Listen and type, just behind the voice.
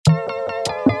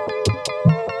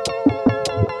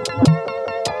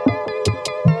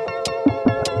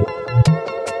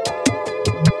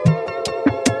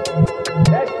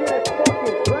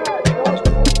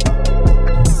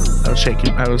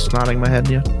shaking. I was nodding my head.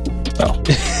 Yeah. Oh,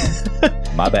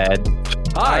 my bad.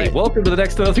 Hi, welcome to the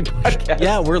Next to Nothing podcast.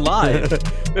 Yeah, we're live.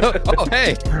 Oh,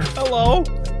 hey. Hello.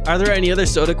 Are there any other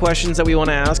soda questions that we want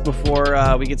to ask before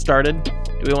we get started? Do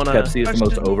we want to? Pepsi is the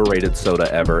most overrated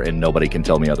soda ever, and nobody can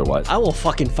tell me otherwise. I will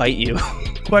fucking fight you.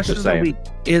 Question Just of the saying. week: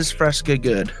 is Fresca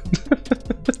good?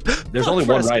 There's only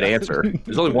one right answer.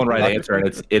 There's only one right answer, and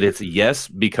it's yes,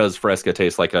 because Fresca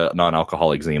tastes like a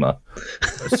non-alcoholic Zima.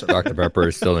 Dr. Pepper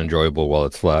is still enjoyable while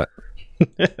it's flat.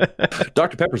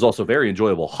 Dr. Pepper is also very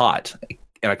enjoyable hot,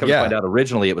 and I come to find out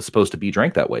originally it was supposed to be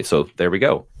drank that way. So there we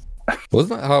go.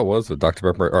 Wasn't that how it was with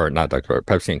Dr. Pepper, or not Dr. Pepper,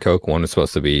 Pepsi and Coke? One was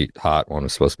supposed to be hot, one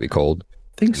was supposed to be cold.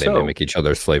 I think They so. mimic each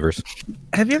other's flavors.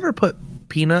 Have you ever put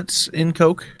peanuts in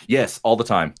Coke? Yes, all the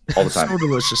time. All the time. So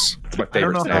delicious. It's my I don't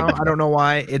favorite know snack. how. I don't know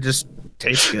why. It just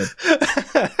tastes good.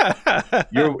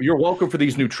 You're welcome for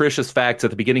these nutritious facts at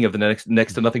the beginning of the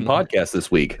next to Nothing podcast this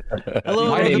week.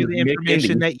 Hello, My and name Welcome is to the Mick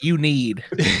information Indy. that you need.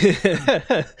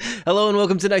 Hello and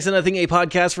welcome to Next to Nothing, a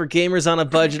podcast for gamers on a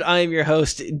budget. I am your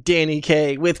host, Danny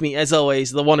K. With me, as always,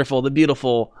 the wonderful, the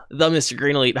beautiful, the Mr.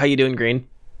 Green Elite. How you doing, Green?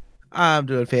 I'm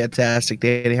doing fantastic,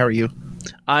 Danny. How are you?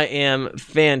 I am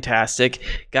fantastic.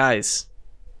 Guys,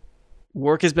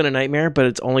 work has been a nightmare, but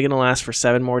it's only going to last for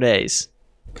 7 more days.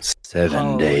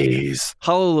 7 days.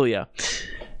 Hallelujah.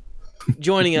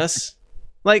 Joining us,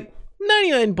 like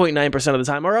 99.9% of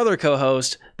the time, our other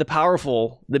co-host, the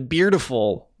powerful, the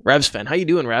beardiful Rev Sven. How you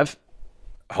doing, Rev?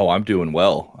 Oh, I'm doing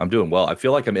well. I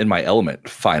feel like I'm in my element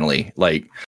finally. Like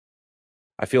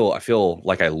I feel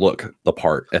like I look the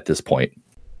part at this point.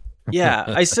 Yeah,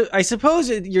 I suppose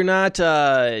you're not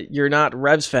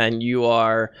Rev Sven. You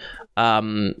are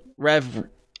Rev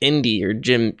Indy or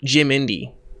Jim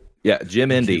Indy. Yeah,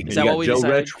 Jim Indy. Is that what we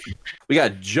decided? We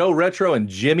got Joe Retro and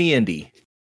Jimmy Indy.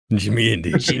 Jimmy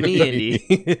Indy. Jimmy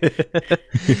Indy.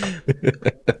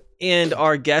 And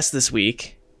our guest this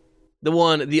week, the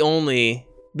one, the only,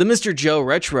 the Mr. Joe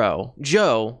Retro.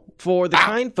 Joe, for the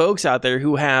kind folks out there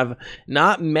who have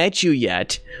not met you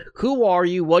yet, who are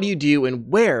you, what do you do, and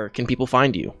where can people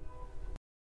find you?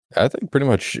 I think pretty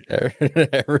much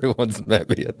everyone's met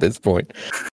me at this point.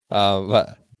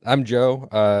 But I'm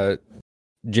Joe,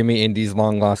 Jimmy Indy's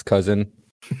long lost cousin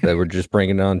that we're just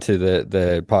bringing on to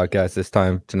the podcast this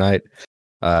time tonight.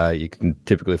 You can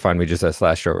typically find me just at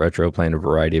 /Joe Retro, playing a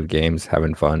variety of games,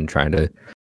 having fun, trying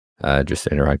to just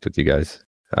interact with you guys.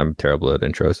 I'm terrible at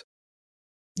intros.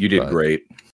 You did great.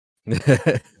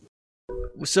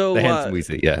 So The handsome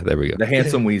Weasley. Yeah, there we go. The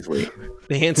handsome Weasley.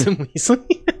 the handsome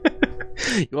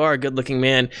Weasley. You are a good-looking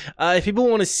man. If people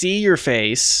want to see your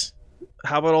face,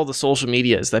 how about all the social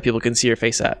medias that people can see your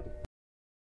face at?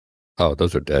 Oh,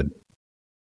 those are dead.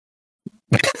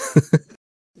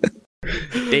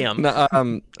 Damn. No,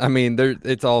 I mean,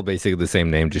 it's all basically the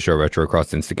same name, just Joe Retro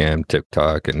across Instagram,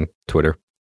 TikTok, and Twitter.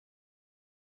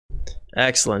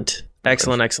 Excellent. I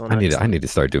need to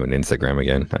start doing Instagram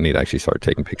again. I need to actually start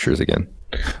taking pictures again.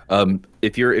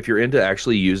 If you're into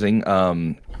actually using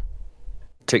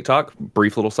TikTok,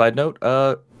 brief little side note,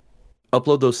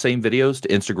 upload those same videos to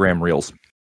Instagram Reels.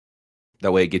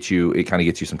 That way it kind of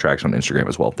gets you some traction on Instagram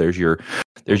as well. There's your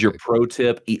pro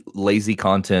tip, lazy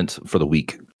content for the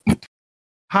week.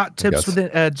 Hot tips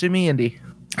with Jimmy Indy.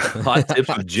 Hot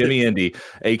tips with Jimmy Indy,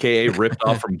 aka ripped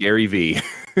off from Gary V.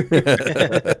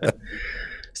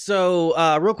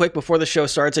 So, real quick, before the show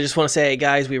starts, I just want to say,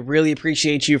 guys, we really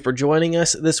appreciate you for joining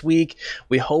us this week.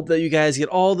 We hope that you guys get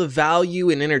all the value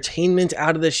and entertainment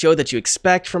out of this show that you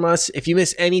expect from us. If you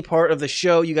miss any part of the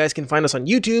show, you guys can find us on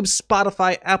YouTube,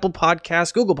 Spotify, Apple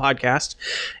Podcasts, Google Podcasts,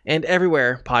 and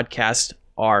everywhere podcasts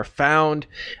are found.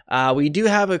 We do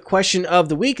have a question of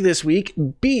the week this week,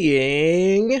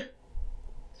 being...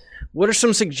 what are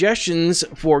some suggestions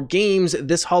for games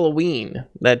this Halloween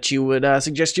that you would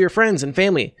suggest to your friends and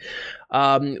family?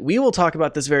 We will talk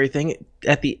about this very thing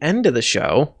at the end of the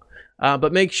show,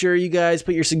 but make sure you guys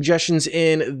put your suggestions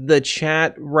in the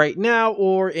chat right now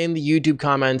or in the YouTube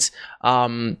comments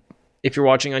if you're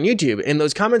watching on YouTube. And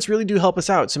those comments really do help us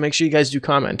out, so make sure you guys do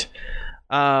comment.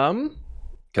 Can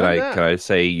I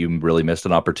say you really missed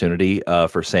an opportunity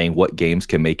for saying what games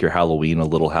can make your Halloween a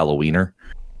little Halloweener?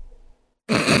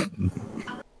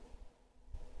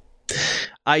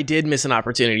 I did miss an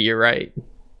opportunity. You're right.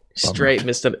 Straight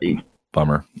missed it.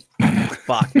 Bummer.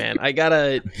 Fuck, man. I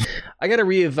gotta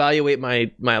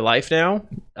reevaluate my life now.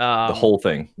 The whole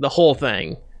thing. The whole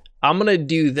thing. I'm gonna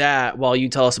do that while you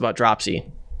tell us about Dropsy.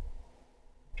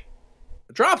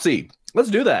 Dropsy. Let's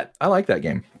do that. I like that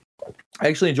game. I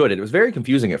actually enjoyed it. It was very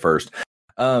confusing at first.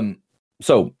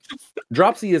 So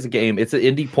Dropsy is a game. It's an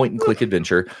indie point and click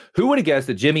adventure. Who would have guessed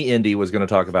that Jimmy Indy was going to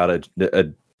talk about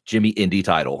a Jimmy Indy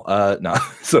title. No.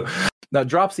 So now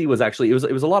Dropsy was actually it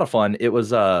was a lot of fun. It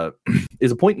was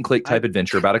is a point and click type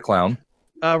adventure about a clown.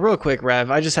 Real quick, Rev,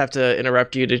 I just have to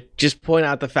interrupt you to just point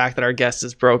out the fact that our guest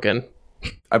is broken.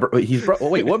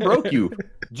 Wait, what broke you,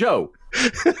 Joe?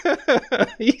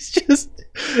 he's just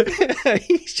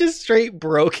straight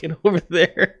broken over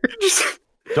there.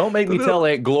 Don't make me tell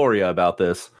Aunt Gloria about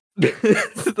this.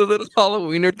 The little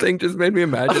Halloweener thing just made me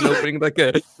imagine opening like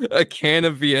a can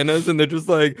of Viennas and they're just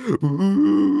like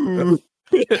ooh,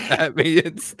 at me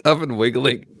and stuff and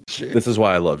wiggling. Shit. This is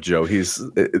why I love Joe. He's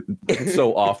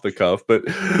so off the cuff. But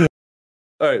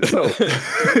all right, so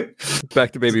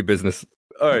back to baby business.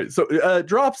 All right, so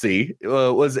Dropsy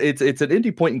it's an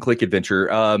indie point and click adventure.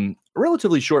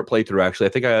 Relatively short playthrough, actually. I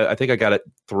think I got it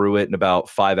through it in about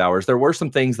 5 hours. There were some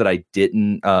things that I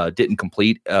didn't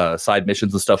complete, side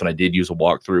missions and stuff, and I did use a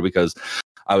walkthrough because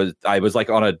I was like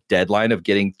on a deadline of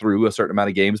getting through a certain amount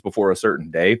of games before a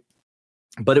certain day.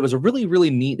 But it was a really, really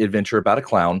neat adventure about a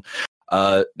clown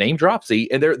named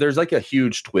Dropsy, and there's like a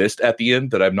huge twist at the end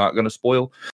that I'm not going to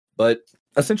spoil, but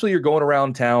essentially you're going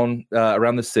around town,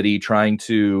 around the city, trying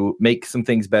to make some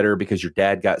things better because your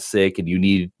dad got sick and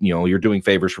you're doing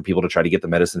favors for people to try to get the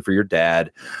medicine for your dad.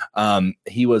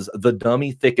 He was the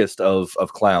dummy thickest of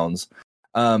clowns.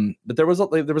 But there was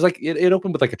like, it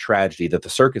opened with like a tragedy that the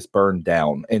circus burned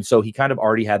down. And so he kind of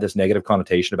already had this negative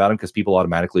connotation about him because people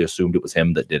automatically assumed it was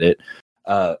him that did it.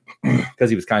 Because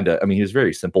he was he was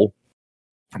very simple,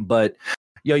 but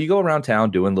you go around town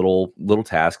doing little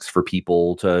tasks for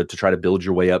people to try to build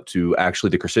your way up to actually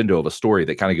the crescendo of a story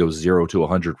that kind of goes 0 to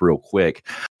 100 real quick.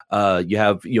 You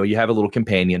have a little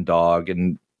companion dog,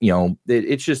 and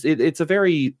it's a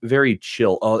very, very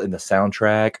chill. Oh, and the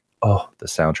soundtrack. Oh, the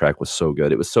soundtrack was so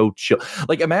good. It was so chill.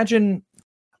 Like imagine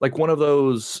like one of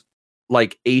those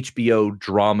like HBO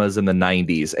dramas in the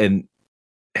 90s and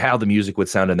how the music would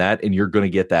sound in that, and you're going to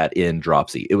get that in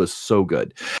Dropsy. It was so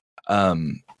good.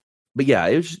 But yeah,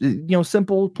 it was,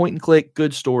 simple point and click,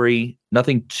 good story,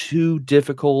 nothing too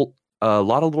difficult. A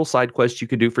lot of little side quests you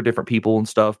could do for different people and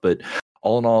stuff, but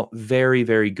all in all, very,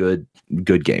 very good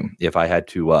game. If I had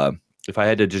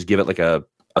to just give it like a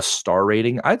star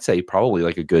rating, I'd say probably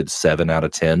like a good 7 out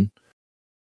of 10.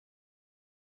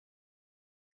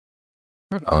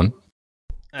 On.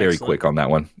 Very quick on that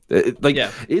one.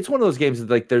 It's one of those games that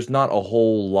like there's not a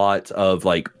whole lot of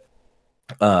like,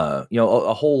 a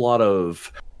whole lot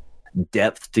of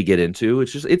depth to get into.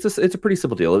 It's a pretty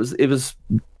simple deal. It was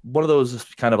one of those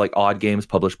kind of like odd games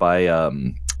published by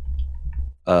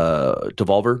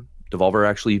Devolver. Devolver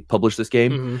actually published this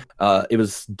game. Mm-hmm. It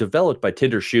was developed by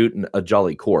Tender Shoot and A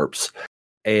Jolly Corpse,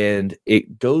 and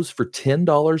it goes for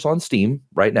 $10 on Steam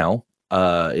right now.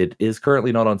 It is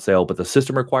currently not on sale, but the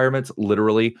system requirements,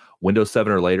 literally Windows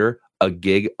 7 or later, a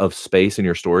gig of space in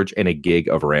your storage and a gig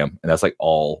of RAM, and that's like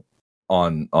all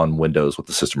on Windows what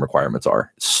the system requirements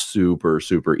are. Super,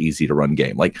 super easy to run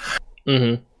game. Like,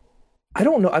 mm-hmm. I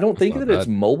don't know. I don't think that it's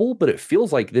mobile, but it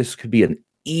feels like this could be an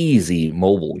easy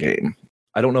mobile game.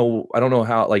 I don't know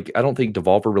how. Like, I don't think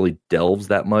Devolver really delves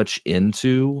that much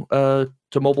into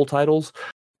to mobile titles,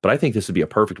 but I think this would be a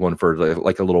perfect one for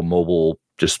like a little mobile,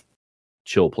 just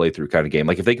chill playthrough kind of game.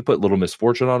 Like if they could put Little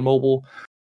Misfortune on mobile,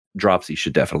 Dropsy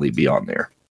should definitely be on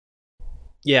there.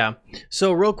 Yeah.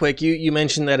 So real quick, you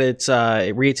mentioned that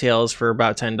it retails for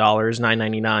about $10,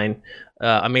 $9.99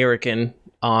 American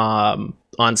on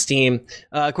Steam.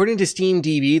 According to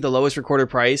SteamDB, the lowest recorded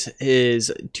price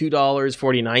is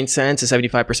 $2.49,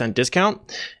 a 75%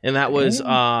 discount, and that was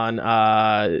on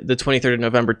the 23rd of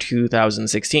November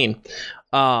 2016.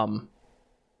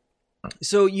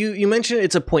 So you mentioned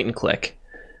it's a point and click.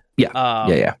 Yeah.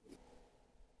 Yeah.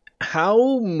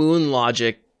 How Moon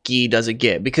Logic-y does it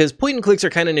get? Because point and clicks are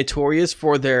kind of notorious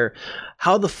for their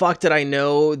how the fuck did I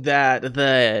know that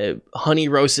the honey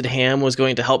roasted ham was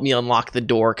going to help me unlock the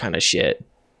door kind of shit.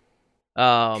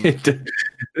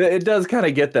 It does kind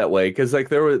of get that way because like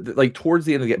there were like towards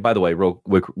the end of the game. By the way, real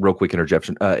quick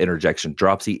interjection.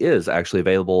 Dropsy is actually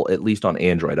available at least on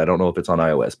Android. I don't know if it's on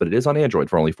iOS, but it is on Android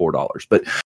for only $4. But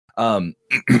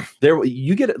there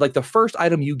you get it. Like the first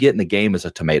item you get in the game is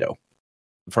a tomato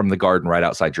from the garden right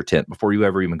outside your tent before you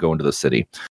ever even go into the city,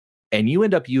 and you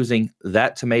end up using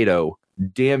that tomato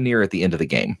damn near at the end of the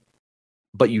game.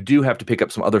 But you do have to pick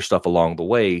up some other stuff along the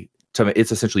way.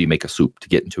 It's essentially you make a soup to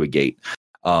get into a gate,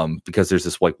 because there's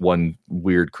this like one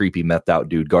weird creepy methed out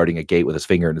dude guarding a gate with his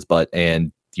finger in his butt,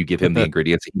 and you give him the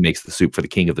ingredients. He makes the soup for the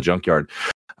king of the junkyard.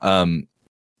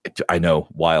 I know,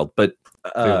 wild, but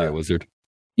clearly a wizard.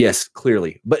 Yes,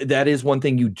 clearly. But that is one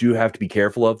thing you do have to be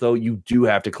careful of, though. You do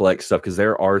have to collect stuff because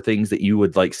there are things that you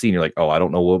would like see and you're like, oh, I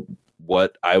don't know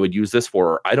what I would use this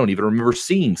for. I don't even remember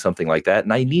seeing something like that,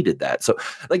 and I needed that. So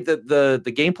like the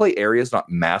gameplay area is not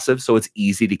massive, so it's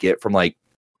easy to get from like,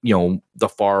 you know, the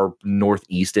far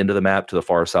northeast end of the map to the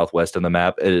far southwest of the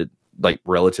map, like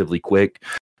relatively quick.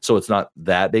 So it's not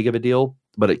that big of a deal,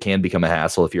 but it can become a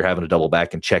hassle if you're having to double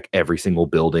back and check every single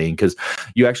building, because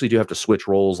you actually do have to switch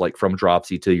roles, like from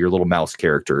Dropsy to your little mouse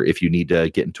character. If you need to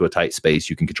get into a tight space,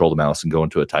 you can control the mouse and go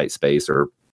into a tight space, or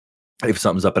if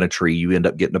something's up in a tree, you end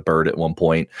up getting a bird at one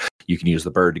point, you can use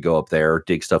the bird to go up there,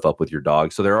 dig stuff up with your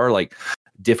dog. So there are like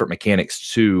different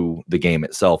mechanics to the game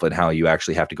itself and how you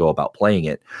actually have to go about playing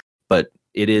it. But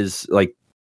it is like,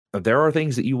 there are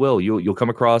things that you'll come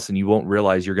across and you won't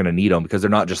realize you're going to need them, because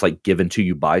they're not just like given to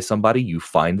you by somebody. You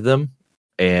find them,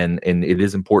 and it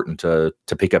is important to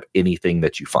pick up anything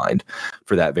that you find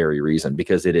for that very reason,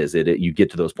 because you get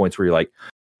to those points where you're like,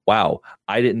 wow,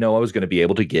 I didn't know I was going to be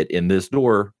able to get in this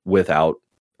door without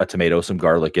a tomato, some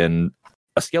garlic, and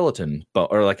a skeleton,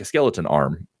 or like a skeleton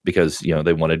arm, because, you know,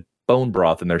 they wanted bone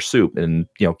broth in their soup, and,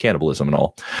 you know, cannibalism and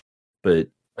all. But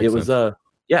it was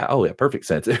yeah, oh yeah, perfect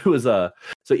sense. It was so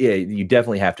yeah, you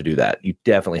definitely have to do that. You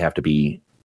definitely have to be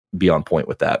on point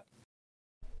with that.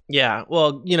 Yeah,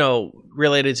 well, you know,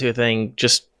 related to a thing,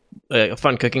 just a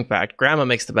fun cooking fact: Grandma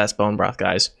makes the best bone broth,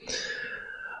 guys.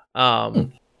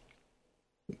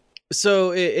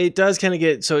 So it does kind of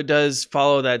it does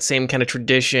follow that same kind of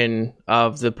tradition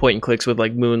of the point and clicks with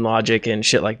like Moon Logic and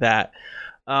shit like that.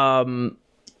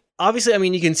 Obviously, I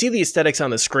mean, you can see the aesthetics on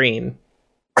the screen.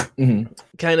 Mm-hmm.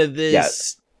 Kind of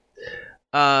this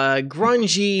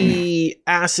grungy,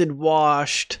 acid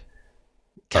washed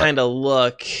kind of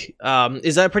look.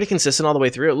 Is that pretty consistent all the way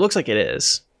through? It looks like it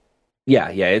is. Yeah,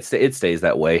 it stays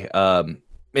that way. And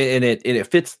it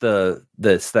fits the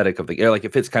aesthetic of the, like,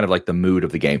 it fits kind of like the mood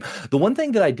of the game. The one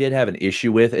thing that I did have an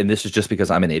issue with, and this is just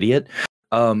because I'm an idiot,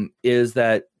 is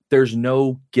that there's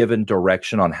no given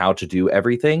direction on how to do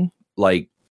everything. Like,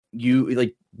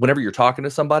 whenever you're talking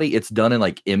to somebody, it's done in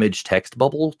like image text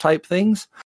bubble type things.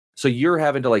 So you're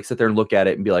having to like sit there and look at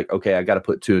it and be like, okay, I got to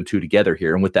put 2 and 2 together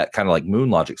here. And with that kind of like Moon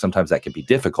Logic, sometimes that can be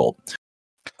difficult.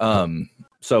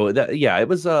 So that, yeah, it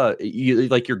was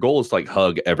your goal is to like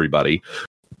hug everybody.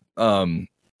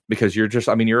 Because you're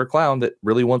a clown that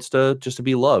really wants to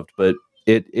be loved, but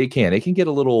it can get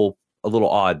a little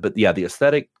odd. But yeah, the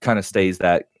aesthetic kind of stays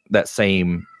that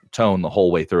same tone the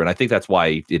whole way through, and I think that's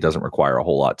why it doesn't require a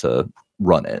whole lot to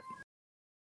run it.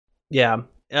 Yeah.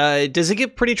 Does it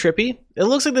get pretty trippy? It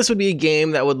looks like this would be a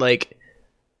game that would like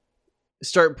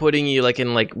start putting you like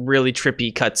in like really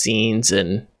trippy cutscenes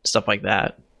and stuff like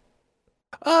that.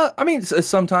 I mean,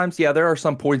 sometimes, yeah, there are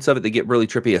some points of it that get really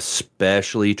trippy,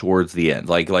 especially towards the end.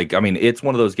 Like, I mean, it's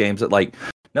one of those games that like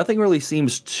nothing really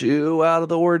seems too out of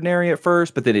the ordinary at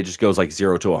first, but then it just goes like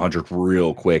 0 to 100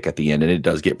 real quick at the end, and it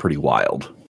does get pretty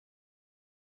wild.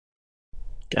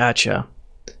 Gotcha.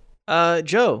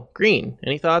 Joe Green,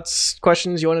 any thoughts,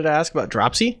 questions you wanted to ask about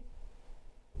Dropsy?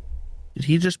 Did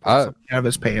he just pull something out of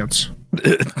his pants?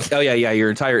 Oh yeah. Your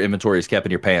entire inventory is kept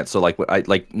in your pants. So like,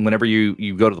 whenever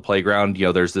you go to the playground, you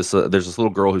know, there's this little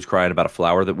girl who's crying about a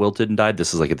flower that wilted and died.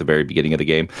 This is like at the very beginning of the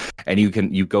game, and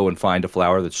you go and find a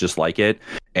flower that's just like it,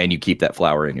 and you keep that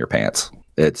flower in your pants.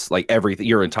 It's like everything.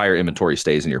 Your entire inventory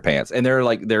stays in your pants, and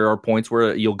there are points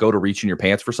where you'll go to reach in your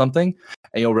pants for something,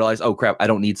 and you'll realize, oh crap, I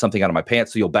don't need something out of my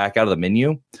pants. So you'll back out of the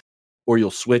menu. Or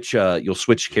you'll switch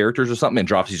characters or something, and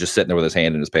Dropsy's just sitting there with his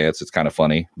hand in his pants. It's kind of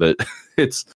funny, but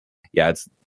it's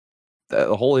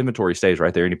the whole inventory stays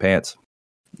right there in your pants.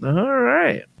 All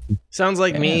right. Sounds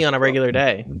like me on a regular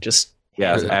day. Just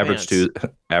average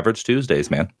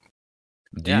Tuesdays, man.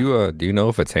 Do you know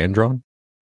if it's hand drawn?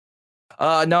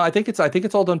 No, I think it's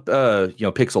all done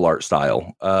pixel art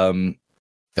style.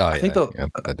 I think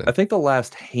the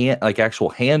last actual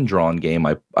hand drawn game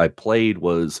I played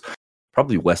was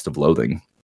probably West of Loathing.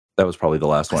 That was probably the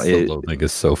last one. Loathing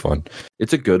is so fun.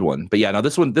 It's a good one. But yeah, no,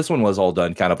 this one was all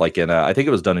done kind of like in I think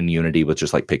it was done in Unity with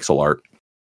just like pixel art.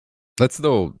 That's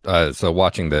so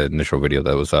watching the initial video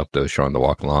that was up, that was showing the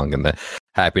walk along and the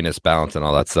happiness bounce and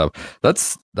all that stuff. That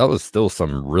was still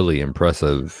some really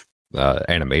impressive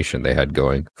animation they had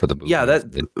going for the movie. Yeah,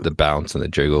 the bounce and the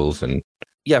jiggles, and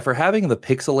yeah, for having the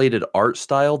pixelated art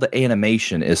style, the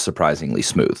animation is surprisingly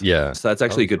smooth. Yeah, so that's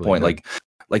actually a good point.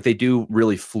 Like they do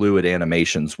really fluid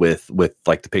animations with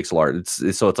like the pixel art.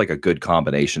 It's like a good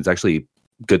combination. It's actually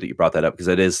good that you brought that up, because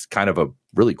it is kind of a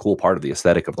really cool part of the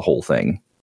aesthetic of the whole thing.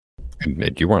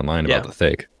 And you weren't lying about the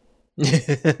thick.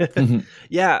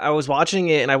 Yeah, I was watching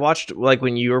it, and I watched like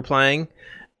when you were playing.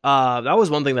 That was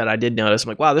one thing that I did notice. I'm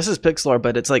like, wow, this is pixel art,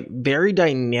 but it's like very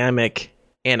dynamic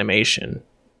animation.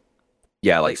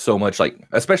 Yeah, like so much, like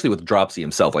especially with Dropsy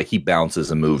himself, like he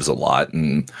bounces and moves a lot,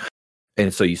 and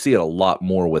so you see it a lot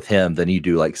more with him than you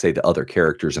do, like say the other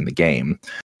characters in the game.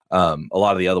 A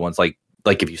lot of the other ones, like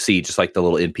if you see just like the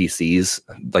little NPCs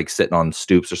like sitting on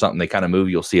stoops or something, they kind of move.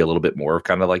 You'll see a little bit more of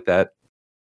kind of like that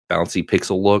bouncy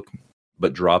pixel look,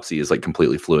 but Dropsy is like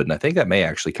completely fluid, and I think that may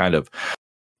actually kind of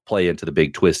play into the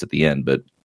big twist at the end. But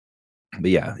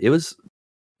yeah, it's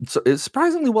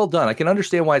surprisingly well done. I can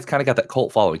understand why it's kind of got that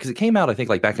cult following, because it came out, I think,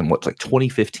 like back in like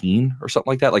 2015 or something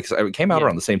like that. Like it came out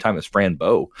around the same time as Fran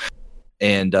Bow,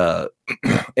 and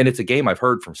it's a game I've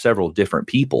heard from several different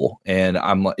people, and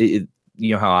I'm like, you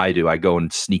know how I do. I go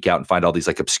and sneak out and find all these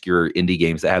like obscure indie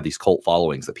games that have these cult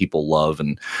followings that people love,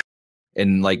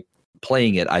 and like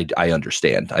playing it, I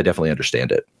understand. I definitely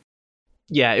understand it.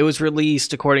 Yeah, it was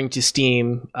released according to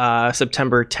Steam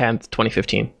September 10th,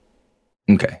 2015.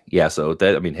 Okay, yeah. So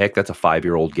that, I mean, heck, that's a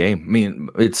 5-year-old game. I mean,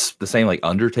 it's the same. Like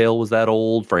Undertale was that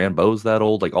old, Fran Bow's that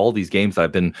old. Like all these games that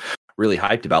I've been really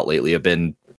hyped about lately have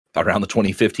been around the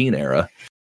 2015 era.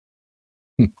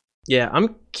 Yeah,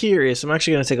 I'm curious. I'm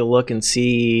actually going to take a look and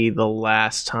see the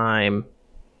last time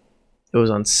it was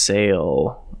on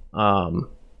sale. I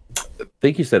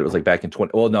think you said it was like back in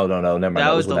 20. Well, no, never mind.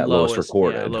 That was when that lowest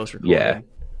recorded. Yeah, lowest recorded.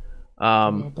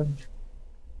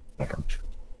 Yeah.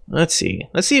 Let's see.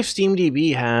 Let's see if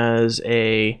SteamDB has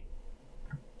a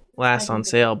last on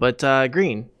sale. But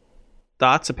Green,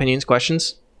 thoughts, opinions,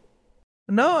 questions?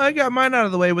 No, I got mine out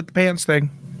of the way with the pants thing.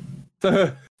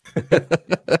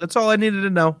 That's all I needed to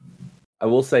know. I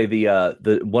will say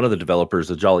the one of the developers,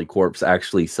 the Jolly Corpse,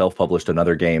 actually self-published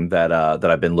another game that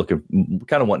I've been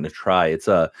kind of wanting to try.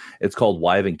 It's called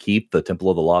Wyvern Keep: The Temple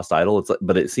of the Lost Idol.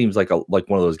 But it seems like one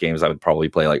of those games I would probably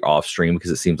play like off stream,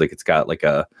 because it seems like it's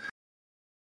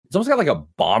almost got like a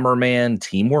Bomberman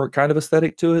teamwork kind of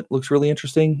aesthetic to it. Looks really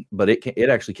interesting, but it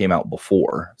actually came out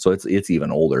before, so it's even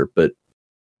older. But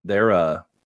they're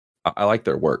I like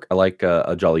their work. I like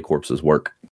Jolly Corpse's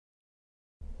work.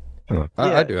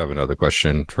 I do have another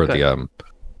question for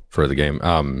the game.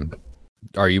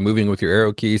 Are you moving with your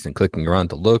arrow keys and clicking around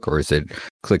to look, or is it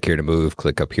click here to move,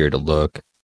 click up here to look?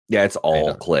 Yeah, it's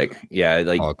all click. Yeah,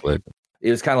 like all click.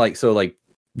 It was kind of like, so like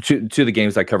two of the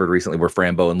games I covered recently were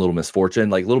Fran Bow and Little Misfortune.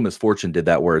 Like Little Misfortune did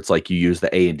that where it's like you use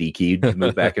the A and D key to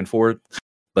move back and forth,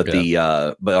 but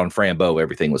but on Fran Bow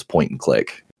everything was point and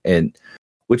click, and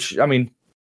which, I mean,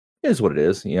 is what it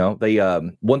is. You know, they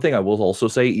one thing I will also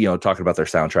say, you know, talking about their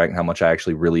soundtrack and how much I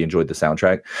actually really enjoyed the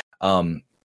soundtrack.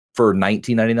 For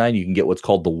 $19.99, you can get what's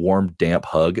called the Warm Damp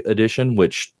Hug edition,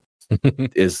 which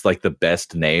is like the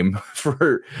best name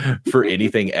for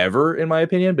anything ever, in my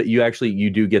opinion. But you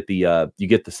do get the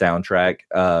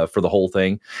soundtrack for the whole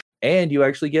thing, and you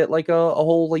actually get like a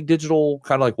whole like digital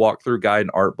kind of like walkthrough guide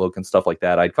and art book and stuff like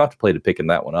that. I'd contemplated picking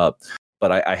that one up,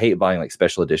 but I hate buying like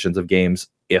special editions of games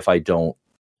if I don't,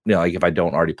 you know, like if I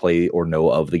don't already play or know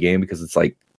of the game, because it's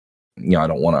like, you know, I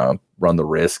don't want to run the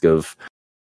risk of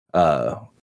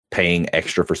paying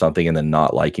extra for something and then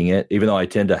not liking it, even though I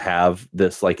tend to have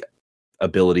this like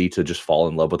ability to just fall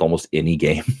in love with almost any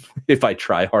game if I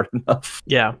try hard enough.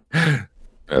 Yeah.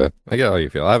 I get how you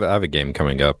feel. I have a game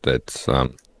coming up that's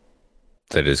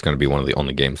that is going to be one of the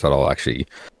only games that I'll actually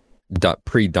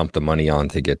pre-dump the money on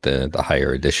to get the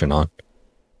higher edition on.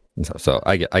 So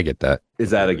I get that. Is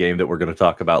that a game that we're going to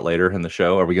talk about later in the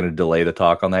show? Are we going to delay the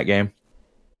talk on that game?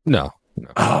 No.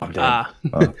 Oh, damn.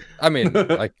 I mean,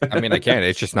 I can.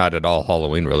 It's just not at all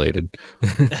Halloween related.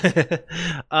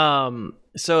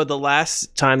 So the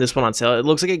last time this went on sale, it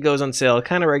looks like it goes on sale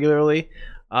kind of regularly.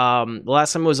 The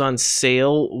last time it was on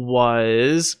sale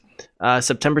was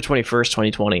September 21st,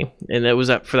 2020, and it was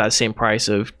up for that same price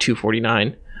of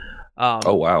 $249.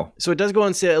 Oh wow! So it does go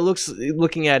on sale.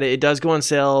 Looking at it, it does go on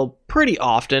sale pretty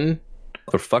often.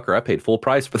 Motherfucker, I paid full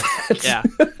price for that. Yeah.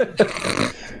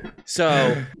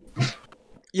 So,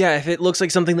 yeah, if it looks like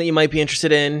something that you might be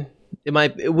interested in,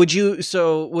 would you?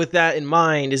 So, with that in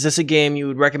mind, is this a game you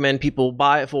would recommend people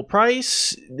buy at full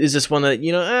price? Is this one that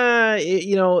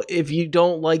if you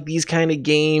don't like these kind of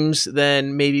games,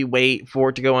 then maybe wait for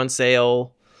it to go on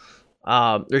sale?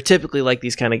 They're typically like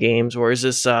these kind of games, or is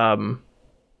this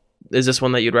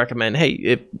one that you'd recommend?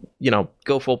 Hey,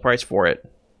 go full price for it.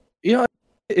 You know,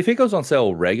 if it goes on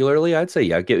sale regularly, I'd say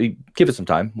give it some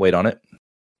time, wait on it,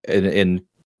 and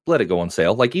let it go on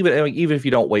sale. Like even if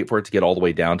you don't wait for it to get all the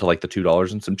way down to like the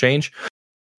 $2 and some change,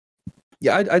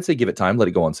 yeah, I'd say give it time, let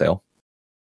it go on sale.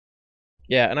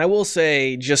 Yeah, and I will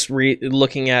say, just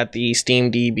looking at the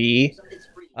SteamDB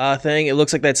thing, it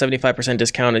looks like that 75%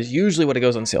 discount is usually what it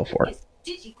goes on sale for.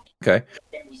 Okay.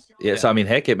 Yeah, so I mean,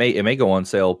 heck, it may go on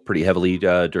sale pretty heavily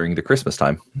during the Christmas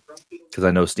time. because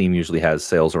I know Steam usually has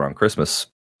sales around Christmas.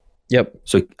 Yep.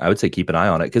 So I would say keep an eye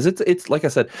on it, because it's like I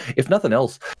said, if nothing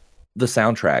else, the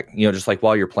soundtrack, just like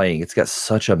while you're playing, it's got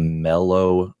such a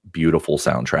mellow, beautiful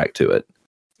soundtrack to it.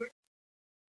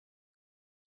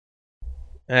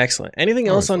 Excellent. Anything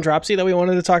else on Dropsy that we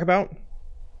wanted to talk about?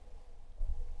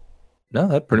 No,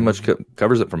 that pretty much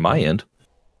covers it from my end.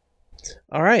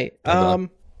 All right. Go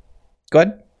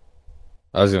ahead.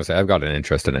 I was going to say, I've got an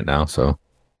interest in it now, so I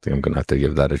think I'm going to have to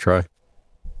give that a try.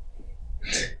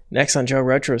 Next on Joe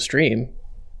Retro Stream,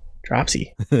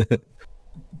 Dropsy.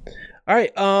 All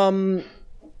right.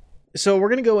 So we're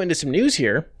going to go into some news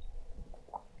here.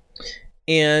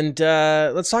 And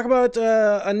let's talk about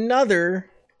another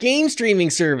game streaming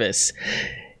service.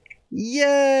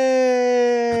 Yay!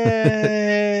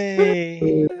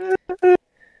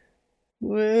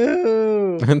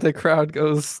 Woo! And the crowd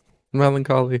goes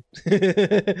melancholy.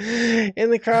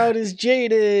 And the crowd is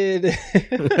jaded.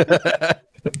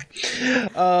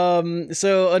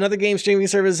 So another game streaming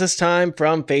service, this time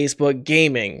from Facebook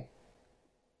Gaming.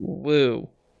 Woo.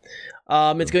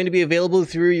 It's going to be available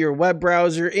through your web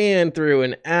browser and through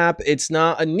an app. It's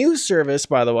not a new service,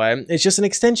 by the way. It's just an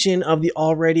extension of the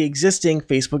already existing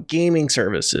Facebook gaming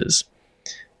services.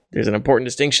 There's an important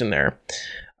distinction there.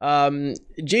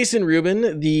 Jason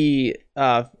Rubin, the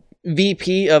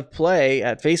VP of Play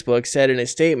at Facebook, said in a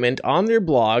statement on their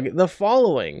blog the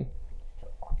following.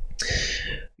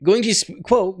 Going to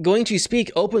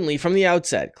speak openly from the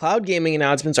outset. Cloud gaming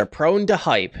announcements are prone to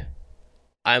hype.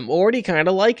 I'm already kind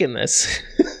of liking this.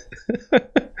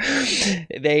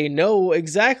 They know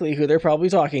exactly who they're probably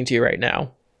talking to right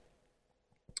now.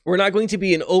 We're not going to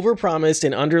be an overpromised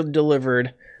and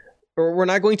underdelivered, or we're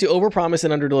not going to overpromise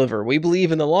and underdeliver. We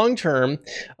believe in the long term.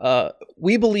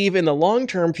 We believe in the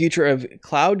long-term future of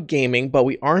cloud gaming, but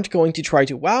we aren't going to try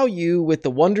to wow you with the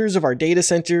wonders of our data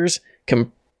centers,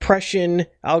 compression,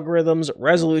 algorithms,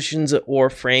 resolutions,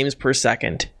 or frames per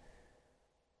second.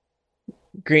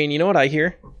 Green, you know what I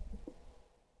hear?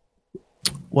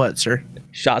 What, sir?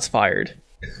 Shots fired.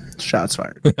 Shots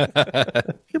fired.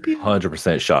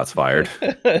 100% shots fired.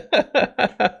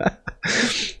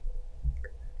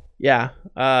 Yeah,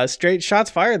 straight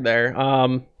shots fired there.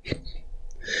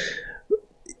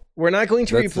 We're not going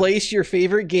to replace your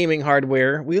favorite gaming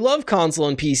hardware. We love console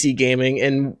and PC gaming,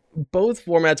 and both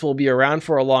formats will be around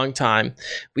for a long time.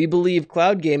 We believe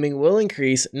cloud gaming will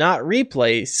increase, not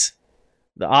replace,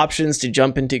 the options to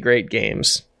jump into great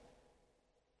games.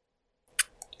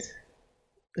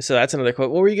 So that's another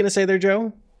quote. What were you going to say there,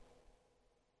 Joe?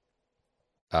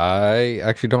 I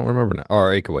actually don't remember now.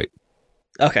 Or I could wait.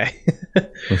 Okay.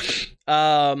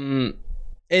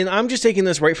 And I'm just taking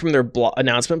this right from their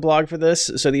announcement blog for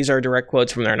this. So these are direct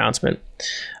quotes from their announcement.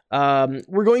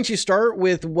 We're going to start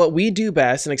with what we do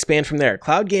best and expand from there.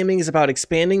 Cloud gaming is about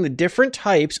expanding the different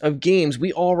types of games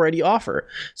we already offer.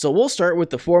 So we'll start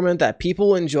with the format that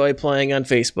people enjoy playing on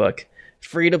Facebook.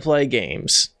 Free-to-play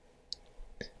games.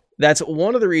 That's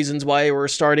one of the reasons why we're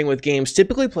starting with games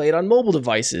typically played on mobile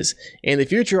devices. In the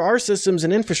future, our systems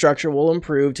and infrastructure will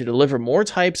improve to deliver more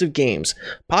types of games,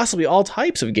 possibly all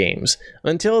types of games.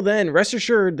 Until then, rest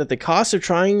assured that the cost of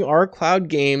trying our cloud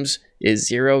games is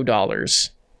 $0.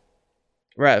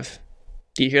 Rev,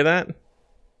 do you hear that?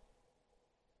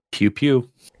 Pew pew.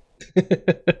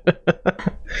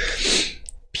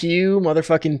 Pew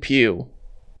motherfucking pew.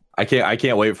 I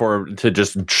can't wait for him to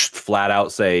just flat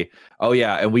out say, oh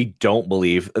yeah, and we don't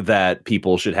believe that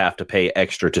people should have to pay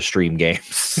extra to stream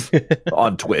games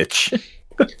on Twitch.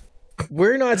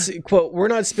 We're not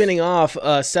spinning off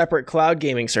a separate cloud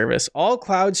gaming service. All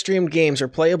cloud streamed games are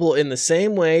playable in the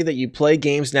same way that you play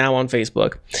games now on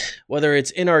Facebook, whether it's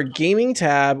in our gaming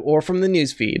tab or from the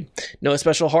newsfeed. No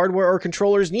special hardware or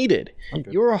controllers needed.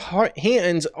 Okay. Your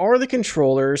hands are the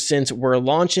controller since we're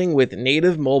launching with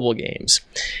native mobile games.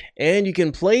 And you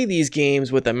can play these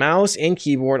games with a mouse and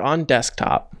keyboard on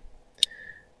desktop.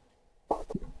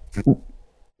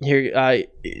 Here,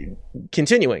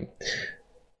 continuing.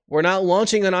 We're not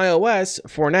launching on iOS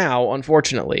for now,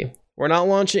 unfortunately. We're not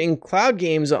launching cloud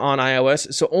games on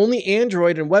iOS, so only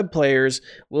Android and web players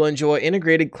will enjoy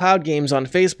integrated cloud games on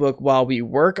Facebook while we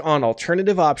work on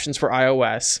alternative options for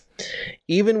iOS.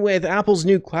 Even with Apple's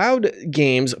new cloud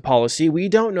games policy, we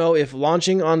don't know if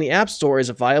launching on the App Store is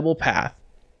a viable path.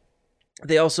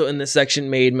 They also, in this section,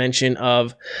 made mention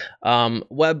of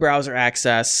web browser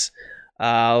access,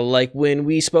 like when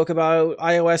we spoke about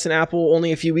iOS and Apple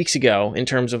only a few weeks ago in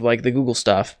terms of like the Google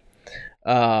stuff.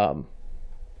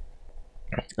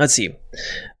 Let's see.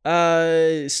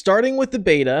 Starting with the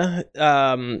beta,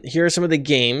 here are some of the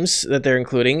games that they're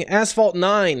including. Asphalt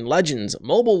 9 Legends,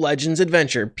 Mobile Legends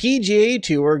Adventure, PGA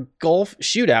Tour Golf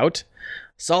Shootout,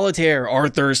 Solitaire,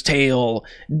 Arthur's Tale,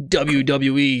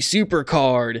 WWE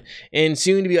Supercard, and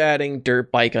soon to be adding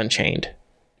Dirt Bike Unchained.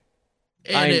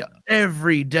 And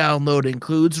every download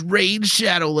includes Raid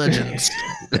Shadow Legends.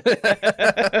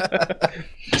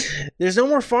 There's no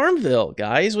more Farmville,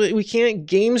 guys. We can't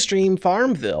game stream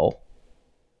Farmville.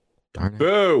 Darn it.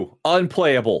 Boo!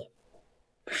 Unplayable.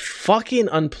 Fucking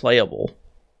unplayable.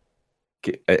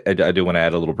 I do want to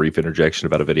add a little brief interjection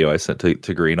about a video I sent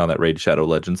to Green on that Raid Shadow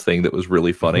Legends thing that was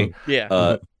really funny.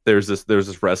 Yeah. There's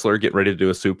this wrestler getting ready to do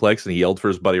a suplex, and he yelled for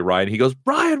his buddy Ryan. He goes,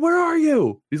 "Ryan, where are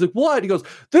you?" He's like, "What?" He goes,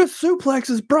 "This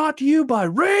suplex is brought to you by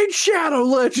Raid Shadow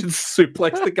Legends."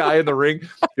 Suplex the guy in the ring.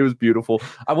 It was beautiful.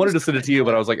 I wanted to send it to you,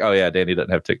 but I was like, "Oh yeah, Danny doesn't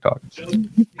have TikTok."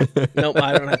 Nope,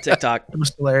 I don't have TikTok. It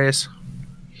was hilarious.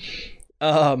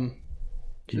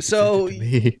 So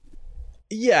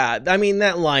yeah, I mean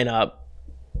that lineup.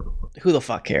 Who the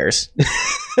fuck cares?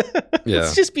 Yeah.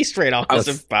 Let's just be straight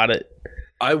honest about it.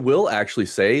 I will actually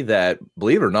say that,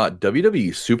 believe it or not, WWE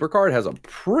Supercard has a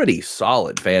pretty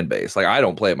solid fan base. Like, I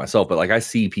don't play it myself, but like I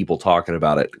see people talking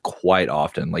about it quite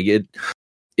often. Like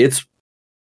it's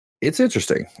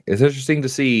interesting. It's interesting to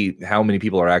see how many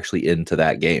people are actually into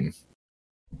that game.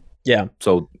 Yeah.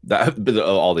 So that, but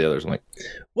all the others, I'm like,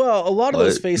 well, a lot of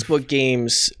those Facebook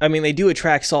games, I mean, they do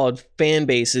attract solid fan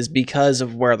bases because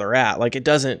of where they're at. Like, it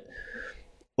doesn't,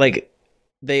 like,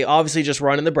 they obviously just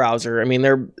run in the browser. I mean,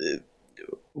 they're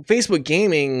Facebook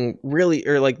gaming really,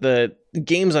 or like the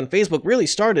games on Facebook really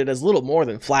started as little more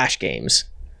than Flash games.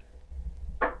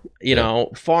 You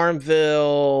know,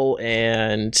 Farmville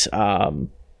and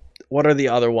what are the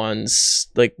other ones?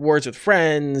 Like Words with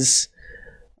Friends.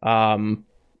 I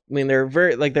mean, they're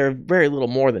very little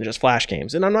more than just Flash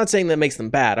games. And I'm not saying that makes them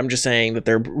bad. I'm just saying that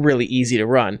they're really easy to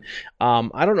run.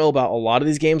 I don't know about a lot of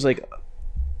these games, like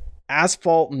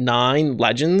Asphalt 9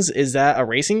 Legends. Is that a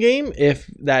racing game? If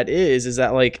that is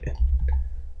that like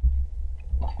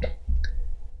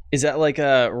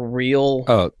a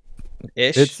real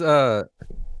ish? It's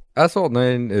Asphalt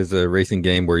 9 is a racing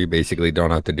game where you basically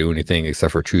don't have to do anything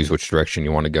except for choose which direction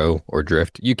you want to go or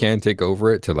drift. You can take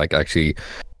over it to like actually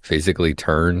physically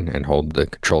turn and hold the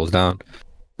controls down,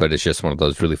 but it's just one of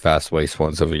those really fast-paced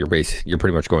ones of you're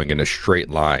pretty much going in a straight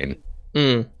line.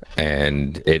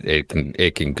 And it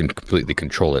can completely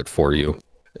control it for you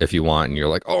if you want, and you're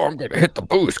like, oh, I'm gonna hit the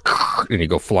boost, and you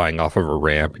go flying off of a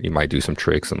ramp, and you might do some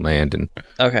tricks and land. And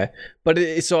okay, but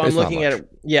I'm looking at it.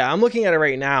 Yeah, I'm looking at it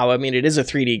right now. I mean, it is a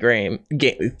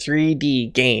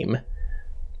 3D game.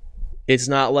 It's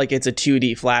not like it's a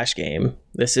 2D Flash game.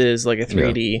 This is like a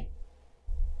 3D. Yeah.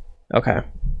 Okay.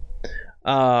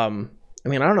 I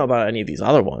mean, I don't know about any of these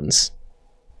other ones.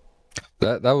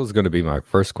 That was going to be my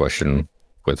first question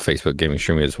with Facebook gaming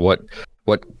streaming is what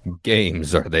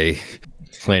games are they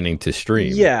planning to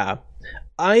stream? Yeah.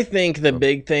 I think the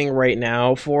big thing right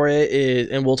now for it is,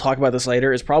 and we'll talk about this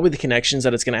later, is probably the connections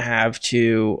that it's going to have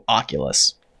to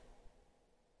Oculus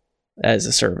as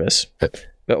a service.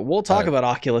 But we'll talk about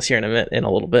Oculus here in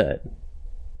a little bit.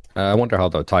 I wonder how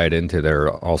they'll tie it into their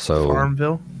also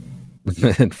Farmville.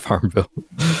 Farmville.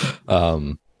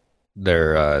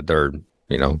 Their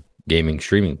gaming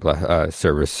streaming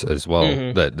service as well.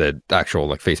 The actual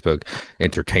like Facebook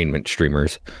entertainment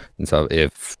streamers, and so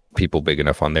if people big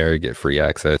enough on there get free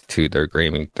access to their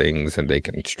gaming things and they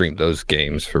can stream those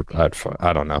games for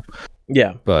I don't know.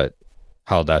 Yeah, but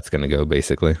how that's gonna go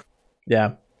basically.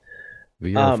 Yeah,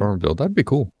 VR Farmville, that'd be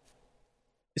cool.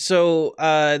 So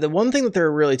the one thing that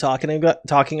they're really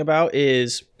talking about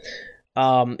is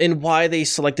and why they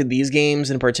selected these games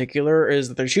in particular is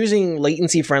that they're choosing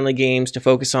latency-friendly games to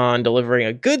focus on delivering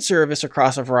a good service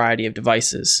across a variety of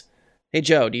devices. Hey,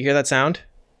 Joe, do you hear that sound?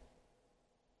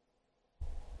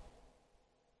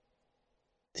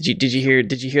 Did you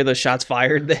hear those shots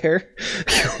fired there?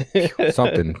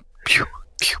 Something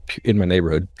in my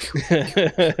neighborhood.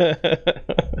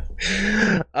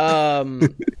 So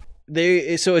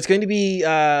it's going to be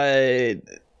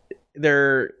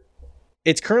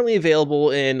it's currently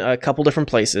available in a couple different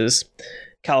places: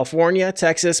 California,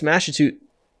 Texas, Massachusetts.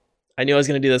 I knew I was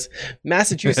going to do this.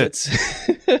 Massachusetts,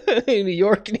 New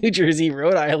York, New Jersey,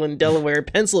 Rhode Island, Delaware,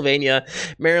 Pennsylvania,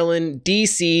 Maryland,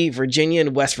 DC, Virginia,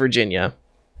 and West Virginia.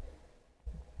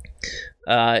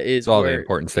 Is all the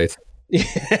important states.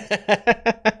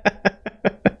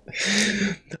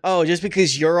 Oh, just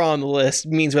because you're on the list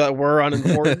means that we're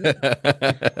unimportant.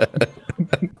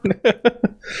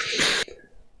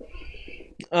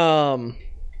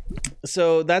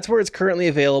 So that's where it's currently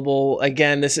available.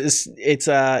 Again, it's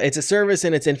a service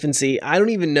in its infancy. I don't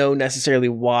even know necessarily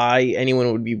why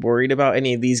anyone would be worried about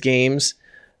any of these games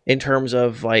in terms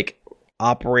of like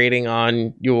operating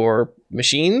on your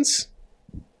machines.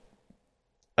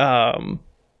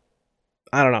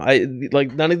 I don't know. I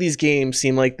like none of these games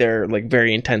seem like they're like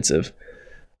very intensive.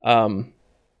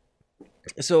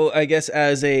 So I guess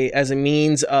as a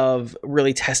means of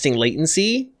really testing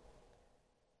latency,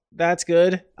 that's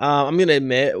good. I'm gonna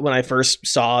admit, when I first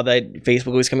saw that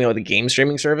Facebook was coming out with a game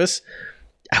streaming service,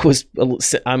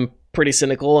 I'm pretty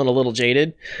cynical and a little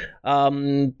jaded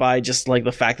by just like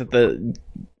the fact that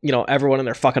everyone and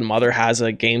their fucking mother has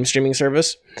a game streaming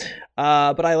service.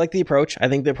 But I like the approach. I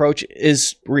think the approach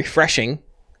is refreshing.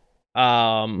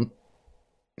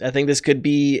 I think this could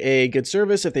be a good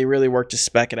service if they really work to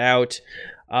spec it out.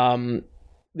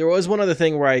 There was one other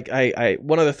thing where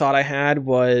one other thought I had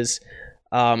was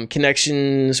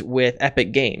connections with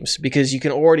Epic Games, because you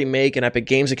can already make an Epic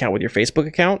Games account with your Facebook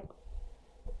account.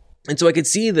 And so I could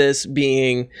see this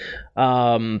being,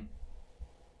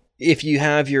 if you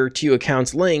have your two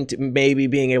accounts linked, maybe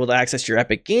being able to access your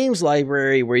Epic Games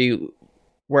library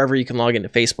wherever you can log into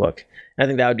Facebook. And I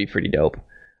think that would be pretty dope.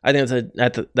 I think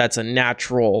that's a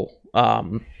natural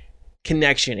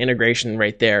connection, integration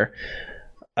right there,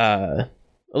 at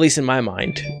least in my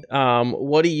mind.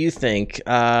 What do you think?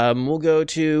 We'll go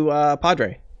to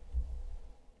Padre.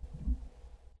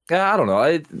 I don't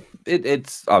know.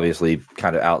 It's obviously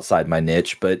kind of outside my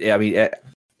niche, but I mean,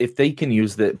 if they can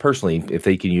use that personally, if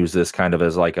they can use this kind of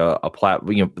as like a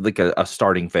like a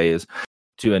starting phase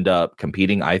to end up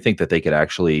competing, I think that they could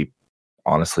actually,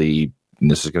 honestly, and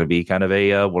this is going to be kind of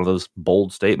a one of those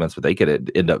bold statements, but they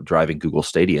could end up driving Google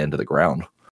Stadia into the ground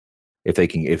if they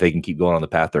can keep going on the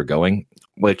path they're going.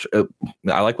 Which I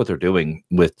like what they're doing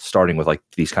with starting with like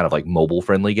these kind of like mobile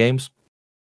friendly games.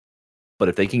 But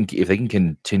if they can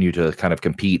continue to kind of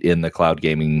compete in the cloud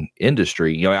gaming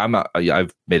industry,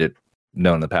 I've made it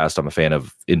known in the past I'm a fan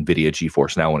of NVIDIA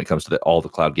GeForce Now when it comes to all the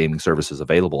cloud gaming services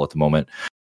available at the moment.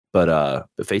 But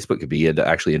Facebook could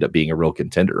actually end up being a real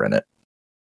contender in it.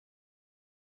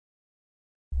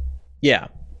 Yeah.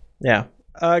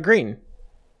 Green.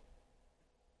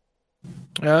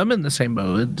 I'm in the same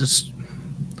boat. It just,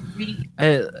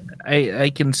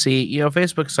 I can see,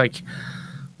 Facebook's like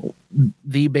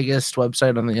the biggest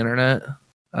website on the internet,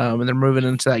 and they're moving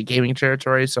into that gaming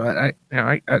territory. So I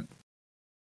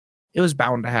it was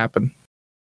bound to happen.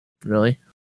 Really,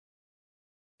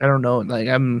 I don't know. Like,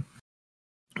 I'm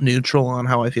neutral on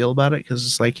how I feel about it, because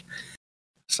it's like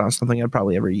it's not something I'd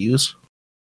probably ever use.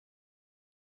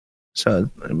 So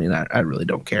I mean, I really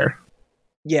don't care.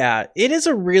 Yeah, it is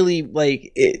a really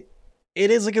like it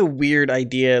is like a weird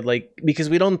idea, like, because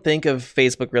we don't think of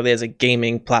Facebook really as a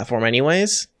gaming platform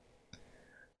anyways.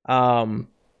 I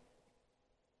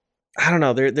don't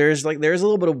know. There's a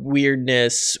little bit of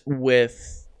weirdness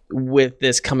with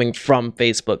this coming from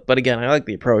Facebook, but again, I like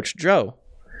the approach. Joe,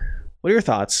 what are your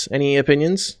thoughts? Any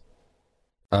opinions?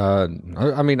 I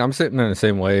mean, I'm sitting in the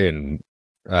same way, and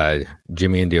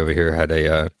Jimmy Indy over here had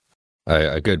a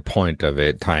good point of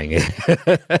it tying in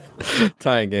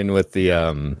with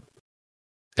the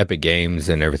Epic Games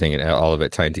and everything, and all of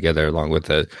it tying together along with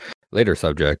the later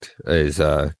subject is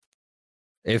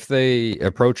if they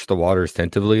approach the waters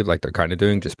tentatively, like they're kind of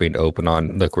doing, just being open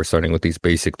on, look, we're starting with these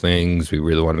basic things. We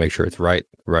really want to make sure it's right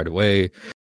away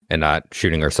and not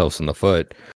shooting ourselves in the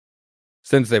foot.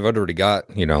 Since they've already got,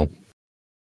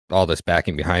 all this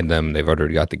backing behind them, they've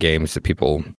already got the games that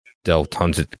people delve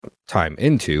tons of time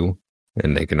into,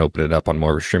 and they can open it up on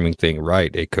more of a streaming thing,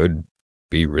 right? It could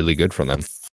be really good for them.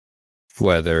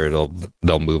 Whether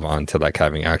they'll move on to like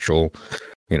having actual,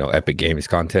 Epic Games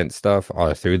content stuff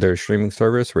through their streaming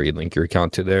service, where you link your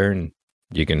account to there and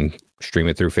you can stream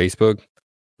it through Facebook.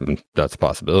 That's a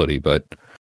possibility, but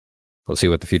we'll see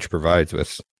what the future provides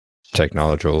with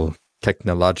technology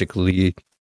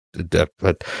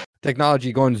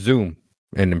going Zoom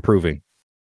and improving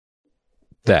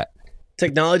that.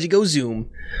 Technology go Zoom.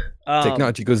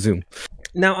 Technology go Zoom.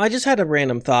 Now, I just had a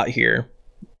random thought here.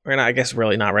 Or I guess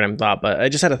really not random thought, but I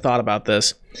just had a thought about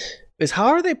this. Is how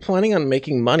are they planning on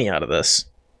making money out of this?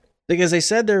 Because they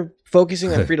said they're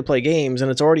focusing on free-to-play games, and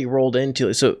it's already rolled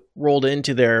into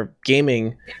their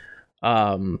gaming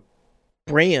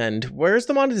brand. Where's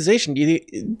the monetization? Do they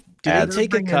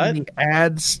take a cut? The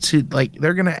ads to, like,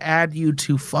 they're gonna add you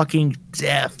to fucking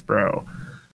death, bro.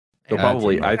 They'll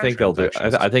probably. I think they'll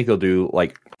do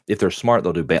like, if they're smart,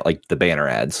 they'll do like the banner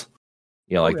ads.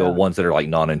 The ones that are like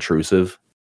non-intrusive.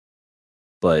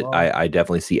 But I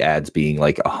definitely see ads being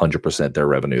like 100% their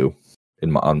revenue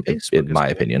in my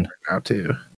opinion. Now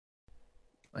too.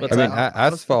 Like, I mean,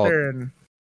 Asphalt. Go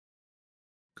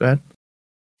ahead.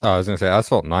 Oh, I was gonna say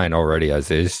Asphalt 9 already as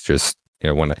is. Just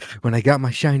when I got my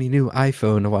shiny new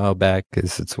iPhone a while back,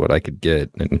 because it's what I could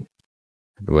get and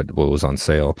what was on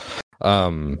sale.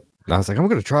 I was like, I'm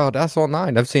gonna try out Asphalt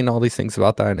 9. I've seen all these things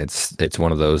about that, and it's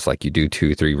one of those like you do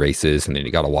 2-3 races, and then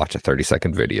you got to watch a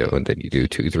 30-second video, and then you do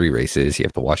 2-3 races, you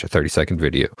have to watch a 30-second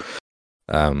video.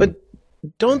 But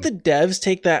don't the devs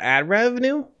take that ad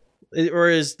revenue, or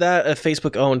is that a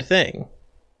Facebook owned thing?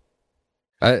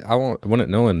 I wouldn't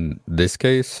know in this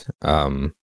case.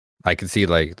 I could see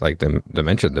like the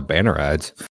mentioned the banner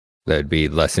ads that'd be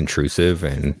less intrusive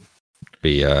and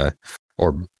be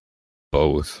or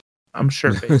both. I'm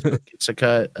sure Facebook gets a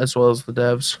cut as well as the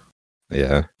devs.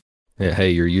 Yeah.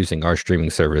 Hey, you're using our streaming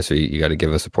service, so you got to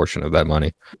give us a portion of that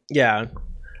money. Yeah.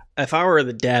 If I were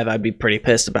the dev, I'd be pretty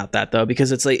pissed about that though,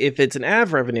 because it's like if it's an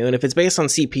ad revenue and if it's based on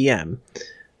CPM,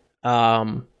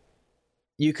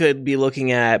 you could be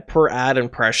looking at per ad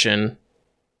impression,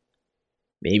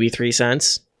 maybe 3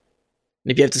 cents.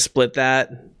 And if you have to split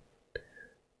that,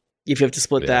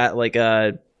 like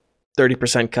a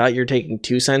 30% cut, you're taking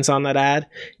 2 cents on that ad.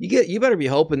 You better be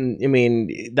hoping. I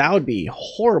mean, that would be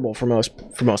horrible for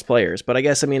most players. But I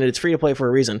guess, I mean, it's free to play for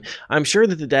a reason. I'm sure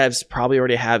that the devs probably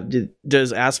already have.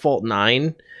 Does Asphalt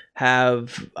 9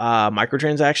 have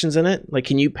microtransactions in it? Like,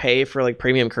 can you pay for like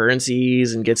premium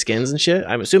currencies and get skins and shit?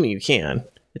 I'm assuming you can.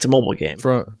 It's a mobile game.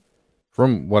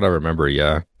 From what I remember,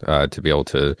 yeah, to be able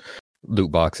to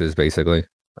loot boxes basically.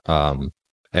 And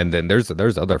then there's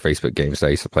other Facebook games that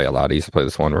I used to play a lot. I used to play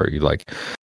this one where it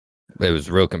was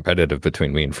real competitive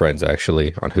between me and friends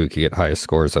actually on who could get highest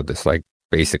scores of this like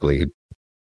basically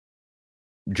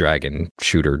dragon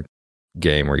shooter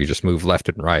game where you just move left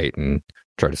and right and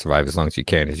try to survive as long as you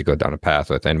can as you go down a path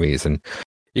with enemies. And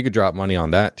you could drop money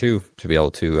on that too to be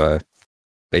able to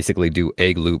basically do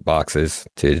egg loot boxes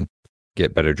to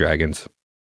get better dragons.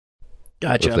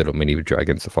 Gotcha. With little mini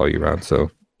dragons to follow you around. So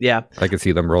yeah, I can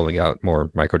see them rolling out more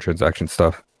microtransaction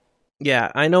stuff.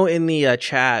 Yeah, I know in the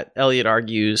chat, Elliot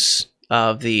argues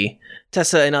of the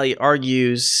Tessa and Elliot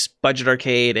argues Budget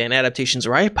Arcade and Adaptations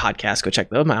Right podcast. Go check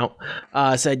them out.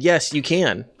 Said yes, you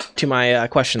can. To my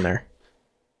question there.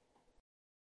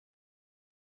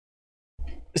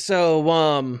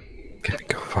 So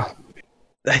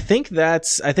I think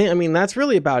that's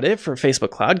really about it for Facebook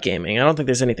Cloud Gaming. I don't think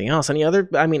there's anything else. Any other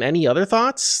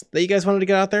thoughts that you guys wanted to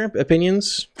get out there?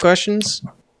 Opinions, questions?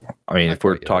 I mean, if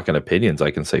we're talking opinions, I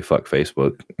can say fuck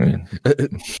Facebook.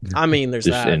 I mean, there's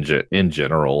just that. in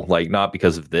general, like not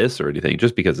because of this or anything,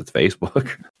 just because it's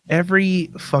Facebook. Every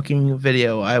fucking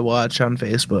video I watch on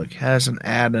Facebook has an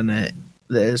ad in it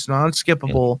that is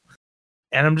non-skippable,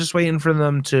 and I'm just waiting for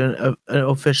them to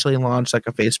officially launch like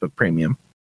a Facebook Premium.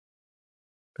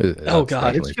 Oh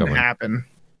god, it's gonna happen.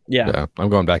 Yeah, I'm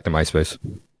going back to MySpace.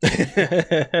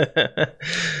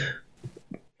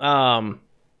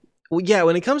 Well, yeah,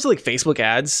 when it comes to like Facebook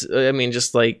ads, I mean,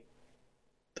 just like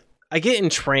I get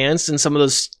entranced in some of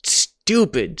those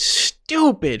stupid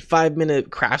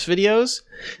 5-minute crafts videos.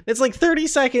 It's like 30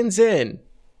 seconds in.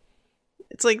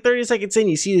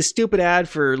 You see this stupid ad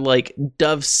for like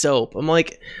Dove soap. I'm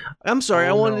like, I'm sorry,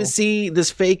 I wanted to see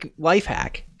this fake life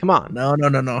hack. Come on. No,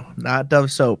 not Dove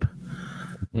soap.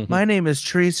 My name is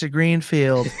Teresa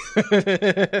Greenfield.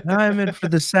 I'm in for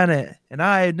the Senate, and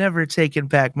I had never taken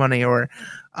back money. Or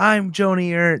I'm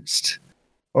Joni Ernst.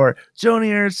 Or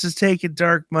Joni Ernst is taking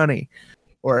dark money.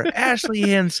 Or Ashley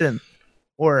Hinson.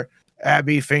 Or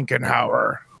Abby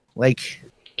Finkenhauer. Like,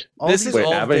 this is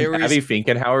all Abby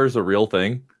Finkenhauer is a real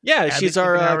thing. Yeah, Abby she's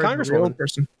our congresswoman.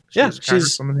 Person. She's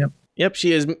congresswoman. Yep,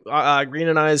 she is Green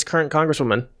and I's current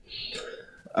congresswoman.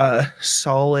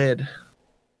 Solid.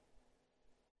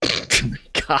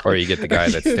 God. Or you get the guy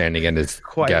that's standing in his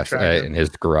in his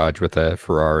garage with a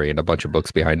Ferrari and a bunch of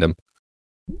books behind him.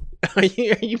 Are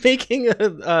you making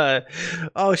a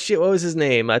oh shit, what was his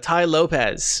name? Ty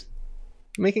Lopez.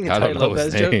 Making a Ty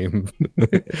Lopez joke.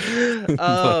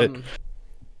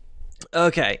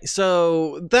 Okay,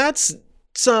 so that's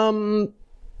some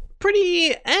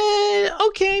pretty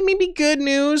okay, maybe good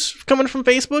news coming from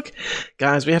Facebook.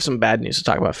 Guys, we have some bad news to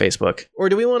talk about Facebook. Or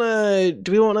do we want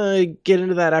to get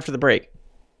into that after the break?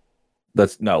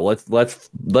 Let's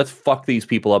fuck these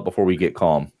people up before we get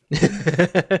calm.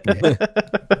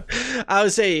 I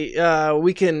would say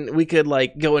we could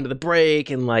like go into the break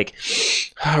and like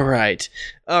all right.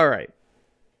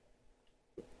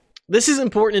 This is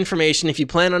important information if you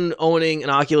plan on owning an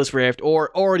Oculus Rift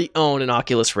or already own an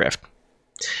Oculus Rift.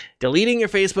 Deleting your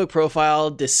Facebook profile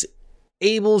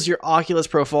disables your Oculus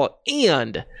profile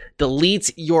and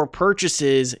deletes your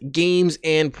purchases, games,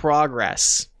 and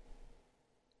progress.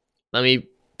 Let me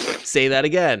say that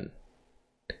again.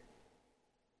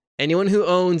 Anyone who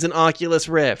owns an Oculus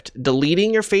Rift,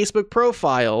 deleting your Facebook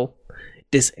profile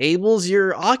disables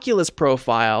your Oculus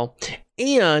profile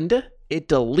and it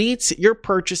deletes your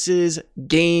purchases,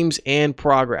 games, and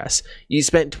progress. You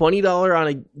spent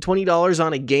 $20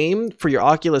 on a game for your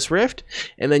Oculus Rift,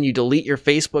 and then you delete your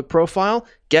Facebook profile.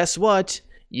 Guess what?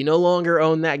 You no longer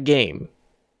own that game.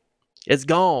 It's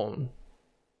gone.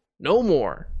 No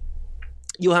more.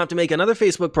 You'll have to make another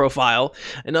Facebook profile,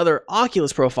 another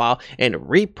Oculus profile, and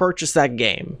repurchase that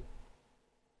game.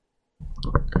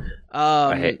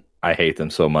 I hate them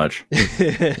so much,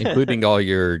 including all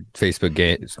your Facebook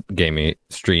gaming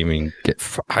streaming.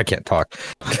 I can't talk.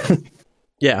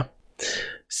 Yeah.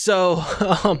 So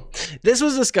this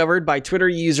was discovered by Twitter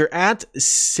user at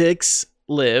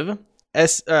Cixliv.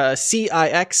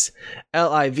 Cixliv.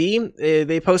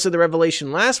 They posted the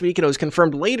revelation last week, and it was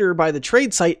confirmed later by the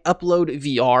trade site Upload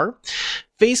VR.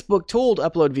 Facebook told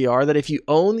Upload VR that if you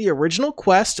own the original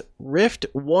Quest, Rift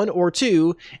 1 or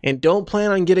 2, and don't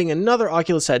plan on getting another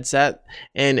Oculus headset,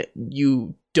 and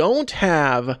you don't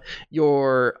have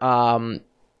your let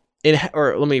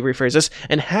me rephrase this,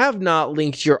 and have not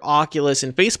linked your Oculus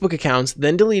and Facebook accounts,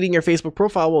 then deleting your Facebook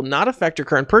profile will not affect your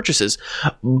current purchases.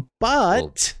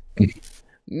 But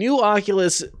new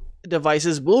Oculus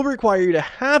devices will require you to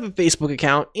have a Facebook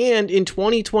account, and in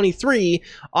 2023,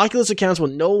 Oculus accounts will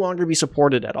no longer be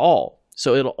supported at all.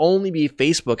 So it'll only be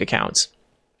Facebook accounts.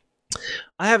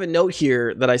 I have a note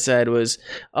here that I said was,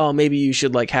 oh, maybe you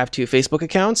should have 2 Facebook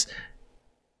accounts.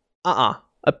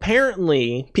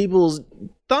 Apparently, people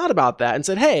thought about that and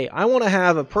said, hey, I want to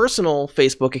have a personal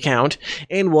Facebook account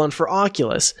and one for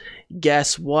Oculus.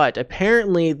 Guess what?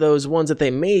 Apparently, those ones that they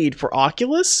made for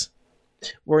Oculus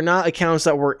were not accounts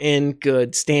that were in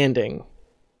good standing.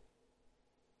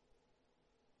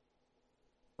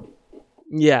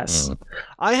 Yes.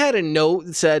 I had a note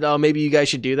that said, oh, maybe you guys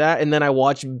should do that. And then I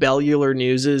watched Bellular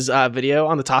News' video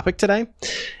on the topic today.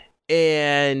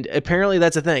 And apparently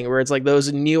that's a thing where it's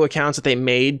those new accounts that they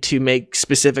made to make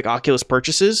specific Oculus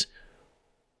purchases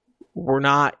were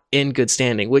not in good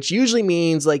standing, which usually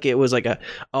means it was it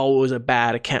was a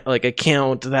bad account,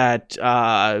 account that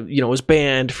was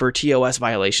banned for TOS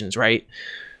violations, right?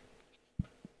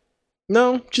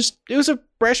 No, just it was a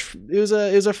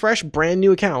fresh brand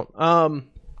new account.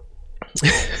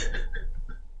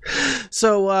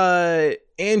 So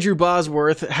Andrew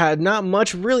Bosworth had not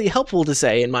much really helpful to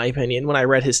say, in my opinion, when I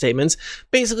read his statements.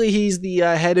 Basically, he's the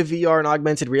head of VR and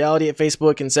augmented reality at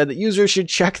Facebook, and said that users should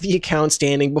check the account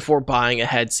standing before buying a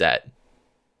headset.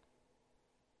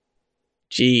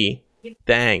 Gee,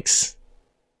 thanks.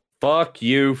 Fuck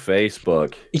you,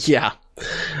 Facebook. Yeah.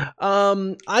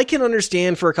 I can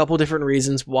understand for a couple different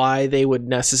reasons why they would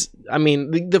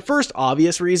the first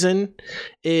obvious reason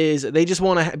is they just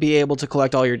want to be able to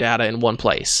collect all your data in one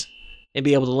place and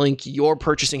be able to link your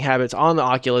purchasing habits on the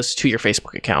Oculus to your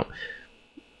Facebook account.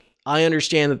 I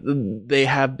understand that they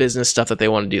have business stuff that they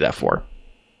want to do that for.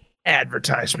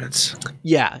 Advertisements.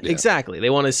 Yeah, exactly. They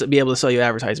want to be able to sell you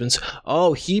advertisements.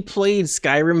 Oh, he played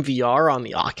Skyrim VR on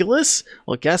the Oculus?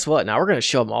 Well, guess what? Now we're going to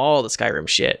show him all the Skyrim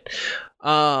shit.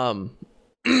 I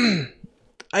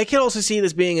can also see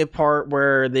this being a part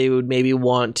where they would maybe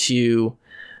want to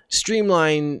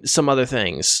streamline some other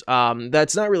things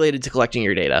that's not related to collecting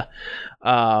your data.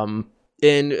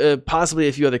 And possibly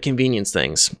a few other convenience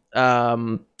things.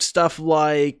 Stuff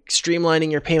like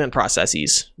streamlining your payment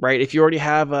processes, right? If you already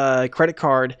have a credit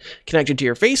card connected to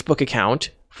your Facebook account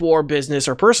for business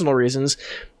or personal reasons,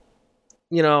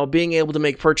 being able to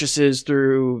make purchases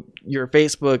through your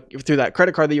Facebook, through that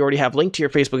credit card that you already have linked to your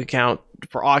Facebook account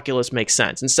for Oculus makes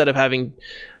sense instead of having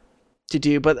to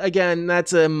do. But again,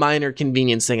 that's a minor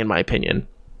convenience thing in my opinion.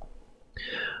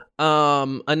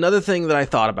 Another thing that I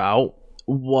thought about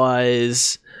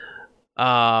was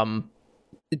doing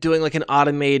an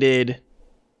automated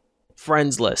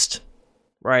friends list,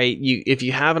 right? If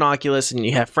you have an Oculus and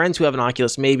you have friends who have an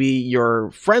Oculus, maybe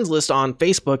your friends list on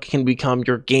Facebook can become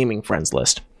your gaming friends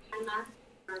list.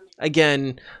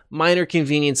 Again, minor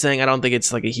convenience thing. I don't think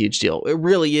it's a huge deal. It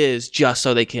really is just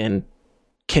so they can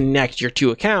connect your 2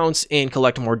 accounts and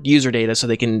collect more user data so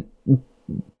they can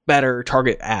better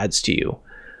target ads to you.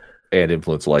 And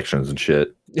influence elections and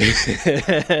shit.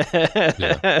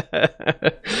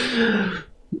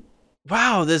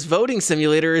 Wow, this voting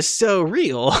simulator is so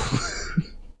real.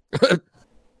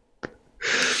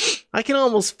 I can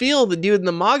almost feel the dude in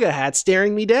the MAGA hat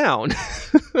staring me down.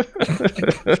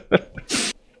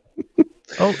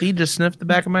 Oh, he just sniffed the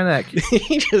back of my neck.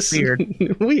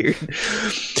 Weird.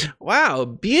 Wow,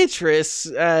 Beatrice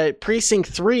at Precinct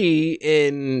 3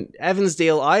 in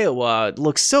Evansdale, Iowa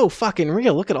looks so fucking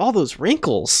real. Look at all those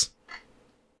wrinkles.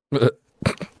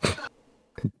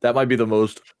 That might be the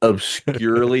most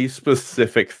obscurely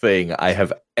specific thing I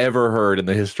have ever heard in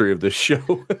the history of this show.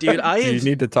 Dude, Do you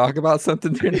need to talk about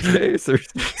something during the days or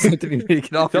something you need to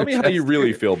get off? Tell me how you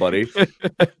really feel, buddy.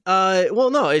 Well,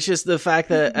 no, it's just the fact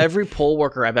that every poll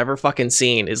worker I've ever fucking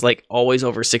seen is like always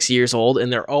over 6 years old,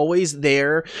 and they're always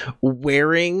there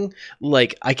wearing,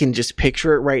 like, I can just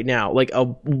picture it right now, like a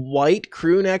white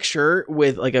crew neck shirt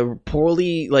with like a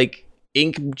poorly like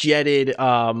ink jetted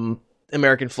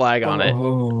American flag on it.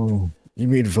 Oh, you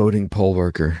mean voting poll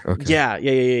worker? Okay.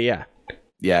 Yeah.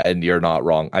 Yeah, and you're not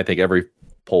wrong. I think every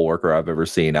poll worker I've ever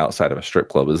seen outside of a strip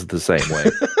club is the same way.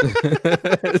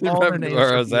 All their names Where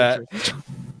I are was at.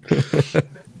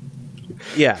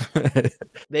 Yeah,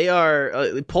 they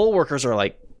are. Poll workers are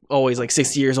like always like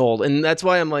 60 years old, and that's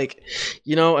why I'm like,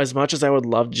 as much as I would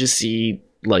love to just see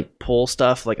like poll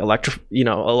stuff like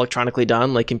electronically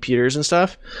done, like computers and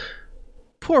stuff.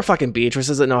 Poor fucking Beatrice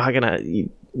doesn't know how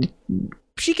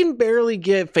she can barely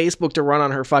get Facebook to run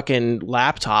on her fucking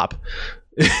laptop.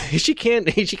 She can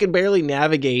barely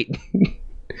navigate.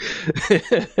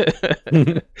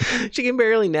 She can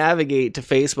barely navigate to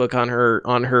Facebook on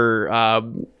her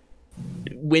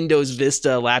Windows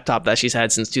Vista laptop that she's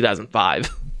had since 2005.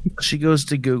 She goes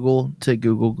to Google to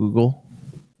Google.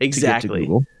 Exactly.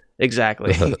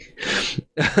 Exactly.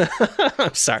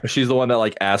 I'm sorry. She's the one that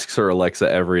like asks her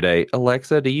Alexa every day,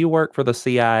 Alexa, do you work for the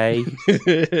CIA?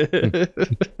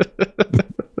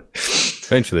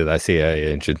 Eventually, that CIA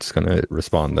agent's going to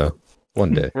respond, though.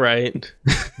 One day. Right.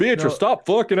 Beatrice, stop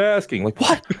fucking asking. Like,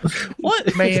 what?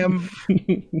 What? Ma'am,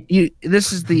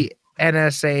 this is the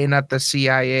NSA, not the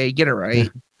CIA. Get it right.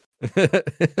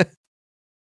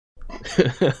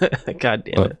 God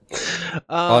damn it.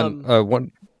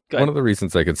 One of the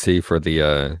reasons I could see for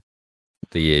the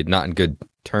not in good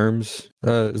terms,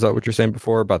 is that what you're saying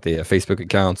before about the Facebook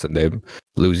accounts and them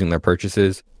losing their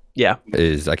purchases? Yeah.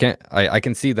 Is I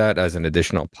can see that as an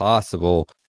additional possible,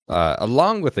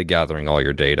 along with the gathering all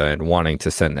your data and wanting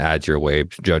to send ads your way,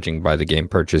 judging by the game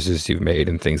purchases you've made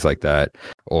and things like that,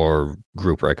 or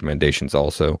group recommendations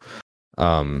also,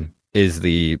 is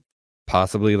the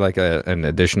possibly like an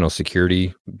additional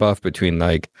security buff between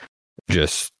like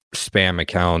just spam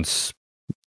accounts,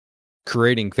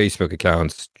 creating Facebook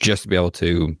accounts just to be able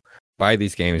to buy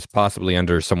these games possibly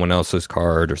under someone else's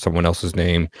card or someone else's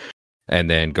name, and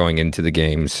then going into the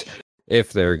games,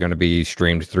 if they're going to be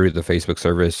streamed through the Facebook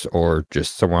service or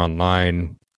just somewhere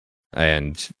online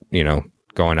and,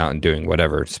 going out and doing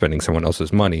whatever, spending someone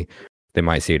else's money, they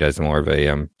might see it as more of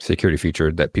a security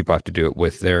feature that people have to do it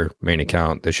with their main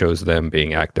account that shows them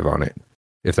being active on it,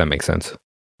 if that makes sense.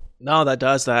 No, that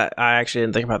does. That I actually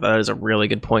didn't think about that. That is a really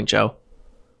good point, Joe.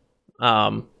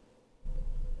 But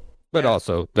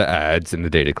also the ads and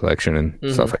the data collection and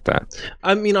stuff like that.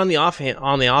 I mean, on the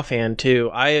offhand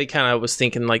too, I kind of was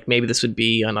thinking like maybe this would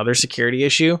be another security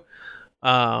issue,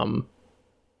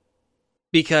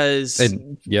 because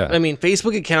I mean,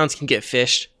 Facebook accounts can get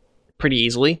phished pretty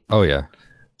easily. Oh yeah.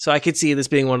 So I could see this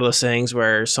being one of those things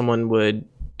where someone would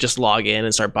just log in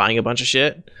and start buying a bunch of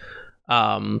shit.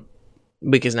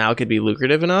 Because now it could be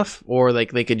lucrative enough, or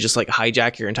like they could just like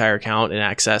hijack your entire account and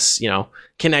access,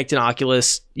 connect an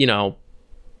Oculus, a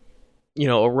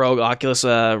rogue Oculus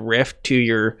Rift to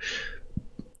your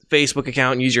Facebook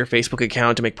account and use your Facebook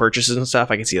account to make purchases and stuff.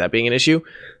 I can see that being an issue.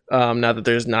 Now that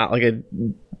there's not like a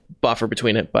buffer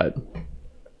between it, but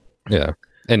yeah,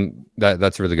 and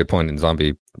that's a really good point. And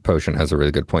Zombie Potion has a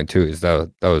really good point too. Is that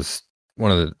was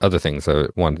one of the other things I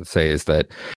wanted to say is that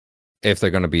if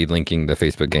they're going to be linking the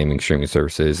Facebook gaming streaming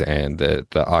services and the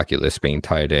Oculus being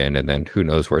tied in, and then who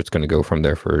knows where it's going to go from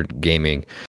there for gaming,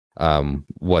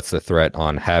 what's the threat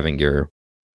on having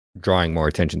drawing more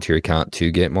attention to your account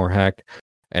to get more hacked,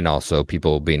 and also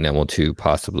people being able to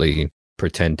possibly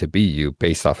pretend to be you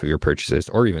based off of your purchases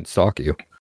or even stalk you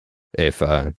if,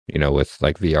 with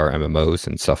like VR MMOs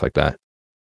and stuff like that.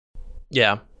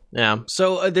 Yeah.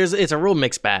 So it's a real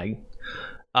mixed bag.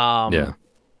 Yeah.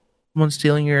 Someone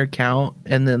stealing your account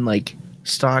and then like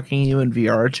stalking you in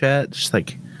VR chat, just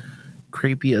like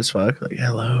creepy as fuck. Like,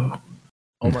 hello.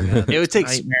 Oh my god, it would take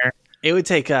nightmare. It would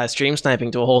take stream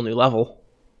sniping to a whole new level.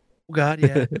 Oh god,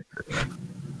 yeah.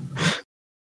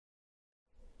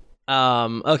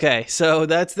 Okay, so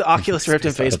that's the Oculus Rift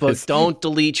and Facebook. Don't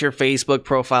delete your Facebook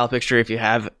profile picture if you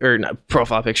have, or not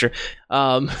profile picture.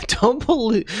 Don't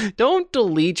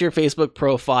delete your Facebook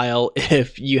profile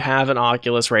if you have an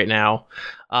Oculus right now.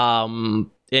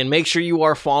 And make sure you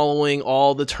are following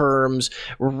all the terms.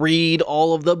 Read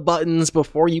all of the buttons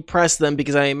before you press them,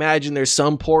 because I imagine there's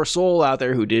some poor soul out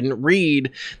there who didn't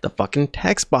read the fucking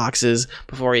text boxes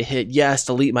before he hit yes,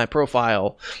 delete my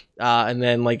profile, and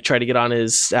then like try to get on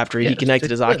his after he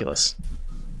connected his Oculus.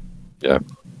 Yeah.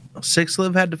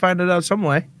 Sixliv had to find it out some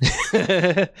way.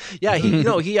 Yeah,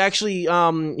 he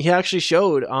actually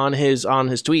showed on his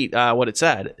tweet what it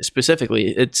said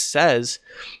specifically. It says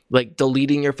like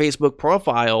deleting your Facebook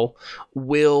profile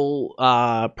will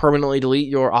permanently delete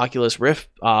your Oculus Rift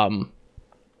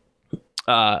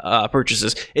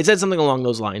purchases. It said something along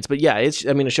those lines, but yeah, it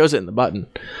shows it in the button.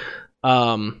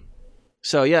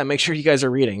 So yeah, make sure you guys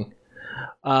are reading.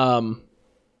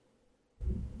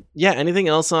 Yeah, anything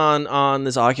else on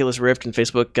this Oculus Rift and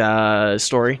Facebook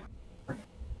story?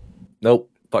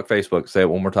 Nope. Fuck Facebook. Say it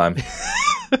one more time.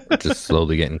 Just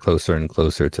slowly getting closer and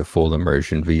closer to full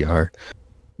immersion VR.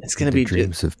 It's going to be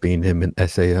dreams of being him in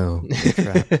SAO.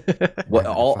 What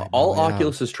all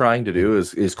Oculus is trying to do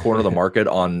is corner the market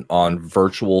on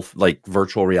virtual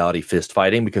reality fist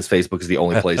fighting, because Facebook is the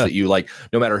only place that you like,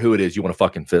 no matter who it is, you want to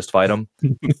fucking fist fight them.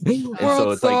 And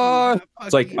so it's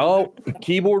like, oh,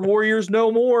 keyboard warriors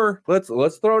no more. Let's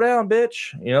throw down,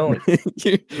 bitch. You know.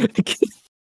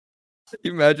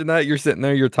 You imagine that? You're sitting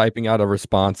there, you're typing out a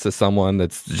response to someone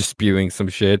that's just spewing some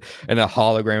shit, and a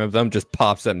hologram of them just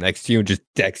pops up next to you and just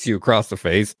decks you across the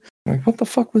face. Like, what the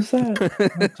fuck was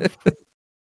that?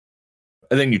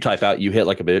 And then you type out, you hit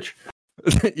like a bitch.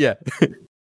 Yeah.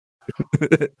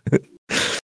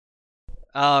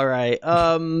 All right.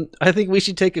 I think we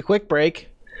should take a quick break.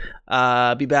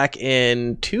 Be back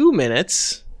in 2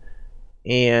 minutes.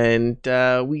 And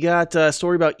we got a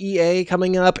story about EA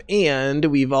coming up, and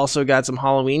we've also got some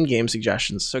Halloween game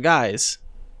suggestions. So guys,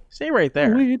 stay right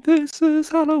there. Wait, this is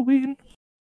Halloween.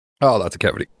 Oh, that's a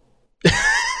cavity.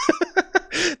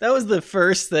 That was the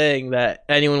first thing that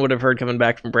anyone would have heard coming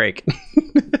back from break.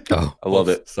 Oh, I love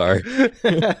it. Sorry.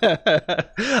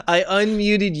 I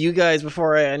unmuted you guys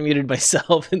before I unmuted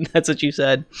myself, and that's what you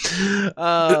said.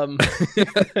 All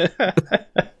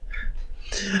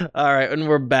right, and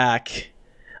we're back.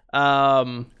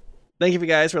 Thank you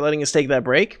guys for letting us take that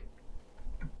break.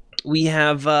 We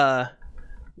have a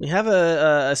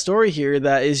story here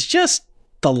that is just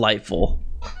delightful,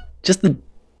 just the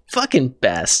fucking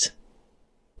best.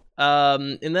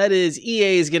 And that is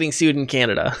EA is getting sued in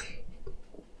Canada.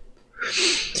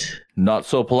 Not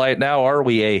so polite now, are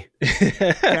we?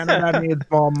 Canada needs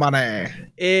more money.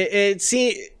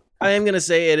 I am gonna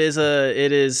say it is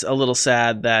a little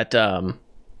sad that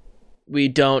we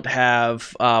don't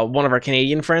have one of our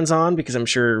Canadian friends on, because I'm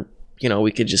sure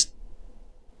we could just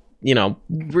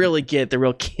really get the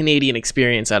real Canadian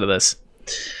experience out of this.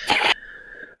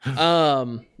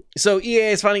 So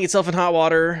EA is finding itself in hot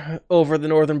water over the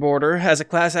northern border as a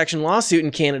class action lawsuit in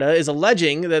Canada is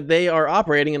alleging that they are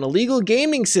operating an illegal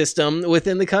gaming system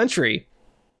within the country.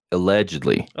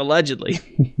 Allegedly.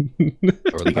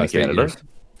 Over the past 8 years.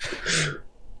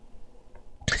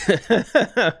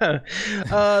 The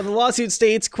lawsuit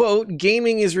states, quote,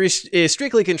 gaming is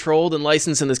strictly controlled and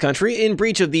licensed in this country. In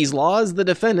breach of these laws, the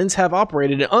defendants have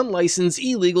operated an unlicensed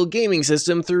illegal gaming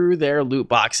system through their loot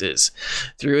boxes.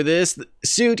 Through this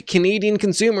suit, Canadian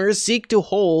consumers seek to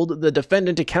hold the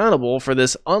defendant accountable for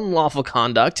this unlawful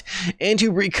conduct and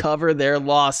to recover their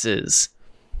losses.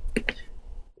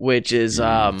 Which is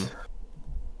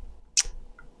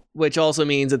which also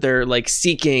means that they're like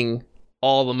seeking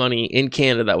all the money in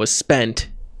Canada that was spent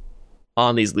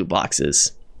on these loot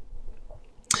boxes.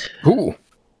 Ooh.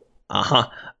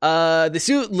 The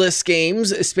suit lists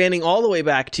games spanning all the way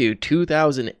back to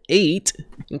 2008,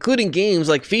 including games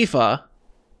like FIFA,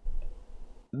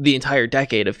 the entire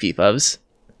decade of FIFAs,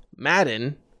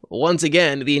 Madden, once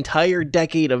again, the entire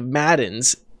decade of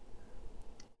Maddens,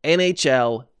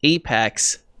 NHL,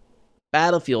 Apex,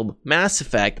 Battlefield, Mass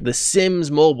Effect, The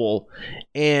Sims Mobile,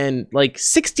 and like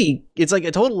 60, it's like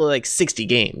a total of like 60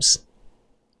 games.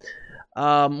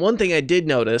 One thing I did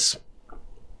notice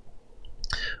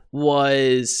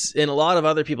was, and a lot of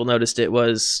other people noticed it,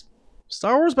 was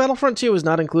Star Wars Battlefront 2 was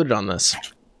not included on this.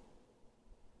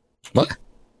 What?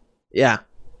 Yeah.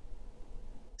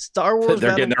 Star Wars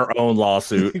They're getting their own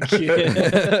lawsuit.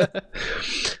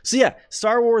 So yeah,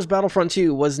 Star Wars Battlefront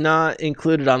 2 was not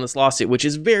included on this lawsuit, which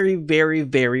is very, very,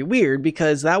 very weird,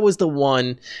 because that was the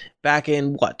one back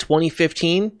in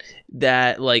 2015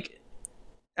 that like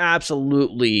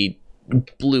absolutely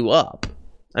blew up.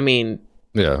 I mean,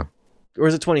 yeah. Or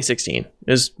was it 2016?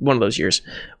 It was one of those years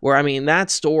where, I mean,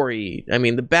 that story, I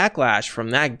mean, the backlash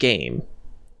from that game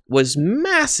was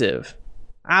massive.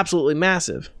 Absolutely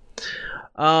massive.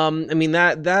 I mean,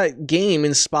 that game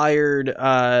inspired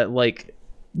like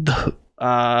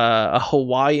a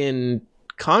Hawaiian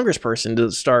congressperson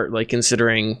to start like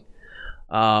considering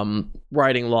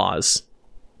writing laws.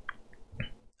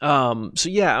 So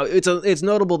yeah, it's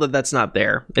notable that that's not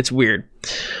there. It's weird.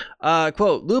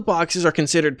 Quote, loot boxes are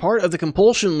considered part of the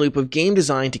compulsion loop of game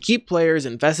design to keep players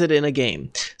invested in a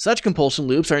game. Such compulsion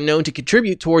loops are known to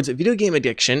contribute towards video game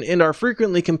addiction and are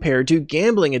frequently compared to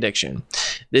gambling addiction.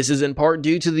 This is in part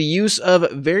due to the use of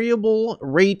variable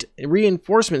rate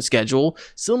reinforcement schedule,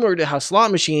 similar to how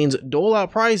slot machines dole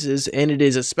out prizes, and it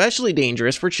is especially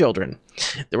dangerous for children.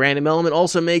 The random element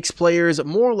also makes players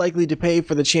more likely to pay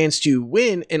for the chance to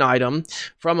win an item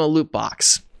from a loot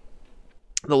box,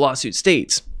 the lawsuit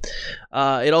states.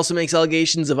 It also makes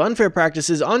allegations of unfair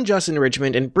practices, unjust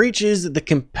enrichment, and breaches the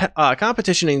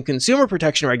competition and consumer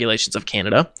protection regulations of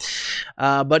Canada.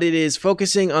 But it is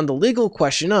focusing on the legal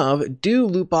question of, do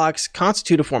loot box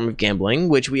constitute a form of gambling,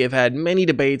 which we have had many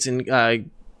debates and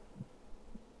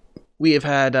we have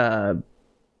had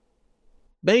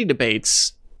many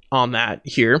debates on that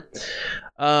here.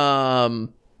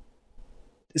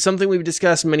 Something we've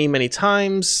discussed many, many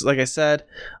times, like I said.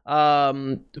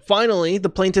 Finally, the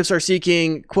plaintiffs are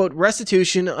seeking, quote,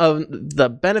 restitution of the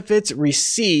benefits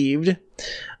received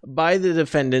by the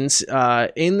defendants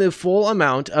in the full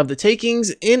amount of the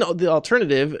takings, in the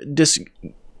alternative,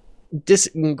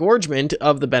 disgorgement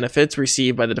of the benefits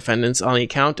received by the defendants on the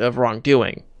account of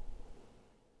wrongdoing.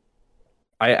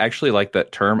 I actually like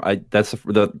that term. That's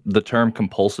the term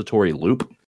compulsory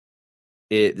loop.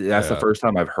 That's the first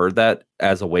time I've heard that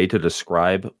as a way to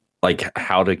describe like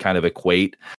how to kind of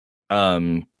equate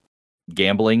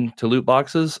gambling to loot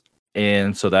boxes,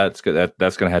 and so that's going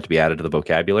to have to be added to the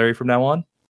vocabulary from now on.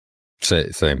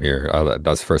 Same here.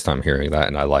 That's the first time hearing that,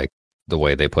 and I like the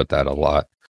way they put that a lot.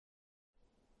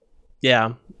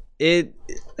 Yeah,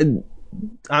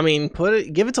 I mean,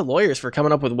 give it to lawyers for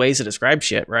coming up with ways to describe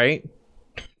shit, right?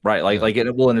 Right,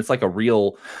 and it's like a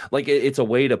real, like it's a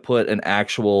way to put an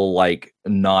actual like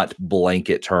not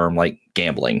blanket term like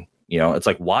gambling. You know, it's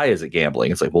like, why is it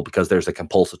gambling? It's like, well, because there's a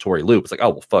compulsory loop. It's like,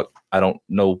 oh well, fuck, I don't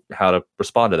know how to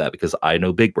respond to that because I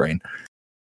know big brain.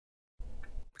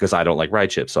 Because I don't like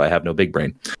ride chips, so I have no big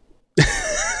brain.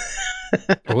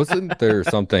 Wasn't there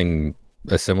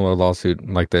a similar lawsuit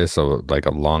like this, like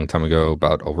a long time ago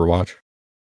about Overwatch?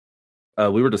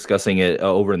 We were discussing it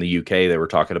over in the UK. They were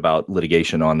talking about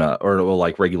litigation on, or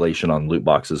like regulation on loot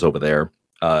boxes over there.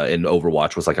 And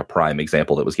Overwatch was like a prime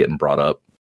example that was getting brought up.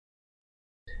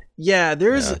 Yeah,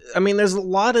 I mean, there's a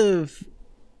lot of,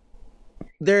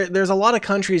 there's a lot of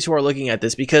countries who are looking at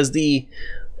this because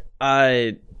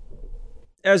as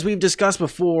we've discussed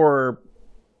before,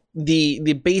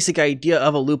 the basic idea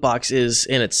of a loot box is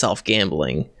in itself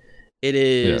gambling. It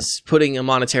is putting a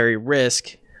monetary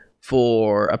risk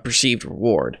for a perceived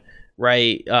reward,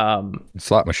 right?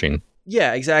 Slot machine.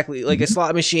 Yeah, exactly. Like a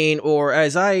slot machine, or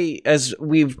as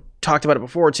we've talked about it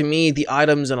before, to me, the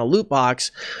items in a loot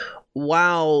box,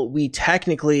 while we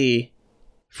technically,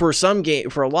 for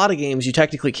a lot of games, you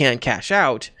technically can't cash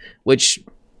out, which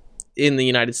in the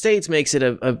United States makes it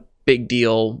a big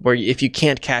deal where if you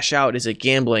can't cash out, is it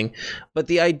gambling? But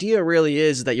the idea really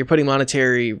is that you're putting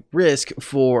monetary risk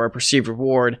for a perceived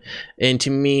reward. And to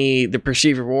me, the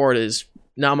perceived reward is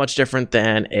not much different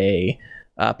than a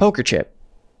poker chip.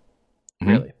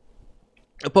 Mm-hmm. Really.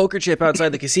 A poker chip outside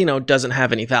the casino doesn't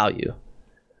have any value.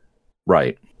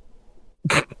 Right.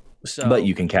 So, but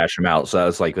you can cash them out. So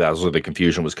that's where the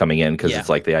confusion was coming in, because it's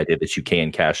like the idea that you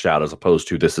can cash out as opposed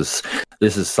to this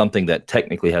is something that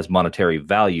technically has monetary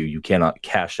value. You cannot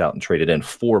cash out and trade it in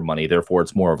for money. Therefore,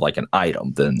 it's more of like an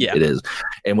item than it is.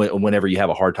 And whenever you have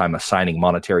a hard time assigning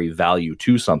monetary value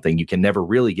to something, you can never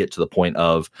really get to the point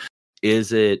of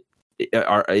is it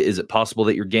possible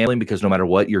that you're gambling because no matter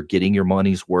what, you're getting your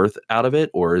money's worth out of it,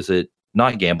 or is it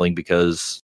not gambling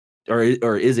because, or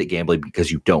is it gambling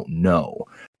because you don't know?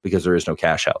 Because there is no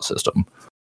cash out system.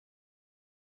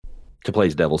 To play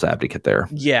devil's advocate there.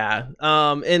 Yeah.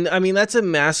 And I mean, that's a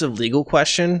massive legal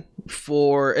question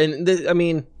I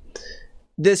mean,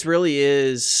 this really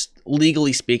is,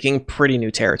 legally speaking, pretty new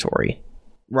territory,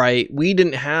 right? We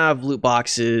didn't have loot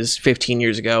boxes 15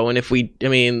 years ago. And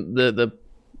the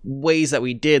ways that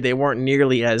we did, they weren't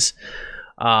nearly as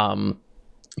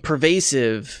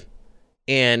pervasive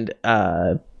and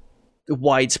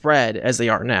widespread as they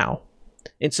are now.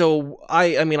 And so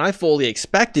I fully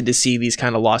expected to see these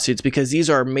kind of lawsuits because these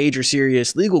are major,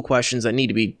 serious legal questions that need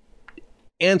to be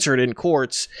answered in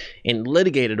courts and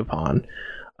litigated upon.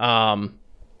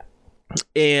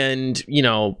 And,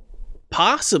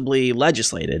 possibly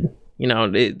legislated,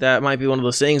 that might be one of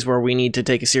those things where we need to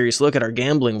take a serious look at our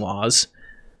gambling laws.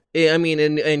 I mean,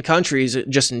 in countries,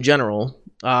 just in general,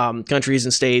 countries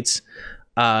and states,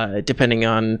 depending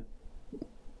on,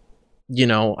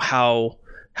 how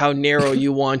narrow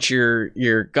you want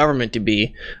your government to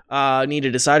be, need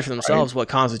to decide for themselves what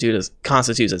constitutes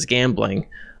as gambling.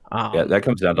 That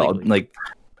comes down to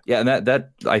and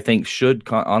that I think should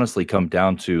honestly come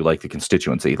down to like the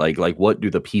constituency, like what do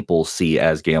the people see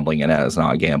as gambling and as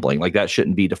not gambling? Like that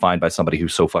shouldn't be defined by somebody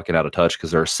who's so fucking out of touch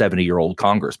because they're a 70-year-old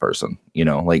congressperson,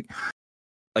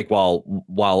 like while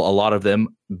a lot of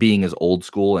them being as old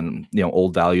school and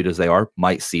old valued as they are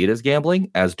might see it as gambling,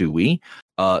 as do we.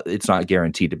 It's not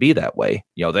guaranteed to be that way.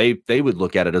 They would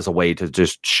look at it as a way to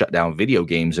just shut down video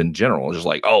games in general. Just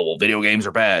like, oh well, video games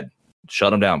are bad.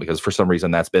 Shut them down, because for some reason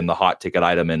that's been the hot ticket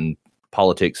item in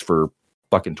politics for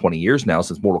fucking 20 years now,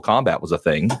 since Mortal Kombat was a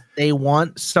thing. They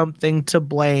want something to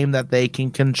blame that they can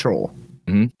control.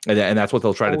 Mm-hmm. And that's what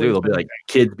they'll try to do. They'll be like,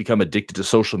 kids become addicted to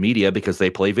social media because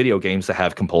they play video games that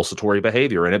have compulsory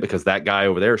behavior in it, because that guy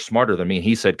over there is smarter than me.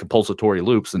 He said compulsory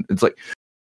loops. And it's like,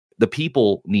 the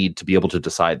people need to be able to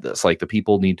decide this. Like the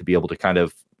people need to be able to kind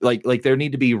of like there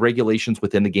need to be regulations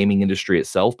within the gaming industry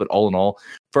itself. But all in all,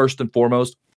 first and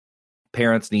foremost,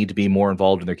 parents need to be more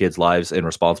involved in their kids' lives and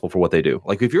responsible for what they do.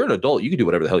 Like if you're an adult, you can do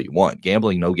whatever the hell you want,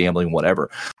 gambling, no gambling, whatever.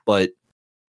 But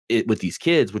with these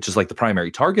kids, which is like the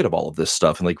primary target of all of this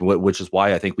stuff, and like which is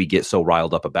why I think we get so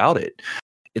riled up about it.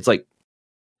 It's like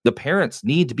the parents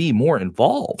need to be more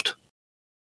involved.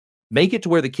 Make it to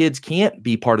where the kids can't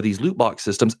be part of these loot box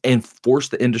systems and force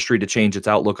the industry to change its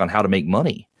outlook on how to make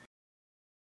money.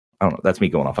 I don't know. That's me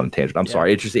going off on a tangent. I'm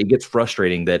sorry. It gets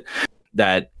frustrating that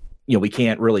we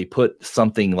can't really put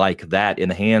something like that in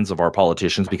the hands of our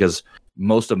politicians, because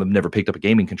most of them never picked up a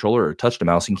gaming controller or touched a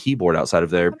mouse and keyboard outside of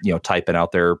their, typing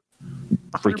out their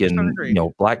freaking,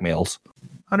 blackmails.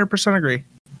 100% agree.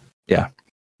 Yeah.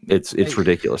 It's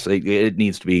ridiculous. It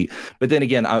needs to be. But then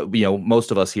again,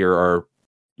 most of us here are,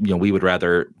 we would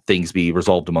rather things be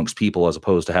resolved amongst people as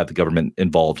opposed to have the government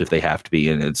involved if they have to be.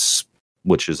 And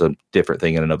which is a different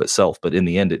thing in and of itself. But in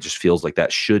the end, it just feels like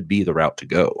that should be the route to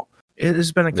go. It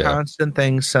has been a constant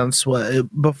thing since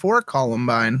before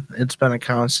Columbine. It's been a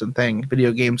constant thing.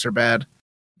 Video games are bad.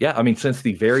 Yeah, I mean, since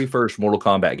the very first Mortal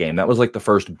Kombat game, that was like the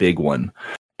first big one,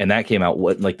 and that came out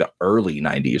like the early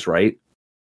 90s, right?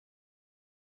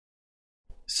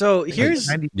 So here's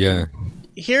a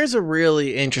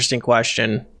really interesting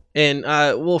question. And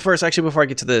first, actually, before I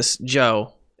get to this,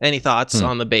 Joe, any thoughts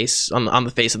on the base on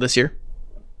the face of this year?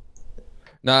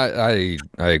 No,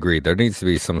 I agree. There needs to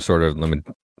be some sort of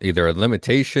either a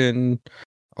limitation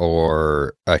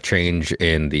or a change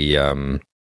in the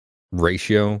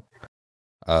ratio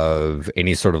of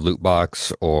any sort of loot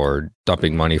box or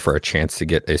dumping money for a chance to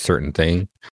get a certain thing.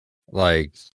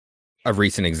 Like a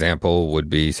recent example would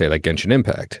be, say, like Genshin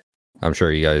Impact. I'm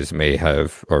sure you guys may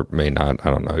have or may not.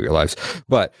 I don't know your lives,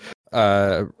 but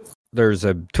there's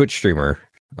a Twitch streamer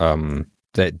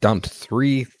that dumped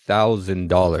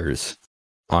 $3,000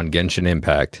 on Genshin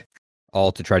Impact,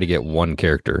 all to try to get one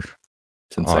character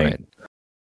on it.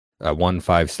 One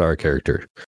 5-star character.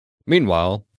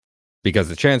 Meanwhile,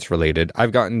 because it's chance related,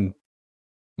 I've gotten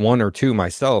 1 or 2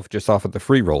 myself just off of the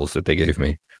free rolls that they gave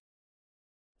me.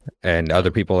 And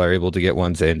other people are able to get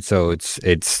ones in. So it's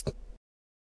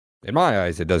in my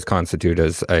eyes, it does constitute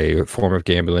as a form of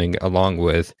gambling along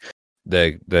with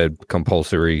the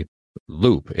compulsory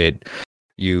loop.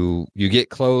 You get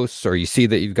close, or you see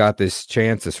that you've got this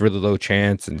chance, this really low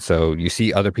chance, and so you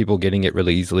see other people getting it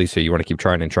really easily, so you want to keep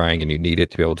trying, and you need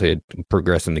it to be able to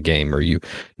progress in the game, or you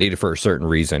need it for a certain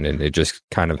reason, and it just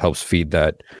kind of helps feed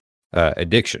that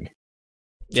addiction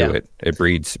to it. It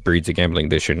breeds a gambling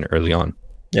addiction early on.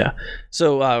 Yeah.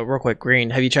 So real quick,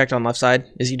 Green, have you checked on left side?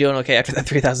 Is he doing okay after that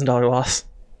 $3,000 loss?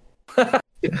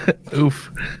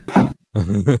 Oof.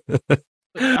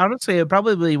 Honestly, it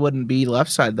probably wouldn't be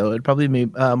left side though. It'd probably be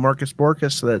Marcus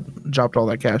Borkus that dropped all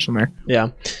that cash in there. Yeah,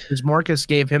 because Marcus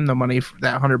gave him the money for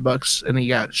that $100, and he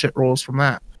got shit rolls from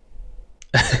that.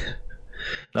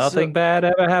 Nothing bad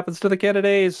ever happens to the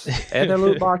Kennedys and their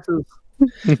loot boxes.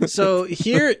 So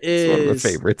here is one of my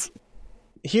favorites.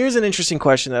 Here's an interesting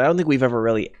question that I don't think we've ever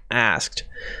really asked.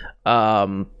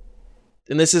 And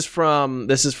this is from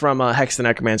Hex the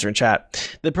Necromancer in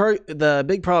chat. The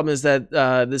big problem is that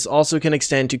this also can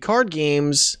extend to card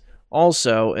games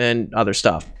also and other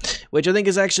stuff, which I think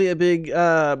is actually a big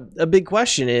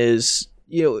question. Is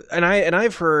and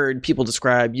I've heard people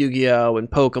describe Yu-Gi-Oh and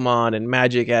Pokemon and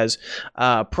Magic as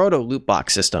proto loot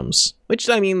box systems, which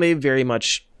I mean they very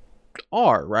much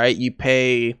are, right? You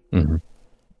pay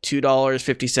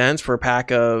 $2.50 for a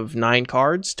pack of 10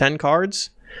 cards.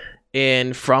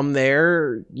 And from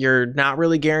there, you're not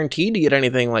really guaranteed to get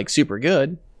anything like super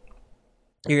good.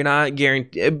 You're not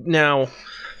guaranteed. Now,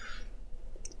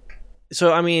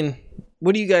 so, I mean,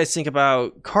 what do you guys think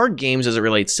about card games as it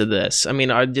relates to this? I mean,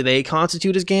 do they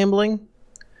constitute as gambling?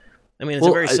 I mean, it's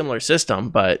a very similar system,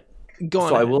 but go on.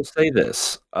 So I will say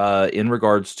this in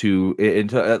regards to,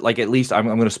 like, at least I'm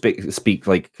going to speak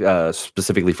like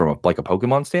specifically from a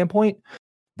Pokemon standpoint.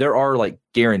 There are like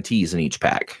guarantees in each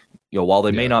pack. You know, while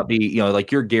they may not be, you know,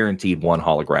 like you're guaranteed one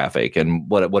holographic, and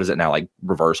what is it now, like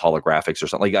reverse holographics or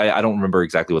something? Like I don't remember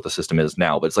exactly what the system is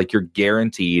now, but it's like you're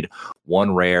guaranteed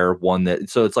one rare, one that.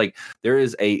 So it's like there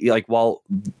is while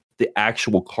the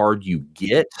actual card you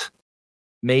get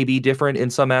may be different in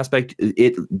some aspect,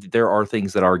 there are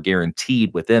things that are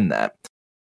guaranteed within that,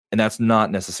 and that's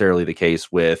not necessarily the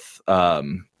case with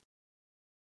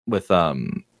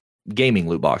gaming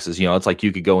loot boxes. You know, it's like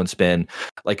you could go and spend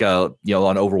like on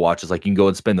Overwatch, it's like you can go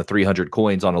and spend the 300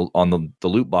 coins on the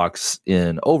loot box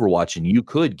in Overwatch, and you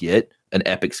could get an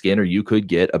epic skin or you could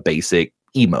get a basic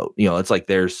emote. You know, it's like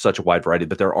there's such a wide variety,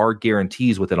 but there are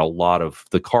guarantees within a lot of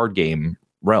the card game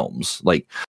realms. Like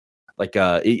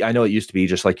I know it used to be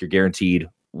just like you're guaranteed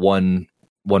one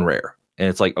rare, and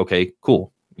it's like, okay,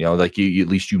 cool. You know, like you at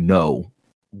least you know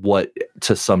what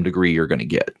to some degree you're going to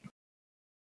get.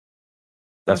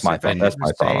 That's my thought. That's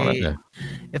my thought on it. Yeah.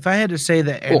 If I had to say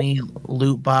that any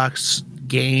loot box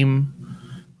game,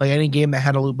 like any game that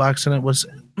had a loot box in it, was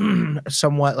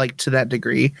somewhat like to that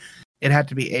degree, it had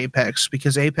to be Apex,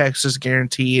 because Apex is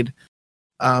guaranteed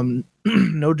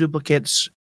no duplicates,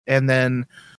 and then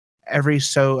I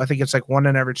think it's like 1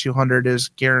 in every 200 is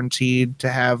guaranteed to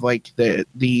have like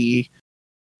the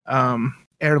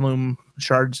heirloom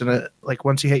shards in it. Like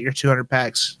once you hit your 200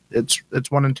 packs, it's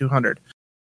 1 in 200.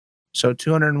 So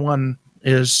 201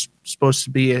 is supposed to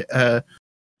be an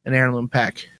heirloom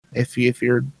pack if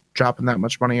you're dropping that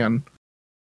much money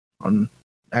on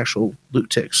actual loot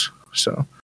ticks. So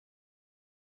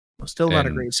still not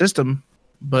a great system,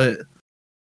 but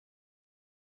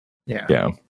yeah.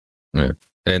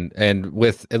 And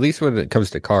with, at least when it comes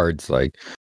to cards, like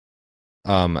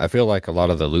I feel like a lot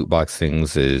of the loot box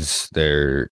things is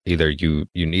they're either you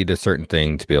need a certain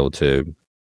thing to be able to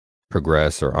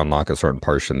progress or unlock a certain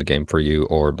portion of the game for you,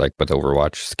 or like with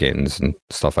Overwatch skins and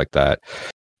stuff like that,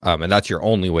 and that's your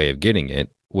only way of getting it.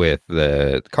 With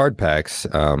the card packs,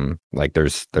 like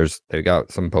they got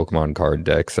some Pokemon card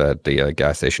decks at the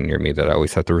gas station near me that I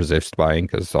always have to resist buying,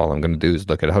 because all I'm going to do is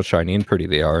look at how shiny and pretty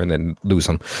they are and then lose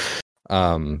them.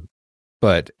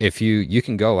 But if you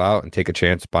can go out and take a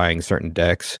chance buying certain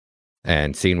decks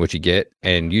and seeing what you get.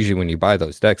 And usually when you buy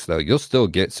those decks, though, you'll still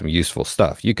get some useful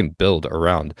stuff. You can build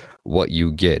around what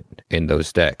you get in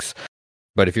those decks.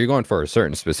 But if you're going for a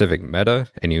certain specific meta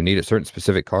and you need a certain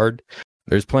specific card,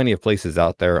 there's plenty of places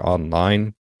out there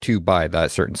online to buy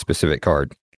that certain specific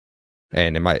card.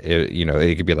 And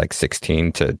it could be like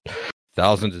 16 to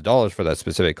thousands of dollars for that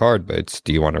specific card. But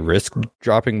do you want to risk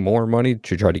dropping more money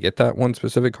to try to get that one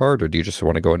specific card, or do you just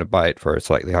want to go in and buy it for a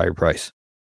slightly higher price?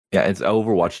 Yeah, it's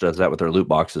Overwatch does that with their loot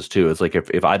boxes too. It's like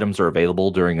if items are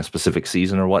available during a specific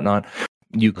season or whatnot,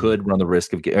 you could run the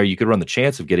risk of you could run the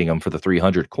chance of getting them for the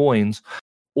 300 coins,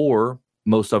 or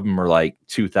most of them are like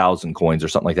 2,000 coins or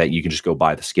something like that. You can just go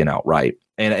buy the skin outright.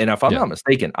 And if I'm not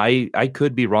mistaken, I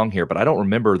could be wrong here, but I don't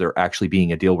remember there actually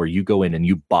being a deal where you go in and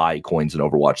you buy coins in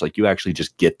Overwatch. Like you actually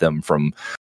just get them from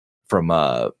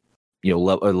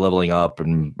leveling up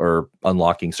or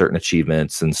unlocking certain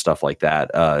achievements and stuff like that.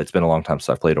 It's been a long time since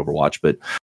I've played Overwatch, but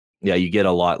yeah, you get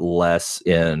a lot less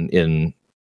in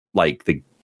like the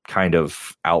kind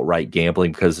of outright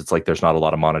gambling, because it's like there's not a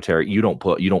lot of monetary. You don't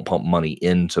pump money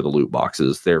into the loot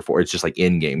boxes. Therefore, it's just like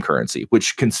in-game currency,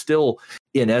 which can still,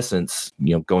 in essence,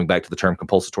 going back to the term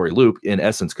compulsory loop, in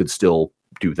essence, could still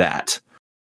do that.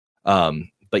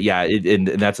 But yeah, and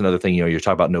that's another thing. You're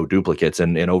talking about no duplicates,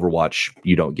 and in Overwatch,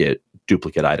 you don't get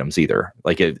duplicate items either.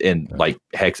 Like like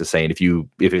Hex is saying, if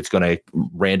it's going to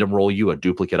random roll you a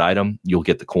duplicate item, you'll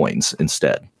get the coins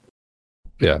instead.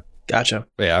 Yeah, gotcha.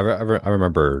 Yeah, I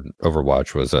remember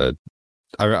Overwatch was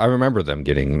I remember them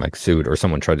getting like sued, or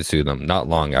someone tried to sue them not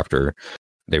long after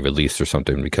they released or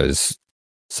something, because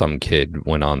some kid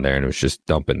went on there and was just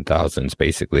dumping thousands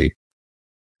basically.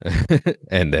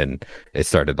 And then it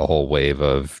started the whole wave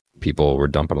of people were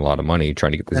dumping a lot of money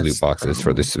trying to get these loot boxes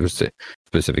for this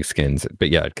specific skins. But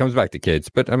yeah, it comes back to kids,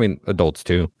 but I mean adults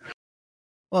too.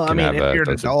 Well, I mean, if you're an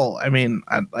adult, I mean,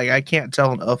 I can't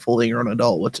tell a fully grown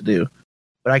adult what to do,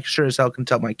 but I sure as hell can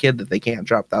tell my kid that they can't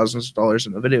drop thousands of dollars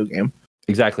in a video game.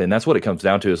 Exactly. And that's what it comes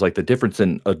down to, is like the difference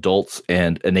in adults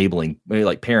and enabling, maybe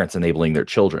like parents enabling their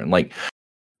children. Like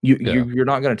you're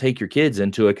not going to take your kids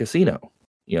into a casino,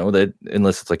 that,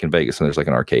 unless it's like in Vegas and there's like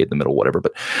an arcade in the middle, whatever.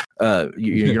 But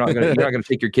you're not going to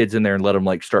take your kids in there and let them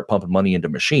like start pumping money into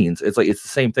machines. It's like, it's the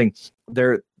same thing.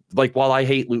 They're like, while I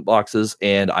hate loot boxes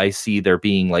and I see there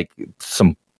being like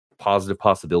some positive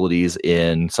possibilities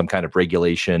in some kind of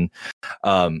regulation.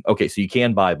 Okay, so you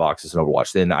can buy boxes in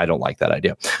Overwatch. Then I don't like that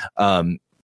idea.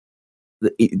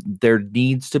 There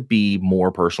needs to be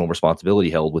more personal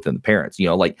responsibility held within the parents.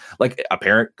 Like a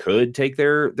parent could take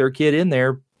their kid in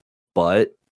there,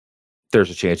 but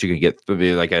there's a chance you're going to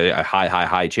get like a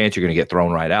high chance you're going to get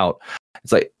thrown right out.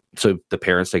 It's like, so the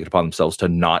parents take it upon themselves to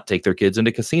not take their kids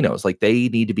into casinos. Like, they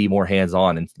need to be more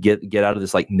hands-on and get out of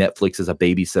this like Netflix as a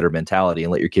babysitter mentality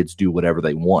and let your kids do whatever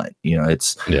they want.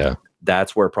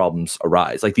 That's where problems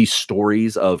arise. Like these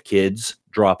stories of kids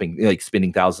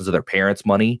spending thousands of their parents'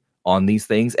 money on these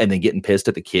things and then getting pissed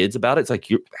at the kids about it. It's like,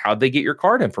 how'd they get your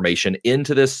card information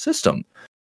into this system?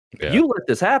 Yeah. You let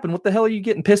this happen. What the hell are you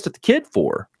getting pissed at the kid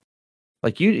for?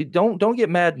 Like, you don't get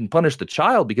mad and punish the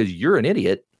child because you're an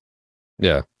idiot.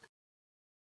 Yeah.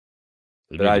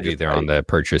 But I be there on the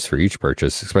purchase for each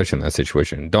purchase, especially in that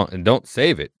situation. Don't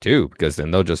save it too, because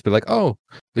then they'll just be like, "Oh,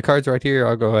 the card's right here.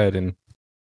 I'll go ahead and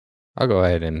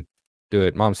do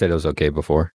it." Mom said it was okay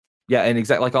before. Yeah, and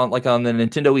exactly like on the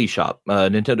Nintendo eShop.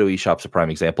 Nintendo eShop's a prime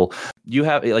example. You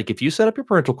have if you set up your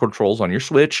parental controls on your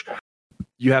Switch,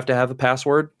 you have to have a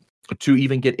password to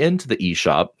even get into the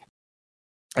eShop.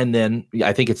 And then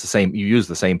I think it's the same. You use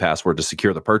the same password to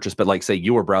secure the purchase. But like, say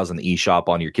you were browsing the eShop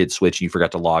on your kid's Switch and you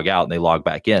forgot to log out and they log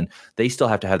back in, they still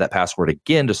have to have that password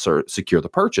again to secure the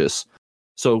purchase.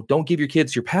 So don't give your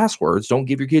kids your passwords. Don't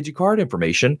give your kids your card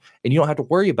information. And you don't have to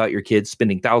worry about your kids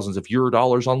spending thousands of your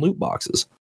dollars on loot boxes.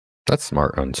 That's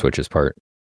smart on Switch's part.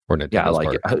 Or Nintendo's I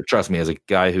like part. it. Trust me, as a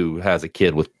guy who has a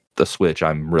kid with the Switch,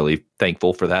 I'm really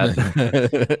thankful for that.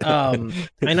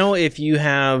 I know if you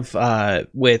have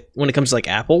when it comes to like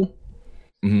Apple,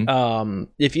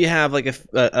 if you have like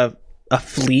a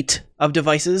fleet of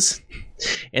devices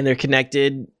and they're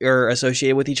connected or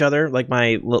associated with each other, like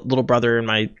my little brother and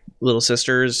my little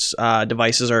sister's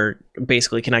devices are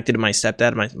basically connected to my stepdad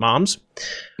and my mom's.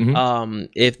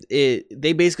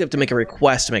 They basically have to make a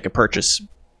request to make a purchase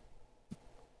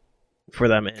for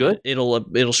them. Good.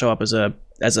 It'll show up as an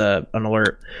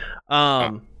alert.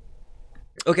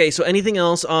 Okay, so anything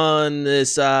else on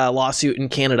this lawsuit in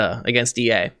Canada against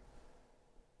EA?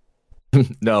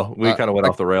 No, we kind of went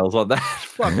off the rails on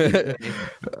that.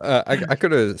 I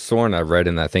could have sworn I read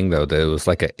in that thing though that it was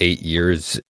like a 8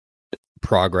 years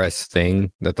progress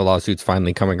thing, that the lawsuit's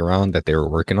finally coming around, that they were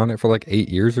working on it for like 8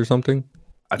 years or something.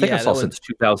 I think I saw since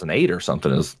 2008 or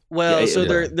something. They're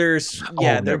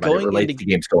going into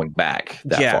games going back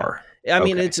that far. I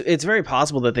mean, it's very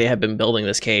possible that they have been building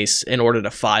this case in order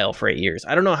to file for 8 years.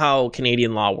 I don't know how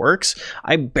Canadian law works.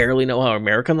 I barely know how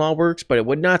American law works, but it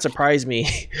would not surprise me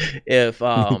if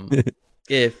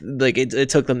it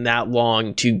took them that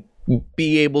long to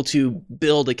be able to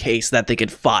build a case that they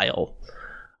could file.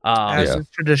 As is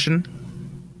tradition.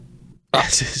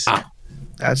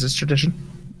 As is tradition.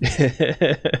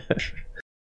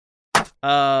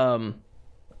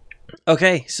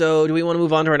 Okay, so do we want to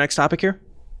move on to our next topic here?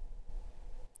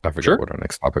 I forget what our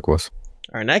next topic was.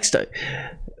 Our next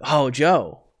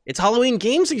Joe, it's Halloween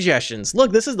game suggestions.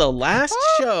 Look, this is the last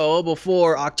show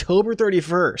before October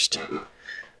 31st.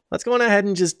 Let's go on ahead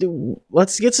and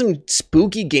let's get some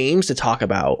spooky games to talk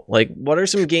about. Like, what are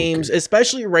some games,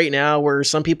 especially right now, where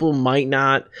some people may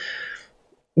not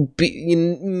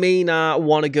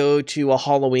want to go to a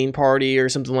Halloween party or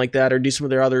something like that, or do some of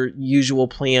their other usual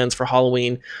plans for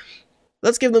Halloween.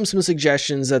 Let's give them some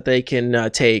suggestions that they can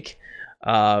take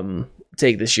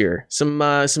this year.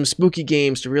 Some spooky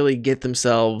games to really get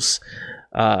themselves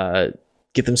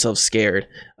scared.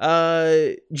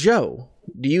 Joe,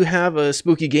 do you have a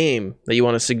spooky game that you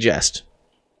want to suggest?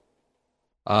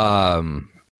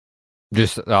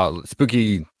 Just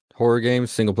spooky horror games,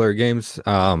 single player games.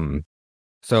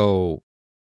 So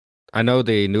I know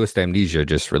the newest Amnesia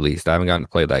just released. I haven't gotten to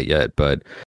play that yet, but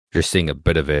just seeing a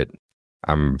bit of it,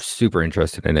 I'm super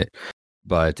interested in it.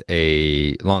 But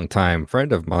a longtime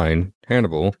friend of mine,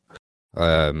 Hannibal,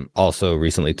 also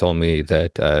recently told me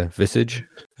that Visage,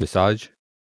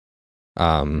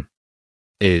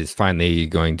 is finally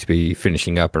going to be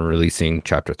finishing up and releasing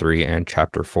Chapter 3 and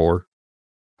Chapter 4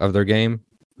 of their game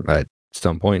at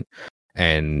some point.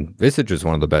 And Visage is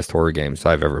one of the best horror games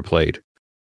I've ever played.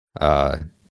 She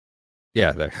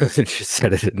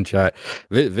said it in chat.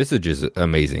 Visage is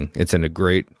amazing. It's in a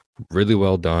great, really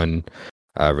well done.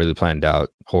 really planned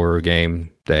out horror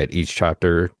game that each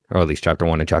chapter, or at least chapter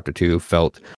 1 and chapter 2,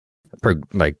 felt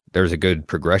like there's a good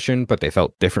progression, but they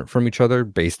felt different from each other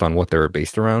based on what they were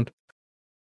based around.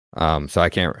 So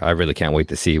I really can't wait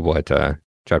to see what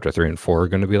chapter 3 and 4 are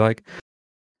going to be like.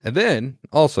 And then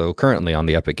also currently on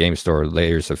the Epic Game Store,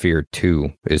 Layers of Fear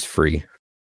 2 is free.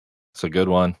 It's a good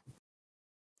one.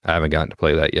 I haven't gotten to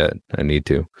play that yet. I need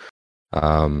to.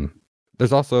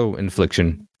 There's also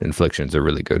Infliction. Infliction's a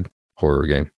really good horror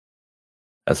game.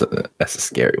 That's a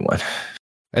scary one.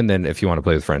 And then if you want to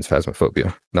play with friends,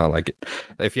 Phasmophobia. Not like it.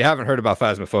 If you haven't heard about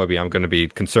Phasmophobia, I'm going to be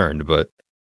concerned, but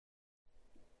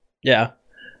yeah.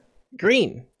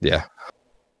 Green. Yeah.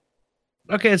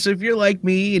 Okay, so if you're like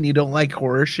me and you don't like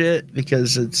horror shit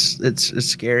because it's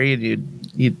scary and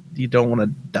you don't want to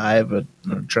die of an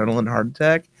adrenaline heart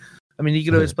attack, I mean, you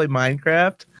can always play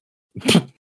Minecraft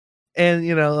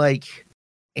and like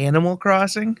Animal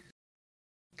Crossing,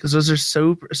 because those are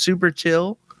super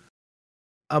chill.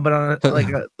 But on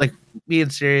like being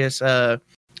serious,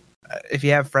 if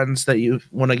you have friends that you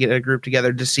want to get a group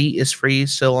together, Deceit is free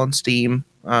still on Steam.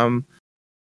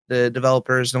 The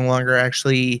developer is no longer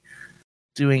actually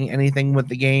doing anything with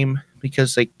the game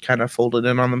because they kind of folded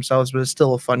in on themselves, but it's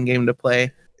still a fun game to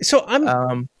play. So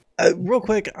I'm real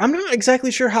quick, I'm not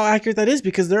exactly sure how accurate that is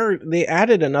because they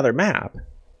added another map.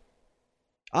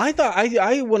 I thought I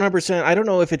 100%. I don't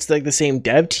know if it's like the same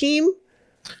dev team,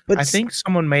 but I think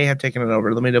someone may have taken it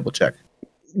over. Let me double check.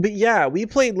 But yeah, we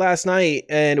played last night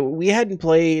and we hadn't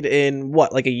played in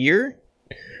what, like a year?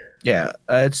 Yeah,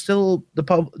 it's still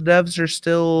devs are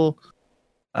still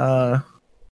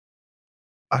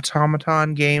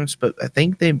Automaton Games, but I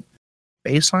think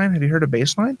Baseline. Have you heard of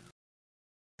Baseline?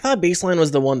 I thought Baseline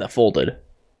was the one that folded.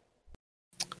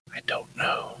 I don't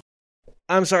know.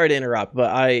 I'm sorry to interrupt,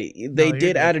 but they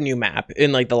did add a new map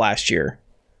in like the last year.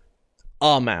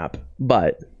 A map,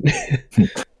 but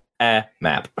a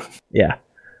map. Yeah.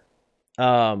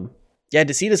 Yeah,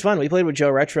 Deceit is fun. We played with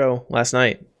Joe Retro last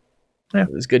night. Yeah.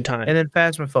 It was a good time. And then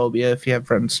Phasmophobia, if you have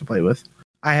friends to play with.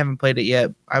 I haven't played it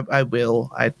yet. I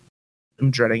will.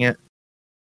 I'm dreading it.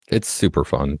 It's super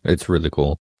fun. It's really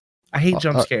cool. I hate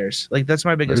jump scares. Like, that's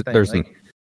my biggest thing. There's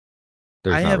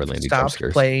I not have really any jump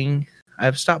stopped scares.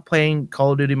 I've stopped playing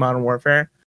Call of Duty Modern Warfare,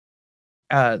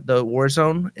 the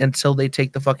Warzone, until they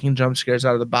take the fucking jump scares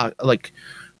out of the box, like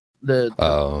the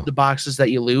boxes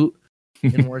that you loot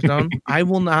in Warzone. I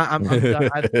will not. I'm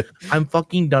done. I'm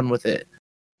fucking done with it.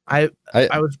 I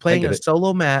was playing a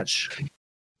solo match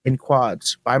in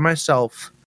quads by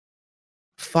myself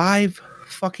 5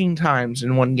 fucking times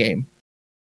in one game.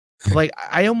 Like,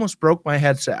 I almost broke my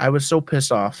headset. I was so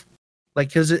pissed off. Like,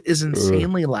 because it is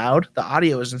insanely loud. The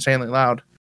audio is insanely loud.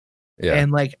 Yeah. And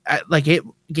like it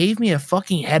gave me a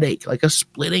fucking headache, like a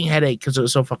splitting headache, because it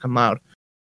was so fucking loud.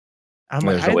 I'm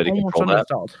like, I almost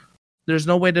uninstalled. There's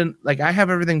no way to, like, I have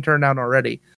everything turned down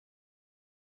already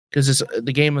because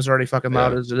the game is already fucking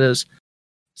loud as it is.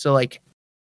 So like,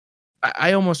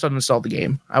 I almost uninstalled the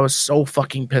game. I was so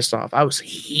fucking pissed off. I was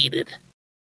heated.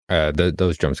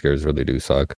 Those jump scares really do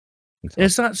suck.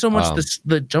 It's not so much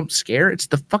the jump scare; it's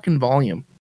the fucking volume.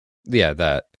 Yeah,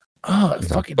 that. Oh,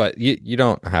 fucking. But you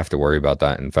don't have to worry about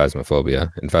that in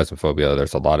Phasmophobia. In Phasmophobia,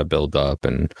 there's a lot of build up,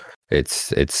 and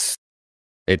it's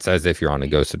as if you're on a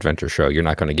Ghost Adventure show. You're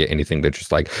not going to get anything that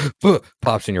just like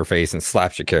pops in your face and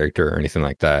slaps your character or anything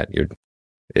like that.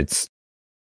 It's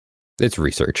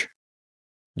research.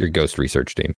 Your ghost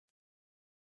research team.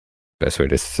 Best way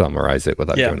to summarize it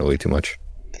without giving away too much.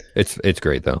 It's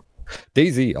great though.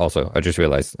 DayZ also, I just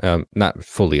realized, not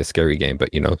fully a scary game, but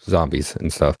zombies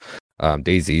and stuff.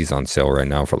 DayZ's on sale right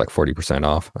now for like 40%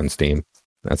 off on Steam.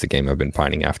 That's a game I've been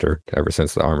pining after ever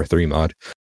since the Armor 3 mod.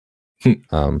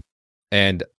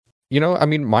 And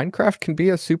Minecraft can be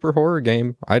a super horror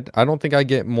game. I don't think I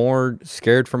get more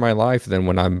scared for my life than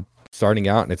when I'm starting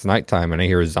out and it's nighttime and I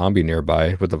hear a zombie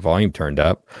nearby with the volume turned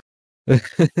up. But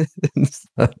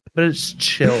it's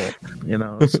chill,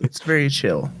 it's very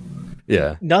chill.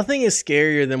 Yeah. Nothing is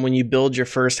scarier than when you build your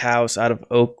first house out of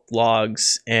oak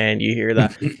logs and you hear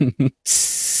that.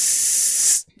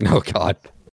 Oh God.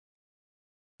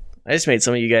 I just made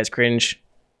some of you guys cringe.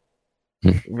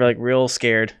 We're like real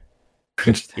scared.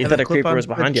 You thought a creeper was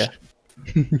behind you.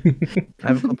 I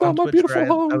have a clip on Twitch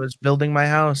where I was building my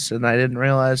house and I didn't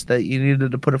realize that you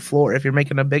needed to put a floor. If you're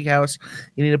making a big house,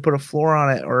 you need to put a floor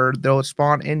on it or they'll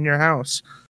spawn in your house.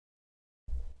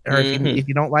 Or if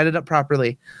you don't light it up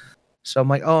properly. So I'm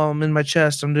like, oh, I'm in my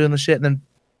chest. I'm doing the shit. And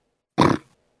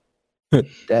then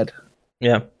dead.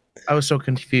 Yeah. I was so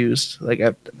confused. Like,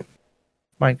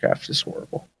 Minecraft is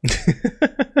horrible.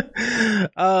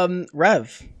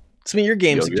 Rev, some of your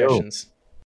game suggestions.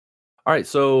 All right,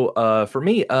 so for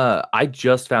me, I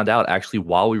just found out actually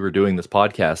while we were doing this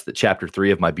podcast that Chapter 3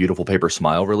 of My Beautiful Paper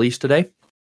Smile released today,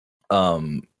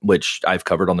 which I've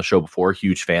covered on the show before.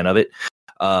 Huge fan of it.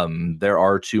 There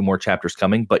are 2 more chapters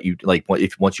coming, but you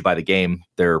once you buy the game,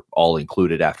 they're all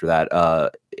included after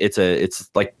that.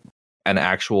 It's like an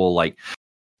actual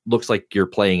looks like you're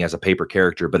playing as a paper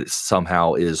character, but it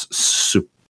somehow is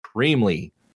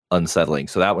supremely unsettling.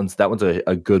 So that one's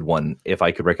a good one. If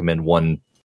I could recommend one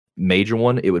major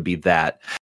one, it would be that.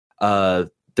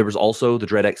 There was also the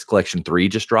Dread X Collection 3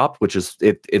 just dropped, which is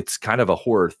it's kind of a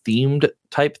horror themed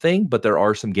type thing, but there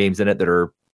are some games in it that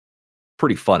are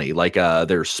pretty funny. Like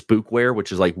there's Spookware,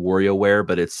 which is like WarioWare,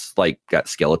 but it's like got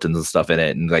skeletons and stuff in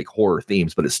it and like horror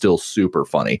themes, but it's still super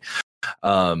funny.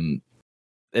 And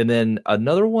then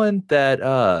another one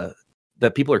that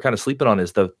people are kind of sleeping on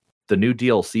is the new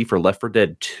DLC for Left 4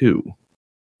 Dead 2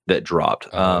 that dropped.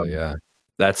 Yeah.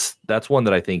 That's one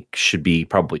that I think should be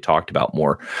probably talked about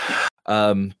more.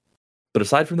 But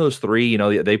aside from those 3,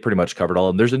 they pretty much covered all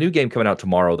of them. There's a new game coming out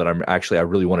tomorrow that I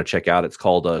really want to check out. It's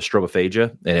called Strobophagia,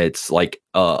 and it's like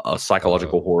a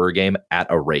psychological horror game at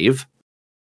a rave.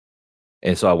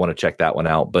 And so I want to check that one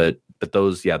out. But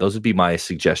those would be my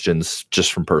suggestions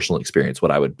just from personal experience, what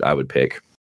I would pick.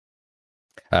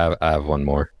 I have one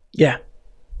more. Yeah.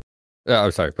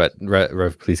 Oh, sorry, but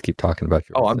Rev, please keep talking about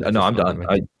your. I'm done.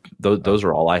 Those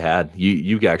are all I had.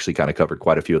 You actually kind of covered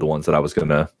quite a few of the ones that I was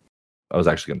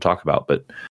actually gonna talk about, but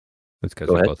it's because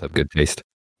we both have good taste.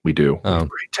 We do.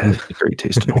 Great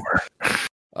taste in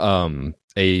horror.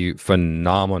 A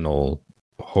phenomenal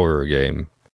horror game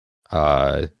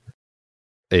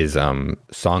is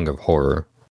Song of Horror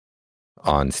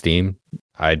on Steam.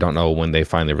 I don't know when they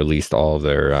finally released all of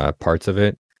their parts of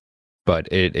it, but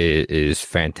it is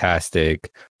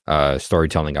fantastic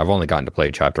storytelling. I've only gotten to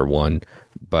play chapter 1,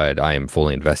 but I am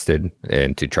fully invested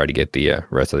and to try to get the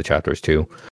rest of the chapters too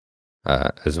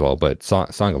as well. But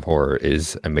Song of Horror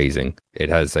is amazing. It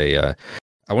has I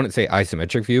wouldn't say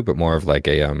isometric view, but more of like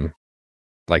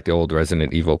like the old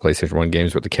Resident Evil PlayStation 1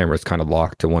 games where the camera is kind of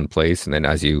locked to one place, and then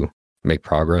as you make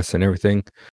progress and everything,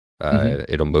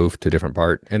 it'll move to a different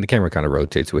part, and the camera kind of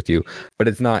rotates with you. But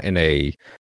it's not in a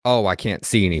I can't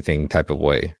see anything type of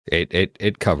way.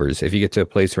 It covers. If you get to a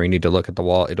place where you need to look at the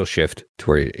wall, it'll shift to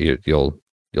where you'll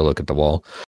look at the wall.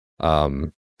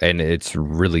 And it's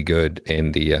really good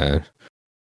in the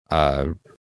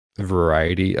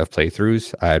variety of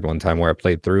playthroughs. I had one time where I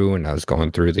played through and I was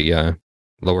going through the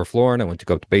lower floor, and I went to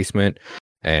go up the basement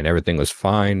and everything was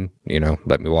fine.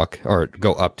 Let me walk or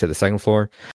go up to the second floor.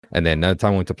 And then another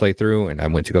time I went to play through and I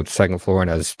went to go up to the second floor, and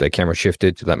as the camera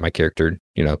shifted to let my character,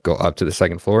 go up to the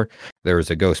second floor, there was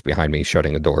a ghost behind me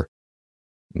shutting a door.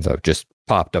 And so it just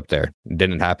popped up there. It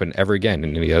didn't happen ever again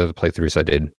in any other playthroughs I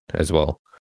did as well.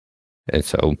 And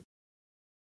so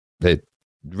the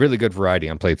really good variety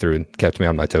on playthrough and kept me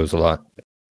on my toes a lot.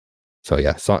 So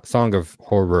yeah, Song of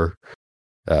Horror,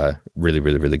 really,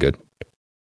 really, really good.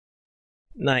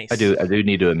 Nice. I do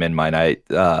need to amend mine.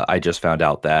 I just found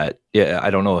out that I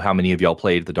don't know how many of y'all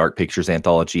played the Dark Pictures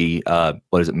anthology.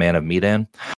 What is it, Man of Medan?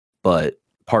 But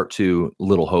part 2,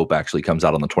 Little Hope, actually comes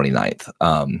out on the 29th.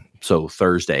 So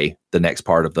Thursday, the next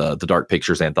part of the Dark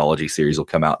Pictures anthology series will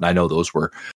come out, and I know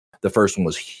the first one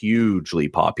was hugely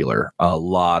popular. A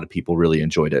lot of people really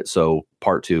enjoyed it. So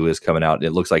part 2 is coming out.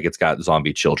 It looks like it's got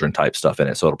zombie children type stuff in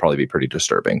it, so it'll probably be pretty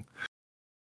disturbing.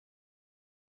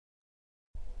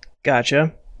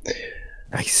 Gotcha.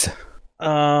 Nice.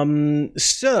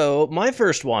 So my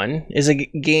first one is a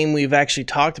game we've actually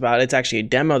talked about. It's actually a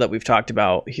demo that we've talked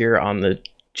about here on the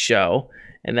show,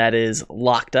 and that is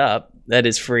Locked Up. That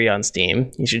is free on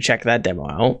Steam. You should check that demo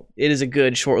out. It is a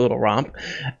good short little romp.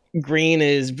 Green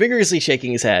is vigorously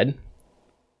shaking his head.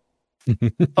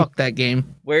 Fuck that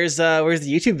game. Where's the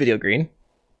YouTube video, Green?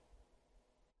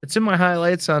 It's in my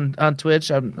highlights on Twitch.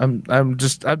 I'm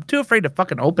too afraid to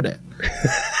fucking open it.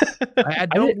 I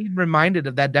don't need reminded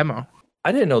of that demo.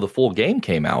 I didn't know the full game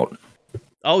came out.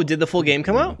 Oh, did the full game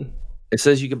come out? It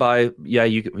says you could buy. Yeah,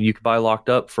 you could buy Locked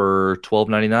Up for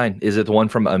 $12.99. Is it the one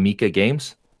from Amica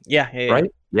Games? Yeah.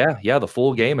 Right. Yeah. The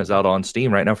full game is out on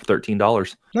Steam right now for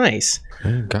 $13. Nice.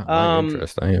 Got my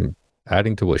interest. I am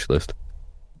adding to wish list.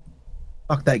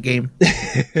 Fuck that game.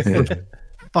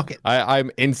 Fuck it.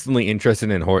 I'm instantly interested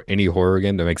in any horror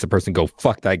game that makes a person go,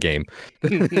 fuck that game.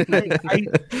 To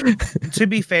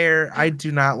be fair, I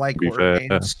do not like horror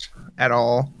games at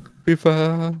all.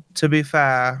 To be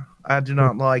fair, I do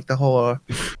not like the horror.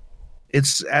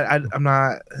 I'm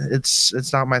not.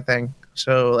 It's not my thing.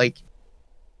 So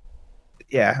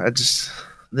yeah,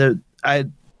 I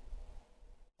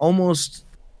almost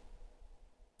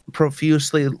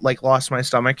profusely lost my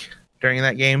stomach during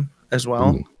that game as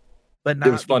well. Ooh. But not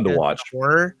It was fun to because of watch.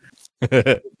 horror,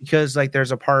 because like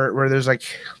there's a part where there's like,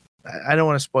 I don't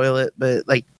want to spoil it, but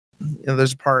like, you know,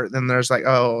 there's a part, then there's like,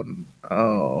 oh,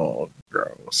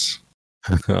 gross.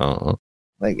 Oh.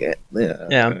 Like it,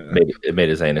 Yeah. It made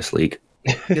his anus leak.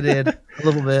 it did a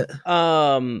little bit.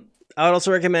 I would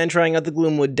also recommend trying out the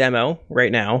Gloomwood demo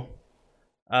right now.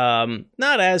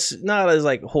 Not as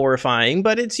like horrifying,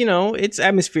 but it's, you know, it's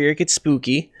atmospheric, it's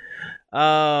spooky.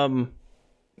 I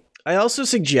also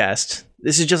suggest,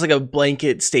 this is just like a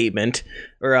blanket statement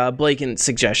or a blanket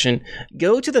suggestion,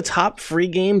 go to the top free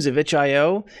games of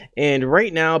itch.io, and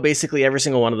right now basically every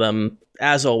single one of them,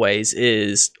 as always,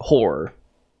 is horror.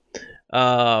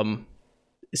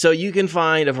 So you can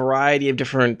find a variety of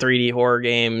different 3D horror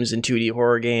games and 2D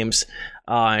horror games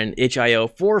on itch.io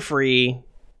for free.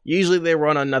 Usually they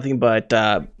run on nothing but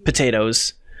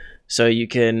potatoes, so you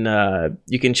can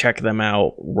check them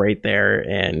out right there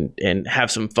and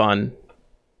have some fun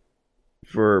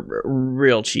for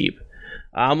real cheap.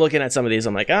 I'm looking at some of these.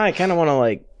 I'm like, I kind of want to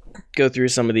like go through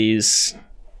some of these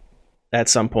at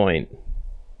some point.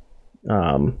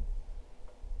 I'm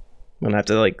gonna have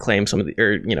to like claim some of the,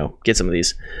 or you know, get some of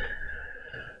these.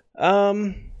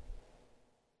 You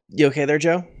okay there,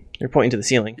 Joe? You're pointing to the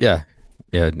ceiling. Yeah.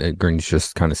 Green's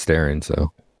just kind of staring,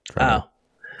 so Oh.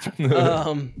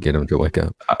 get him to wake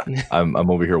up. I'm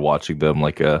over here watching them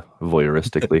like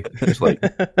voyeuristically. Just like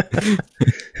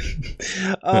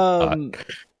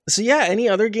So yeah, any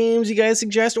other games you guys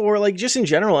suggest, or like just in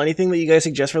general, anything that you guys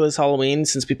suggest for this Halloween,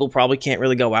 since people probably can't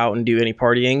really go out and do any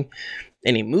partying?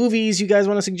 Any movies you guys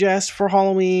want to suggest for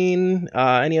Halloween?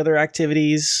 Any other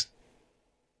activities?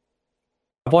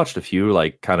 I've watched a few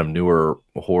like kind of newer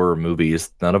horror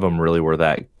movies. None of them really were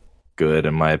that good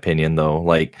in my opinion, though.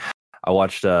 Like I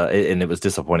watched and it was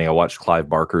disappointing. I watched Clive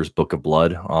Barker's Book of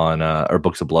Blood on or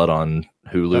Books of Blood on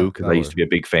Hulu, because I used to be a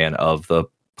big fan of the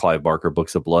Clive Barker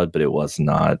Books of Blood, but it was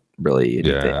not really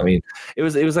anything. Yeah. I mean, it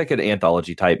was like an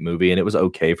anthology type movie, and it was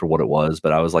okay for what it was,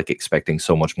 but I was like expecting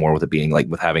so much more with it being like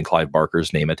with having Clive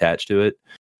Barker's name attached to it.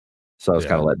 So I was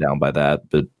kind of let down by that.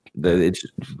 But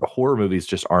horror movies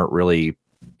just aren't really,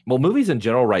 well, movies in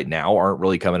general right now aren't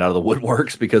really coming out of the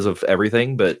woodworks because of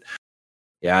everything. But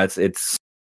yeah, it's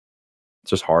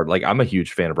just hard. Like I'm a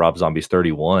huge fan of Rob Zombie's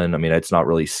 31. I mean, it's not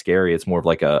really scary. It's more of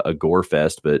like a gore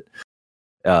fest, but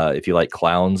if you like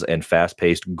clowns and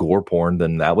fast-paced gore porn,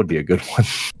 then that would be a good one.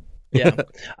 Yeah,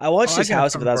 I watched his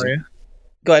House of a Thousand.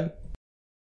 Go ahead.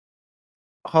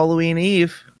 Halloween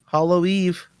Eve.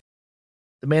 The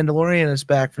Mandalorian is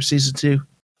back for season 2.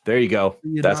 There you go.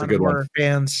 That's a good one.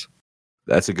 Fans.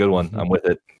 That's a good one. I'm with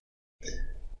it.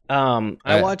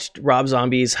 I watched Rob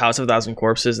Zombie's House of a Thousand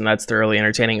Corpses, and that's thoroughly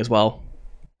entertaining as well.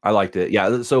 I liked it.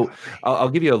 Yeah. So I'll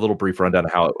give you a little brief rundown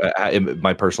of how, in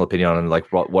my personal opinion on like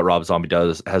what Rob Zombie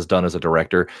has done as a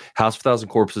director. House of a Thousand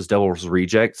Corpses, Devil's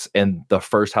Rejects, and the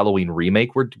first Halloween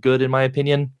remake were good in my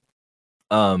opinion.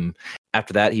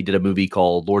 After that, he did a movie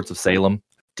called Lords of Salem.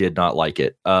 Did not like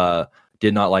it.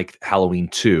 Did not like Halloween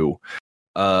 2.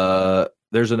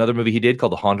 There's another movie he did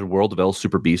called The Haunted World of El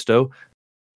Superbeasto.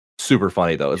 Super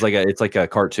funny though. It's like a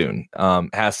cartoon.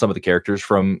 Has some of the characters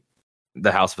from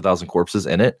the House of a Thousand Corpses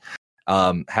in it.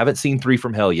 Haven't seen 3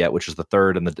 from Hell yet, which is the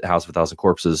third in the House of a Thousand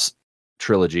Corpses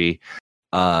trilogy.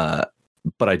 But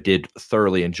I did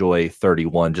thoroughly enjoy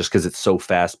 31 just because it's so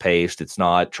fast paced. It's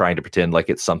not trying to pretend like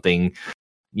it's something,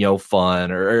 you know,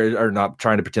 fun or not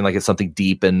trying to pretend like it's something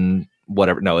deep and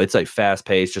whatever. No, it's like fast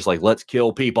paced, just like let's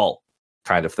kill people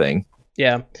kind of thing.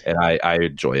 Yeah. And I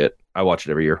enjoy it. I watch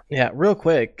it every year. Yeah, real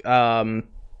quick.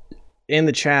 In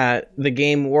the chat, the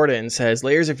Game Warden says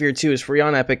Layers of Fear 2 is free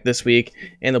on Epic this week,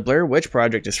 and the Blair Witch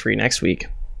Project is free next week.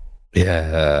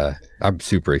 Yeah, I'm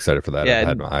super excited for that. Yeah. I've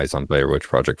had my eyes on Blair Witch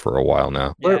Project for a while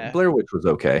now. Blair Witch was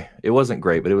okay. It wasn't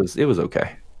great, but it was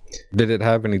okay. Did it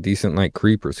have any decent like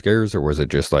creep or scares, or was it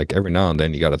just like every now and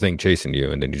then you got a thing chasing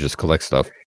you and then you just collect stuff?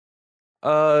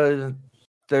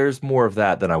 There's more of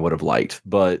that than I would have liked,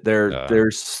 but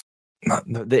there's not,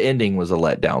 the ending was a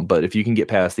letdown. But if you can get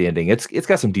past the ending, it's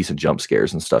got some decent jump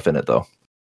scares and stuff in it, though.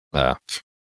 I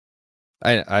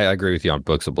agree with you on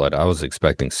Books of Blood. I was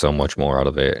expecting so much more out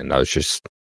of it, and I was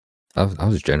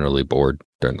generally bored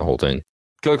during the whole thing.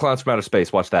 Killer Clowns from Outer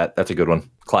Space. Watch that. That's a good one.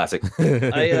 Classic.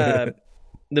 The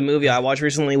movie I watched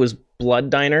recently was Blood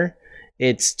Diner.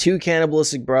 It's 2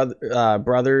 cannibalistic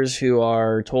brothers who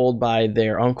are told by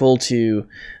their uncle to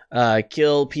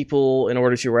kill people in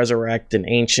order to resurrect an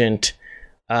ancient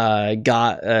death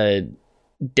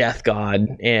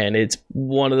god, and it's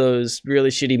one of those really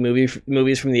shitty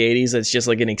movies from the 80s that's just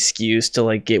like an excuse to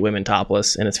like get women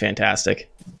topless, and it's fantastic.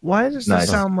 Why does this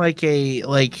sound like a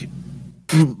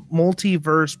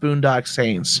multiverse Boondock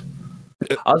Saints.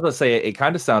 I was gonna say it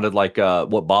kind of sounded like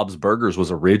what Bob's Burgers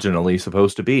was originally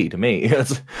supposed to be to me,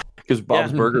 because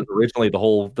Bob's Burgers originally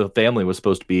the family was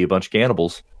supposed to be a bunch of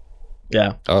cannibals.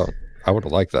 Yeah. Oh, I would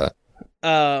have liked that.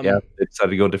 Yeah, they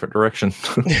decided to go a different direction.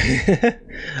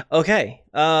 Okay.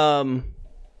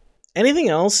 Anything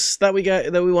else that we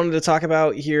wanted to talk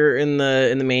about here in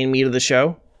the main meat of the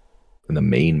show? In the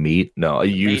main meat? No,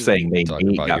 you saying main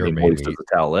meat got me moist as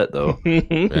a towelette, though.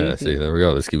 Yeah, see, there we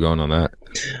go. Let's keep going on that.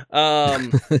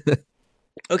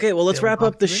 Okay, well, let's wrap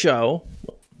up the show.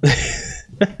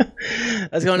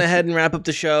 Let's go ahead and wrap up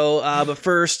the show. But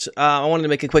first, I wanted to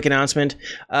make a quick announcement.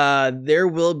 There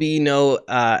will be no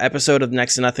episode of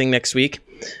Next to Nothing next week.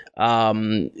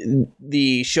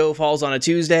 The show falls on a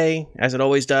Tuesday, as it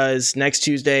always does. Next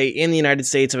Tuesday in the United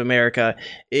States of America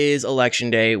is Election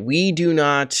Day. We do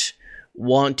not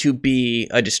want to be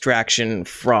a distraction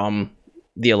from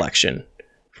the election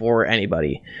for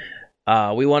anybody.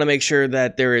 We want to make sure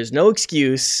that there is no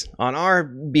excuse on our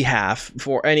behalf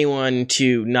for anyone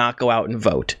to not go out and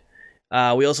vote.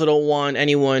 We also don't want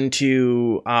anyone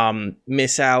to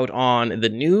miss out on the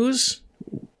news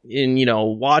in,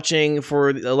 watching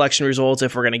for the election results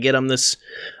if we're going to get them this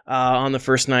on the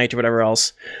first night or whatever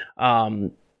else.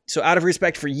 So out of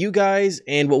respect for you guys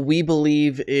and what we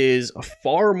believe is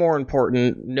far more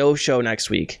important, no show next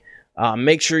week.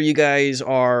 Make sure you guys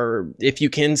are, if you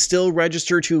can still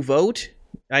register to vote.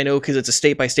 I know because it's a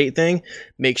state-by-state thing.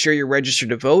 Make sure you're registered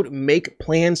to vote. Make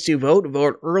plans to vote.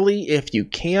 Vote early if you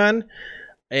can.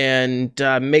 And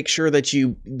make sure that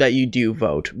you do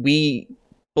vote. We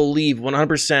believe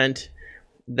 100%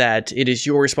 that it is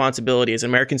your responsibility as an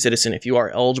American citizen, if you are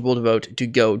eligible to vote, to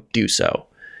go do so.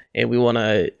 And we want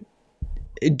to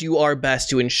do our best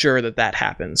to ensure that that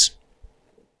happens.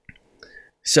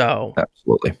 So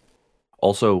absolutely.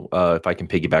 Also, if I can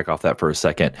piggyback off that for a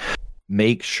second,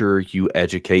 make sure you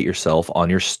educate yourself on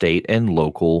your state and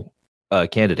local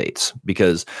candidates,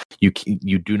 because you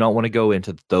do not want to go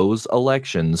into those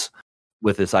elections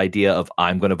with this idea of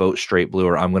I'm going to vote straight blue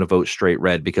or I'm going to vote straight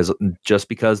red, because just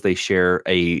because they share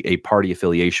a party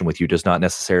affiliation with you does not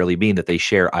necessarily mean that they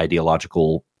share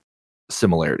ideological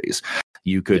similarities.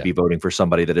 You could be voting for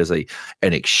somebody that is an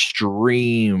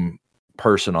extreme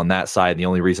person on that side, and the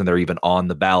only reason they're even on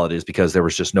the ballot is because there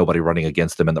was just nobody running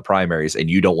against them in the primaries, and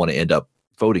you don't want to end up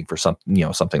voting for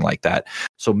something like that.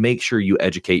 So make sure you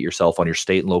educate yourself on your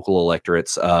state and local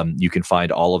electorates. You can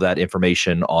find all of that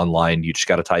information online. You just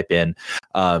got to type in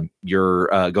go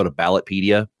to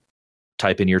Ballotpedia,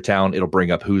 type in your town. It'll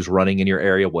bring up who's running in your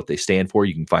area, what they stand for.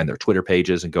 You can find their Twitter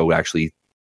pages and go actually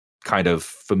kind of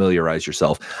familiarize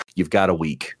yourself. You've got a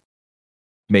week.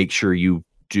 Make sure you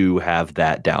do have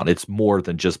that down. It's more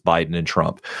than just Biden and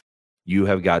Trump. You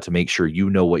have got to make sure you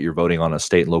know what you're voting on a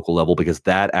state and local level, because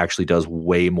that actually does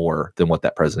way more than what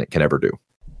that president can ever do.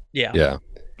 Yeah.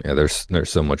 There's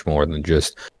so much more than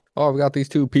just, we got these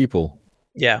two people.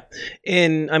 Yeah.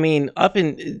 And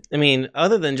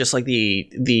other than just like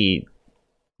the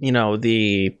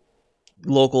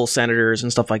local senators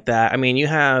and stuff like that, you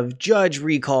have judge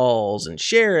recalls and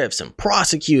sheriffs and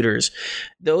prosecutors.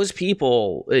 Those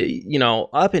people,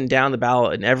 up and down the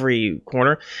ballot in every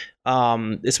corner,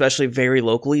 especially very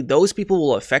locally, those people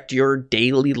will affect your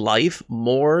daily life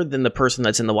more than the person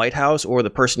that's in the White House or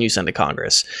the person you send to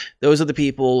Congress. Those are the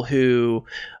people who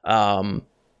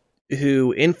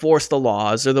enforce the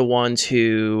laws. They're the ones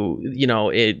who,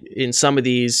 in some of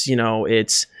these,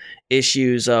 it's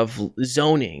issues of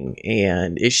zoning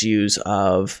and issues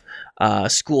of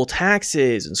school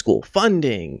taxes and school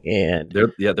funding, and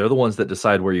they're the ones that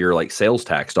decide where your like sales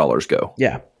tax dollars go.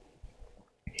 Yeah.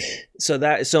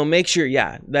 So make sure,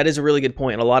 that is a really good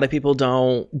point. And a lot of people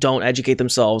don't educate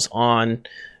themselves on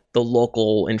the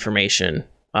local information.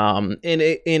 And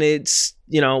it's,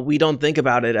 we don't think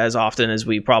about it as often as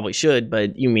we probably should,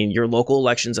 but your local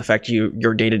elections affect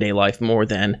your day-to-day life more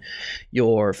than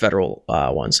your federal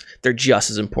ones. They're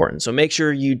just as important. So make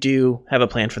sure you do have a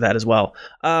plan for that as well.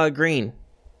 Green,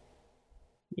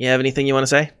 you have anything you want to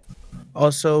say?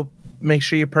 Also, make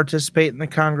sure you participate in the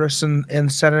Congress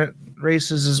and Senate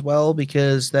races as well,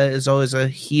 because that is always a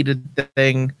heated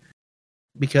thing,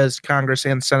 because Congress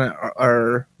and Senate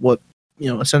are what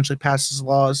essentially passes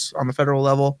laws on the federal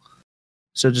level.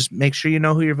 So just make sure you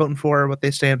know who you're voting for, what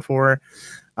they stand for,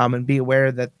 and be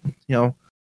aware that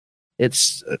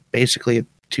it's basically a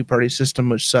two-party system,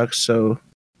 which sucks. So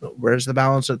where's the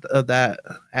balance of that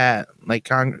at? Like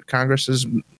Congress is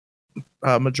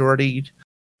majority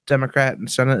Democrat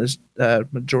and Senate is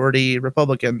majority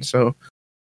Republican. So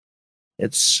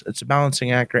it's a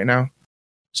balancing act right now.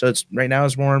 So right now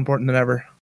is more important than ever.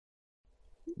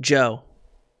 Joe,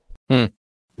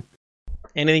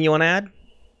 Anything you want to add?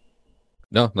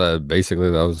 No, basically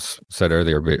that was said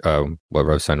earlier. What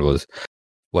Rev said was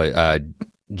what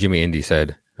Jimmy Indy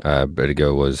said a bit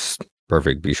ago was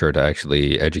perfect. Be sure to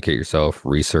actually educate yourself,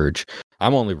 research.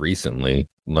 I'm only recently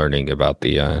learning about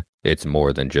the. It's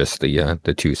more than just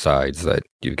the two sides that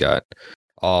you've got,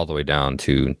 all the way down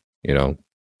to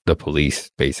the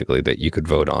police basically that you could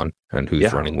vote on and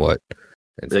who's running what.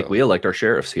 And like we elect our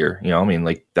sheriffs here. I mean,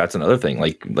 like that's another thing.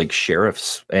 Like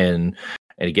sheriffs and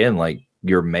again, like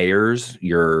your mayors,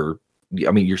 your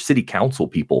city council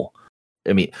people.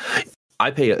 I mean,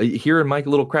 I pay here in my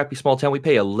little crappy small town, we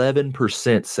pay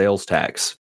 11% sales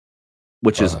tax,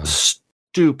 which is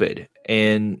stupid.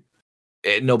 And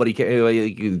nobody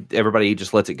can, everybody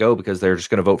just lets it go because they're just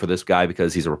going to vote for this guy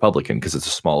because he's a Republican, because it's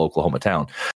a small Oklahoma town.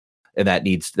 And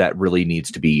that really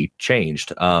needs to be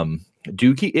changed.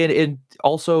 And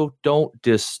also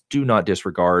do not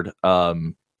disregard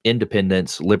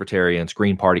independents, libertarians,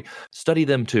 Green Party. Study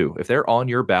them too. If they're on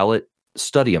your ballot,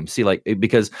 study them. See,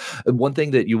 because one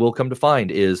thing that you will come to find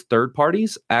is third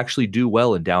parties actually do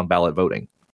well in down ballot voting.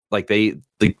 Like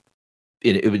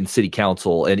in city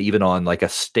council and even on like a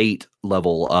state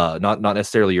level, not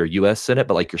necessarily your U.S. Senate,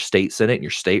 but like your state Senate and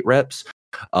your state reps.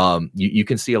 You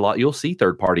can see a lot. You'll see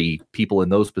third party people in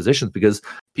those positions because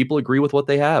people agree with what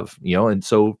they have, and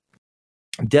so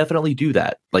definitely do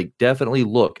that. Like definitely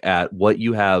look at what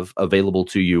you have available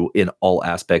to you in all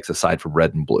aspects aside from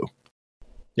red and blue.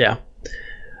 Yeah.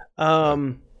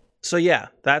 So yeah,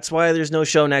 that's why there's no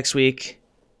show next week.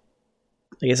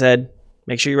 Like I said,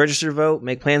 make sure you register to vote,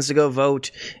 make plans to go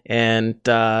vote, and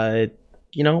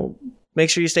make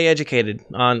sure you stay educated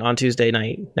on next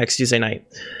Tuesday night.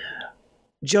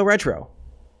 Joe Retro,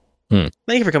 thank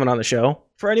you for coming on the show.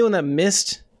 For anyone that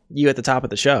missed you at the top of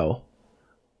the show,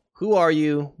 who are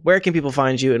you? Where can people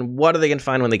find you? And what are they going to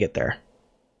find when they get there?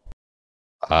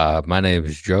 My name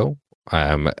is Joe.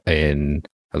 I'm in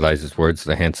Eliza's words,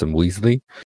 the handsome Weasley.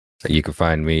 You can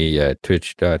find me at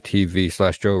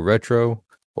twitch.tv/Joe Retro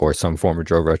or some form of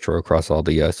Joe Retro across all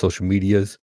the social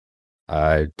medias.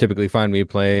 Typically find me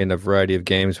playing a variety of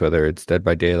games, whether it's Dead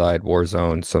by Daylight,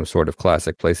 Warzone, some sort of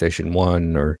classic PlayStation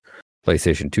 1 or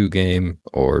PlayStation 2 game,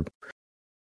 or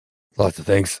lots of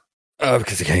things,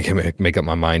 because I can't make up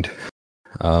my mind.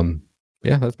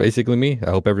 Yeah, that's basically me. I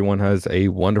hope everyone has a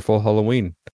wonderful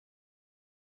Halloween.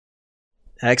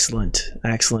 Excellent.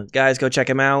 Guys, go check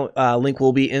him out. Link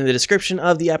will be in the description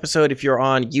of the episode if you're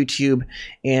on YouTube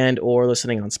and or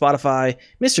listening on Spotify.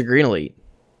 Mr. Green Elite,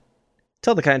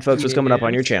 tell the kind folks what's coming up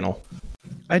on your channel.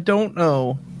 I don't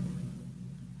know.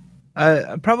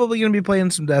 I'm probably going to be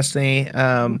playing some Destiny.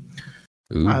 I'm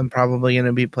probably going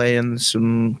to be playing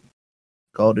some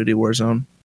Call of Duty Warzone.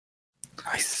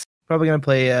 Nice. Probably going to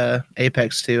play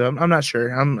Apex too. I'm not sure.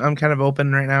 I'm kind of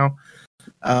open right now.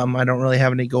 I don't really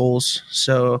have any goals.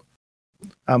 So,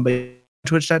 but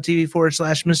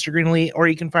twitch.tv/Mr. Green Elite, or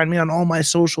you can find me on all my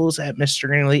socials at Mr.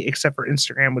 Green Elite, except for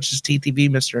Instagram, which is TTV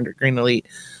Mr. Green Elite,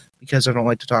 because I don't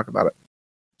like to talk about it.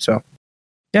 So,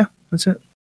 yeah, that's it.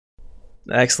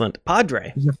 Excellent.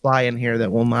 Padre. There's a fly in here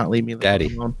that will not leave me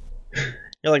Daddy. alone.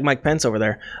 You're like Mike Pence over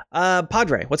there.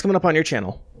 Padre, what's coming up on your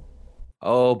channel?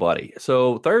 Oh, buddy.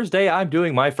 So Thursday, I'm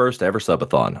doing my first ever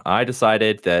subathon. I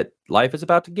decided that life is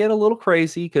about to get a little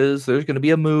crazy because there's going to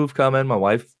be a move coming. My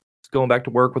wife's going back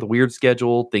to work with a weird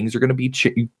schedule. Things are going to be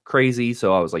crazy.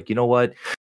 So I was like, you know what?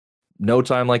 No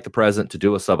time like the present to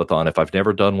do a subathon if I've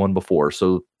never done one before.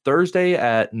 So Thursday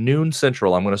at noon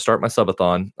Central, I'm going to start my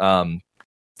subathon.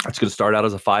 It's going to start out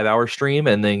as a 5-hour stream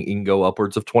and then you can go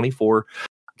upwards of 24.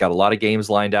 Got a lot of games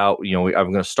lined out. I'm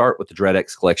going to start with the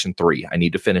DreadX Collection 3. I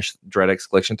need to finish DreadX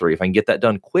Collection 3. If I can get that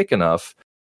done quick enough,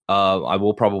 I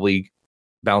will probably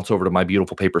bounce over to My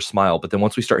Beautiful Paper Smile. But then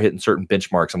once we start hitting certain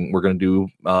benchmarks, we're going to do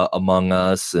Among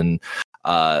Us and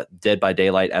Dead by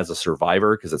Daylight as a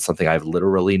survivor, because it's something I've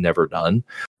literally never done.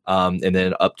 And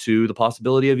then up to the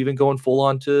possibility of even going full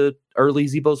on to early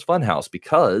Zebo's Funhouse,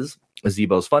 because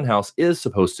Zebo's Funhouse is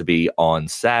supposed to be on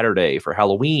Saturday for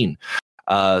Halloween.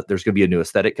 There's going to be a new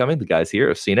aesthetic coming. The guys here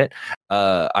have seen it.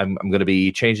 I'm going to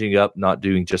be changing it up, not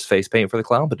doing just face paint for the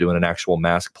clown, but doing an actual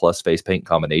mask plus face paint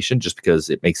combination, just because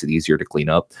it makes it easier to clean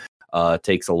up.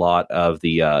 Takes a lot of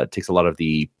the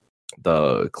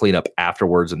cleanup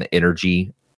afterwards and the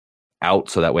energy out,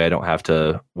 so that way I don't have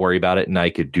to worry about it, and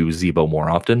I could do Zebo more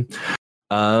often.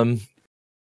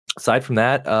 Aside from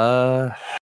that, I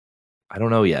don't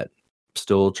know yet.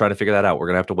 Still trying to figure that out. We're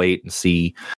going to have to wait and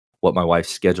see what my wife's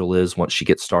schedule is once she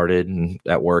gets started and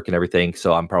at work and everything.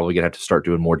 So I'm probably going to have to start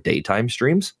doing more daytime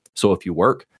streams. So if you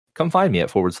work, come find me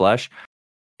at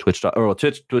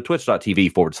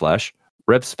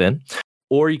twitch.tv/RevSpin.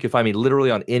 or you can find me literally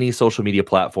on any social media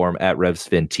platform at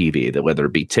RevSpin TV, that whether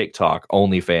it be TikTok,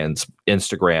 OnlyFans,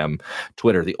 Instagram,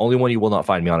 Twitter. The only one you will not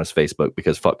find me on is Facebook,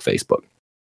 because fuck Facebook.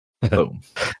 Boom.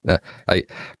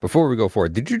 Before we go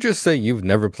forward, did you just say you've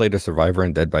never played a Survivor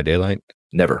in Dead by Daylight?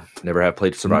 Never have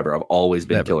played Survivor. I've always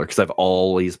been Killer, because I've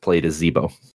always played as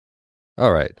Zebo.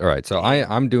 All right. So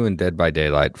I'm doing Dead by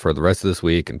Daylight for the rest of this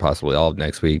week and possibly all of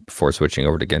next week before switching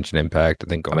over to Genshin Impact. I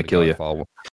think I'm gonna kill you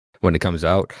when it comes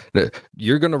out.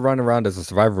 You're gonna run around as a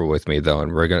survivor with me though,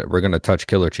 and we're gonna touch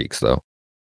Killer Cheeks though.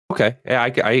 Okay, yeah, I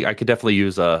could definitely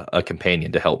use a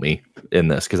companion to help me in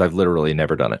this, because I've literally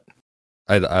never done it.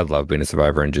 I love being a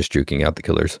survivor and just juking out the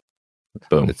killers.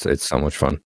 Boom! It's so much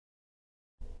fun.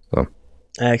 So,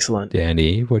 excellent.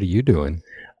 Danny, what are you doing?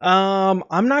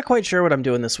 I'm not quite sure what I'm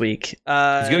doing this week. He's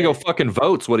gonna go fucking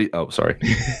votes. Oh, sorry.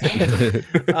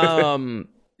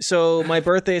 So my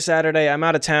birthday is Saturday. I'm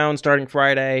out of town starting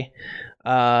Friday.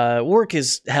 Work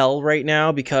is hell right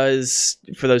now because,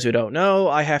 for those who don't know,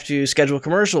 I have to schedule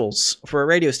commercials for a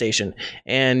radio station,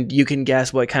 and you can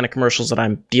guess what kind of commercials that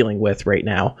I'm dealing with right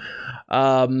now.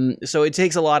 So it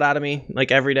takes a lot out of me,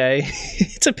 like every day.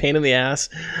 It's a pain in the ass.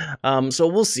 So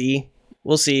we'll see.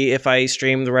 We'll see if I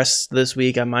stream the rest of this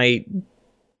week. I might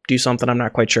do something. I'm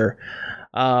not quite sure.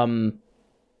 Other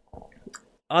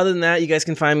than that, you guys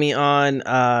can find me on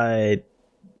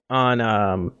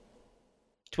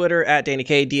Twitter at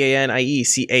DaniCae,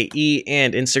 DANIECAE,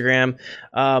 and Instagram.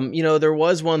 There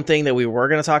was one thing that we were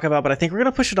going to talk about, but I think we're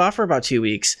going to push it off for about 2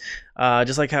 weeks,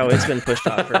 just like how it's been pushed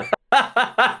off for.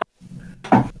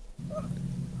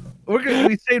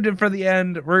 We saved it for the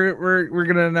end. We're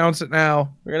gonna announce it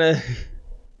now. We're gonna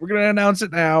announce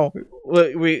it now.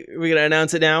 We're gonna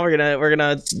announce it now. We're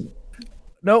gonna.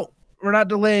 No, we're not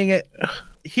delaying it.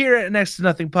 Here at Next to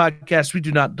Nothing Podcast, we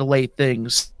do not delay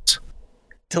things.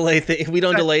 We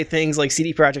don't delay things like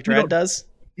CD Projekt Red does.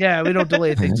 Yeah, we don't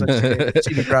delay things like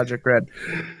CD Projekt Red.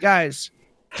 Guys,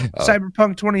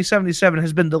 Cyberpunk 2077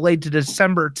 has been delayed to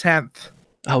December 10th.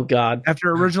 Oh, God. After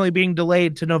originally being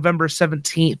delayed to November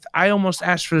 17th. I almost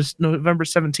asked for this November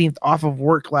 17th off of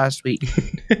work last week.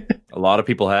 A lot of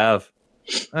people have.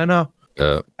 I know.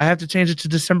 I have to change it to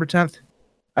December 10th.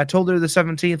 I told her the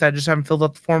 17th. I just haven't filled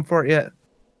out the form for it yet.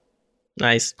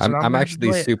 Nice. So I'm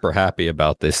actually super happy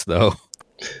about this, though.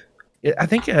 I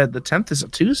think the 10th is a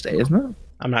Tuesday, isn't it?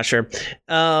 I'm not sure.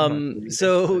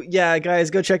 So yeah, guys,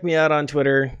 go check me out on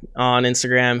Twitter, on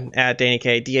Instagram at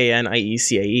DaniCae,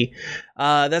 DANIECAE.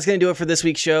 That's going to do it for this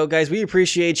week's show. Guys, we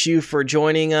appreciate you for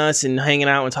joining us and hanging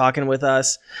out and talking with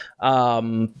us.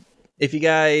 If you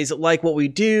guys like what we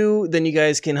do, then you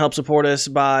guys can help support us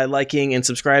by liking and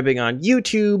subscribing on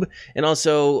YouTube, and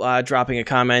also dropping a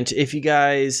comment. If you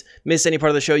guys missed any part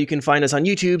of the show, you can find us on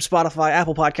YouTube, Spotify,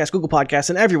 Apple Podcasts, Google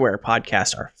Podcasts, and everywhere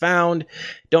podcasts are found.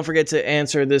 Don't forget to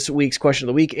answer this week's question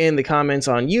of the week in the comments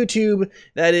on YouTube.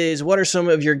 That is, what are some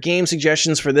of your game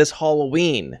suggestions for this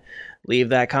Halloween? Leave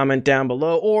that comment down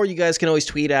below, or you guys can always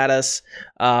tweet at us.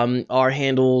 Our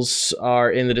handles are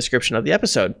in the description of the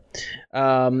episode.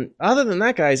 Other than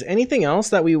that, guys, anything else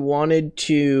that we wanted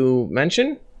to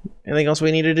mention? Anything else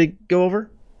we needed to go over?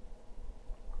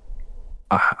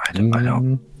 I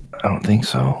don't think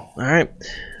so. All right.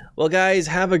 Well, guys,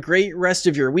 have a great rest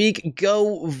of your week.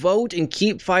 Go vote and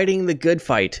keep fighting the good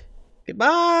fight.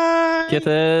 Goodbye.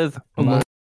 Kisses. Bye.